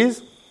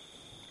entities.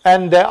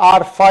 And there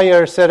are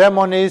fire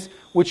ceremonies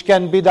which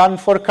can be done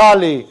for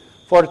Kali,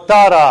 for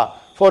Tara,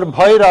 for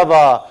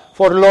Bhairava,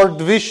 for Lord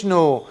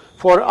Vishnu,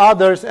 for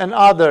others and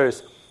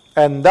others.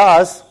 And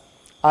thus,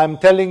 I'm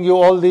telling you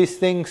all these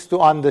things to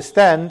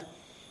understand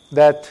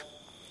that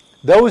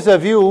those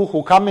of you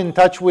who come in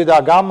touch with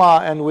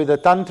Agama and with the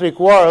Tantric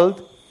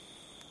world,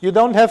 you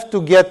don't have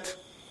to get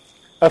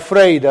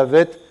afraid of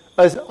it,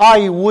 as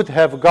I would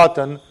have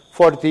gotten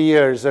 40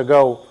 years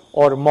ago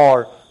or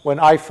more when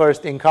I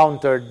first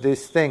encountered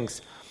these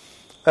things.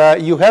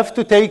 You have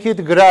to take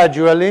it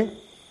gradually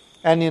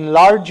and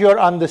enlarge your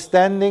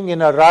understanding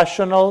in a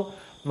rational,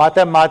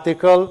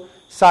 mathematical,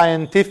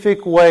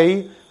 scientific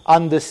way,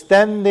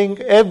 understanding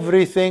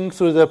everything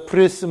through the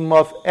prism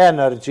of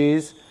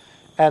energies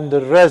and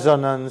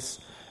resonance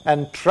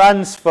and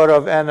transfer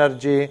of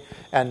energy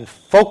and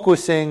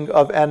focusing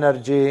of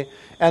energy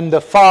and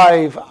the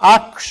 5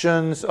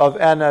 actions of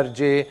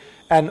energy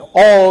and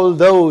all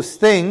those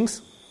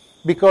things,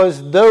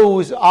 because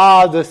those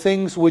are the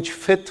things which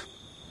fit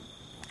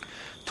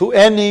to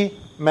any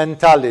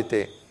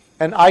mentality.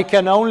 And I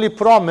can only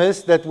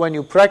promise that when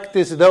you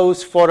practice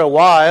those for a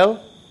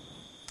while,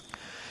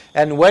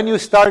 and when you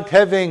start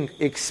having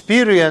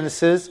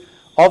experiences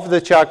of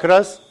the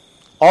chakras,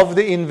 of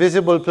the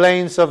invisible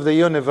planes of the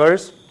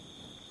universe,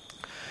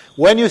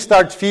 when you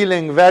start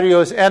feeling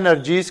various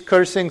energies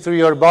coursing through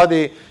your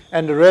body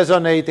and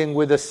resonating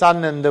with the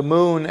sun and the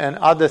moon and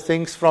other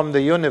things from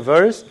the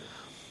universe,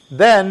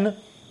 then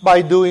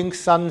by doing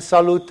sun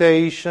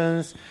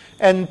salutations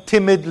and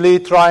timidly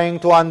trying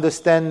to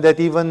understand that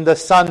even the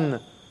sun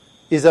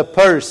is a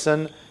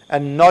person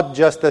and not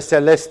just a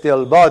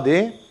celestial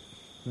body,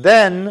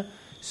 then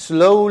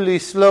slowly,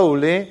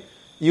 slowly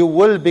you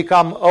will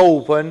become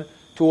open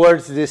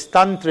towards this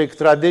tantric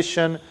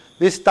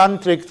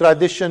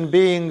tradition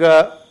being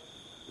a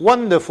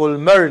wonderful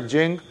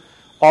merging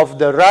of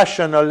the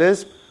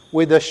rationalism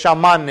with the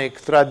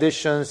shamanic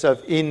traditions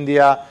of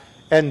India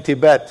and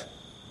Tibet.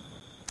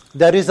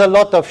 There is a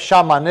lot of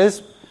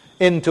shamanism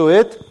into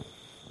it,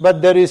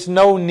 but there is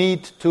no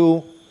need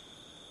to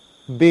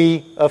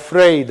be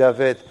afraid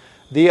of it.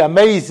 The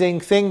amazing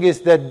thing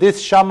is that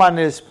this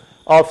shamanism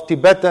of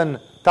Tibetan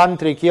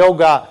Tantric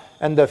Yoga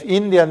and of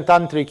Indian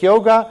Tantric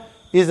Yoga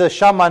is a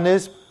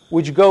shamanism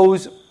which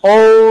goes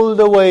all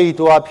the way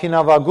to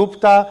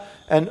Abhinavagupta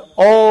and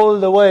all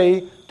the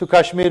way to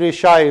Kashmiri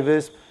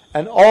Shaivism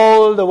and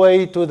all the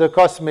way to the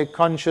cosmic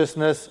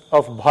consciousness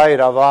of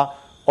Bhairava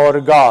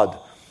or God.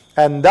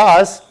 And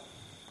thus,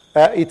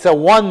 it's a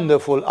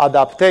wonderful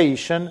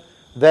adaptation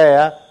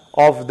there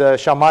of the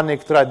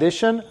shamanic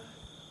tradition,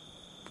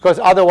 because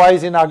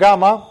otherwise in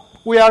Agama,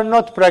 we are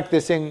not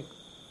practicing,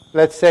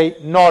 let's say,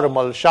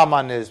 normal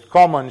shamanism,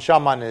 common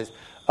shamanism,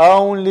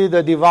 only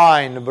the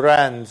divine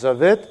brands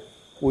of it,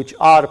 which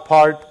are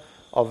part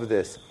of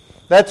this.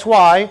 That's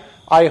why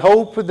I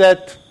hope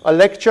that a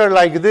lecture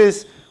like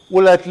this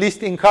will at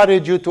least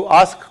encourage you to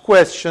ask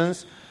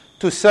questions,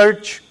 to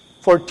search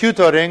for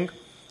tutoring,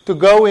 to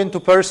go into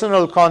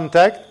personal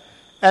contact,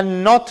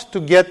 and not to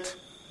get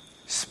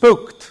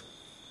spooked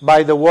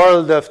by the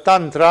world of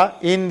Tantra,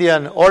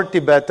 Indian or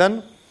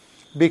Tibetan,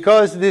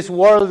 because this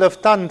world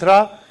of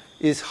Tantra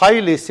is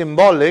highly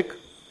symbolic,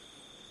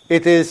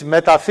 it is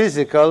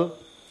metaphysical,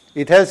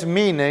 it has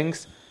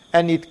meanings,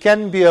 and it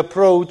can be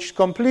approached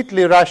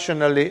completely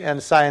rationally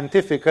and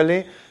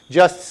scientifically,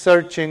 just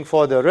searching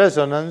for the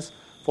resonance,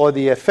 for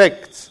the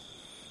effects.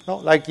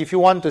 Like if you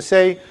want to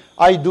say,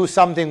 I do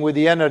something with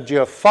the energy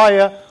of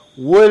fire,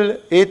 will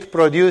it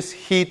produce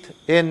heat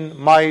in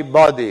my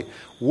body?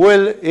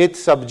 Will it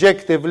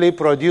subjectively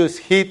produce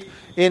heat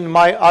in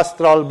my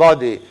astral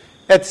body?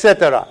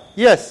 Etc.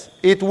 Yes,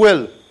 it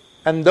will.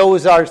 And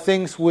those are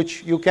things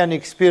which you can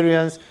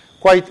experience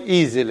quite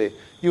easily.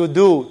 You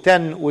do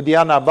 10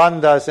 Uddiyana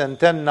Bandhas and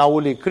 10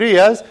 Nauli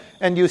Kriyas,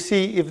 and you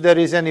see if there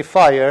is any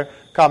fire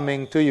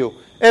coming to you.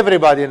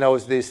 Everybody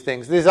knows these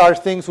things. These are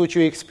things which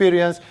you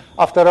experience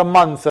after a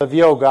month of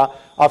yoga,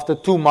 after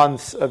 2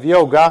 months of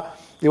yoga.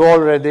 You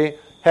already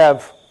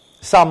have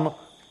some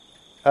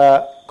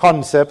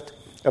concept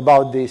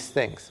about these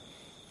things.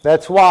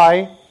 That's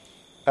why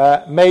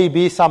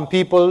maybe some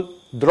people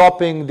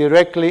dropping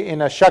directly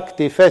in a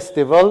Shakti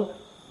festival,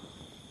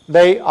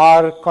 they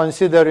are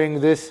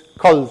considering this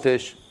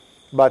cultish.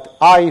 But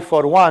I,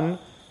 for one,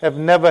 have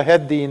never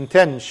had the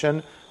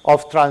intention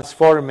of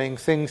transforming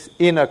things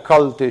in a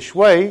cultish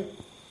way,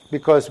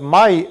 because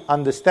my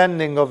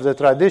understanding of the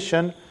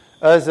tradition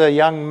as a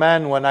young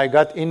man when I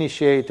got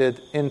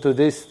initiated into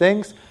these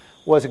things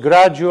was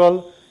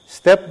gradual,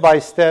 step by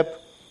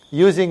step,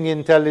 using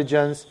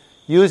intelligence,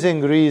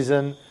 using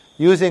reason,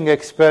 using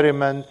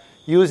experiment,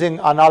 using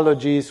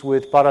analogies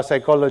with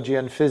parapsychology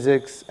and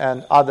physics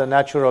and other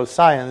natural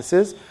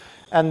sciences.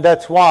 And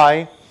that's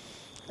why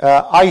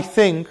I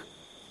think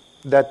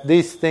that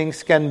these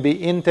things can be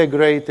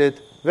integrated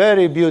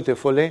very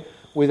beautifully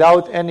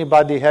without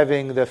anybody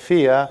having the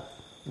fear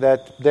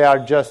that they are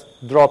just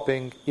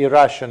dropping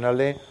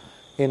irrationally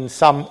in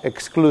some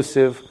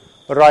exclusive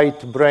right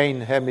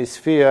brain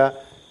hemisphere,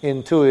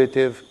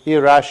 intuitive,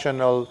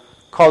 irrational,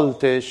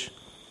 cultish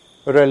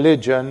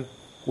religion,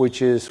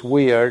 which is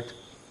weird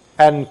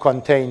and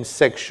contains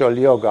sexual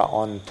yoga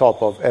on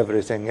top of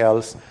everything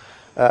else,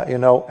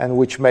 and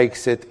which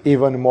makes it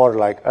even more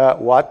like,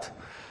 what?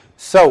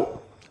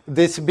 So,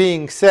 this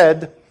being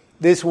said,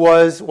 this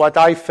was what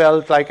I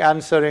felt like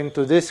answering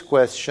to this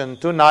question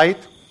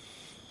tonight,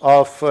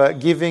 of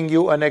giving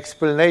you an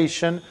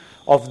explanation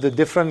of the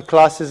different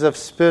classes of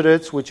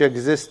spirits which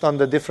exist on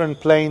the different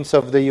planes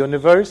of the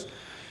universe,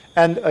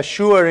 and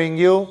assuring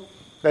you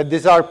that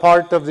these are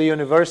part of the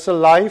universal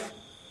life,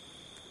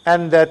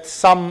 and that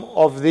some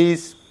of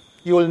these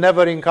you will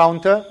never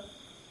encounter,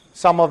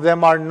 some of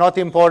them are not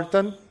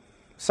important,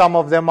 some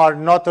of them are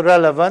not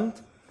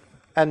relevant,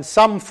 and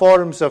some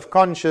forms of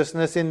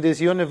consciousness in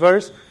this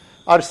universe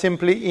are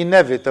simply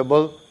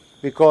inevitable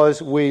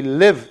because we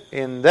live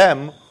in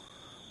them,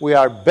 we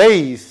are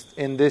bathed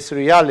in these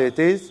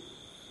realities.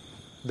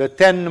 The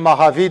 10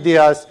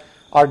 Mahavidyas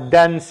are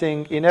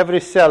dancing in every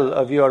cell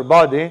of your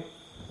body.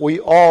 We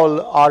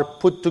all are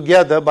put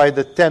together by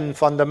the 10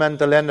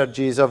 fundamental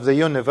energies of the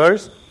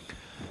universe,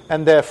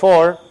 and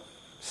therefore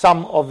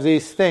some of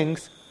these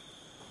things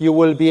you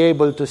will be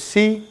able to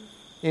see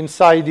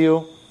inside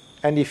you,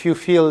 and if you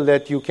feel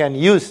that you can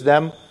use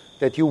them,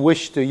 that you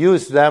wish to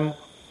use them,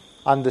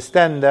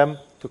 understand them,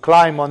 to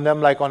climb on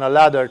them like on a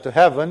ladder to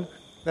heaven,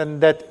 then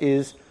that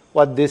is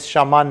what this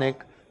shamanic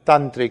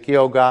tantric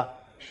yoga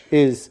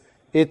is.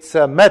 It's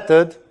a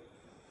method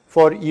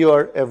for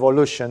your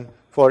evolution,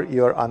 for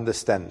your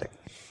understanding.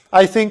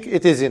 I think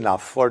it is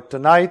enough for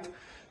tonight.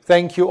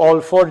 Thank you all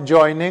for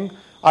joining.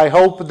 I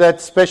hope that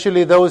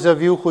especially those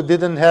of you who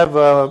didn't have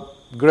a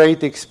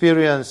great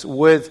experience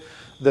with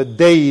the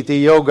Deity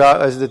yoga,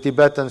 as the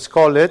Tibetans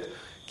call it,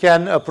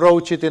 can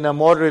approach it in a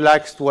more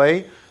relaxed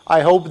way.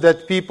 I hope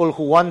that people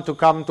who want to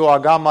come to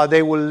Agama,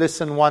 they will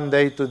listen one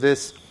day to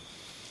this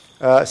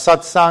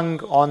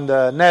satsang on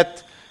the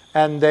net,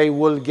 and they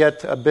will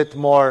get a bit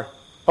more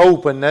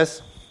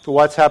openness to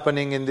what's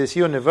happening in this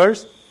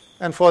universe.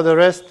 And for the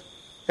rest,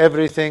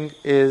 everything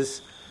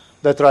is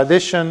the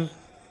tradition,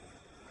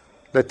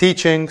 the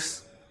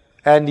teachings,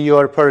 and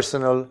your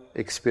personal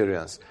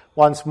experience.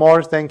 Once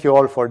more, thank you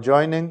all for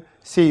joining.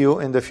 See you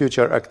in the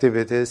future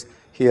activities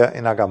here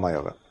in Agama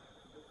Yoga.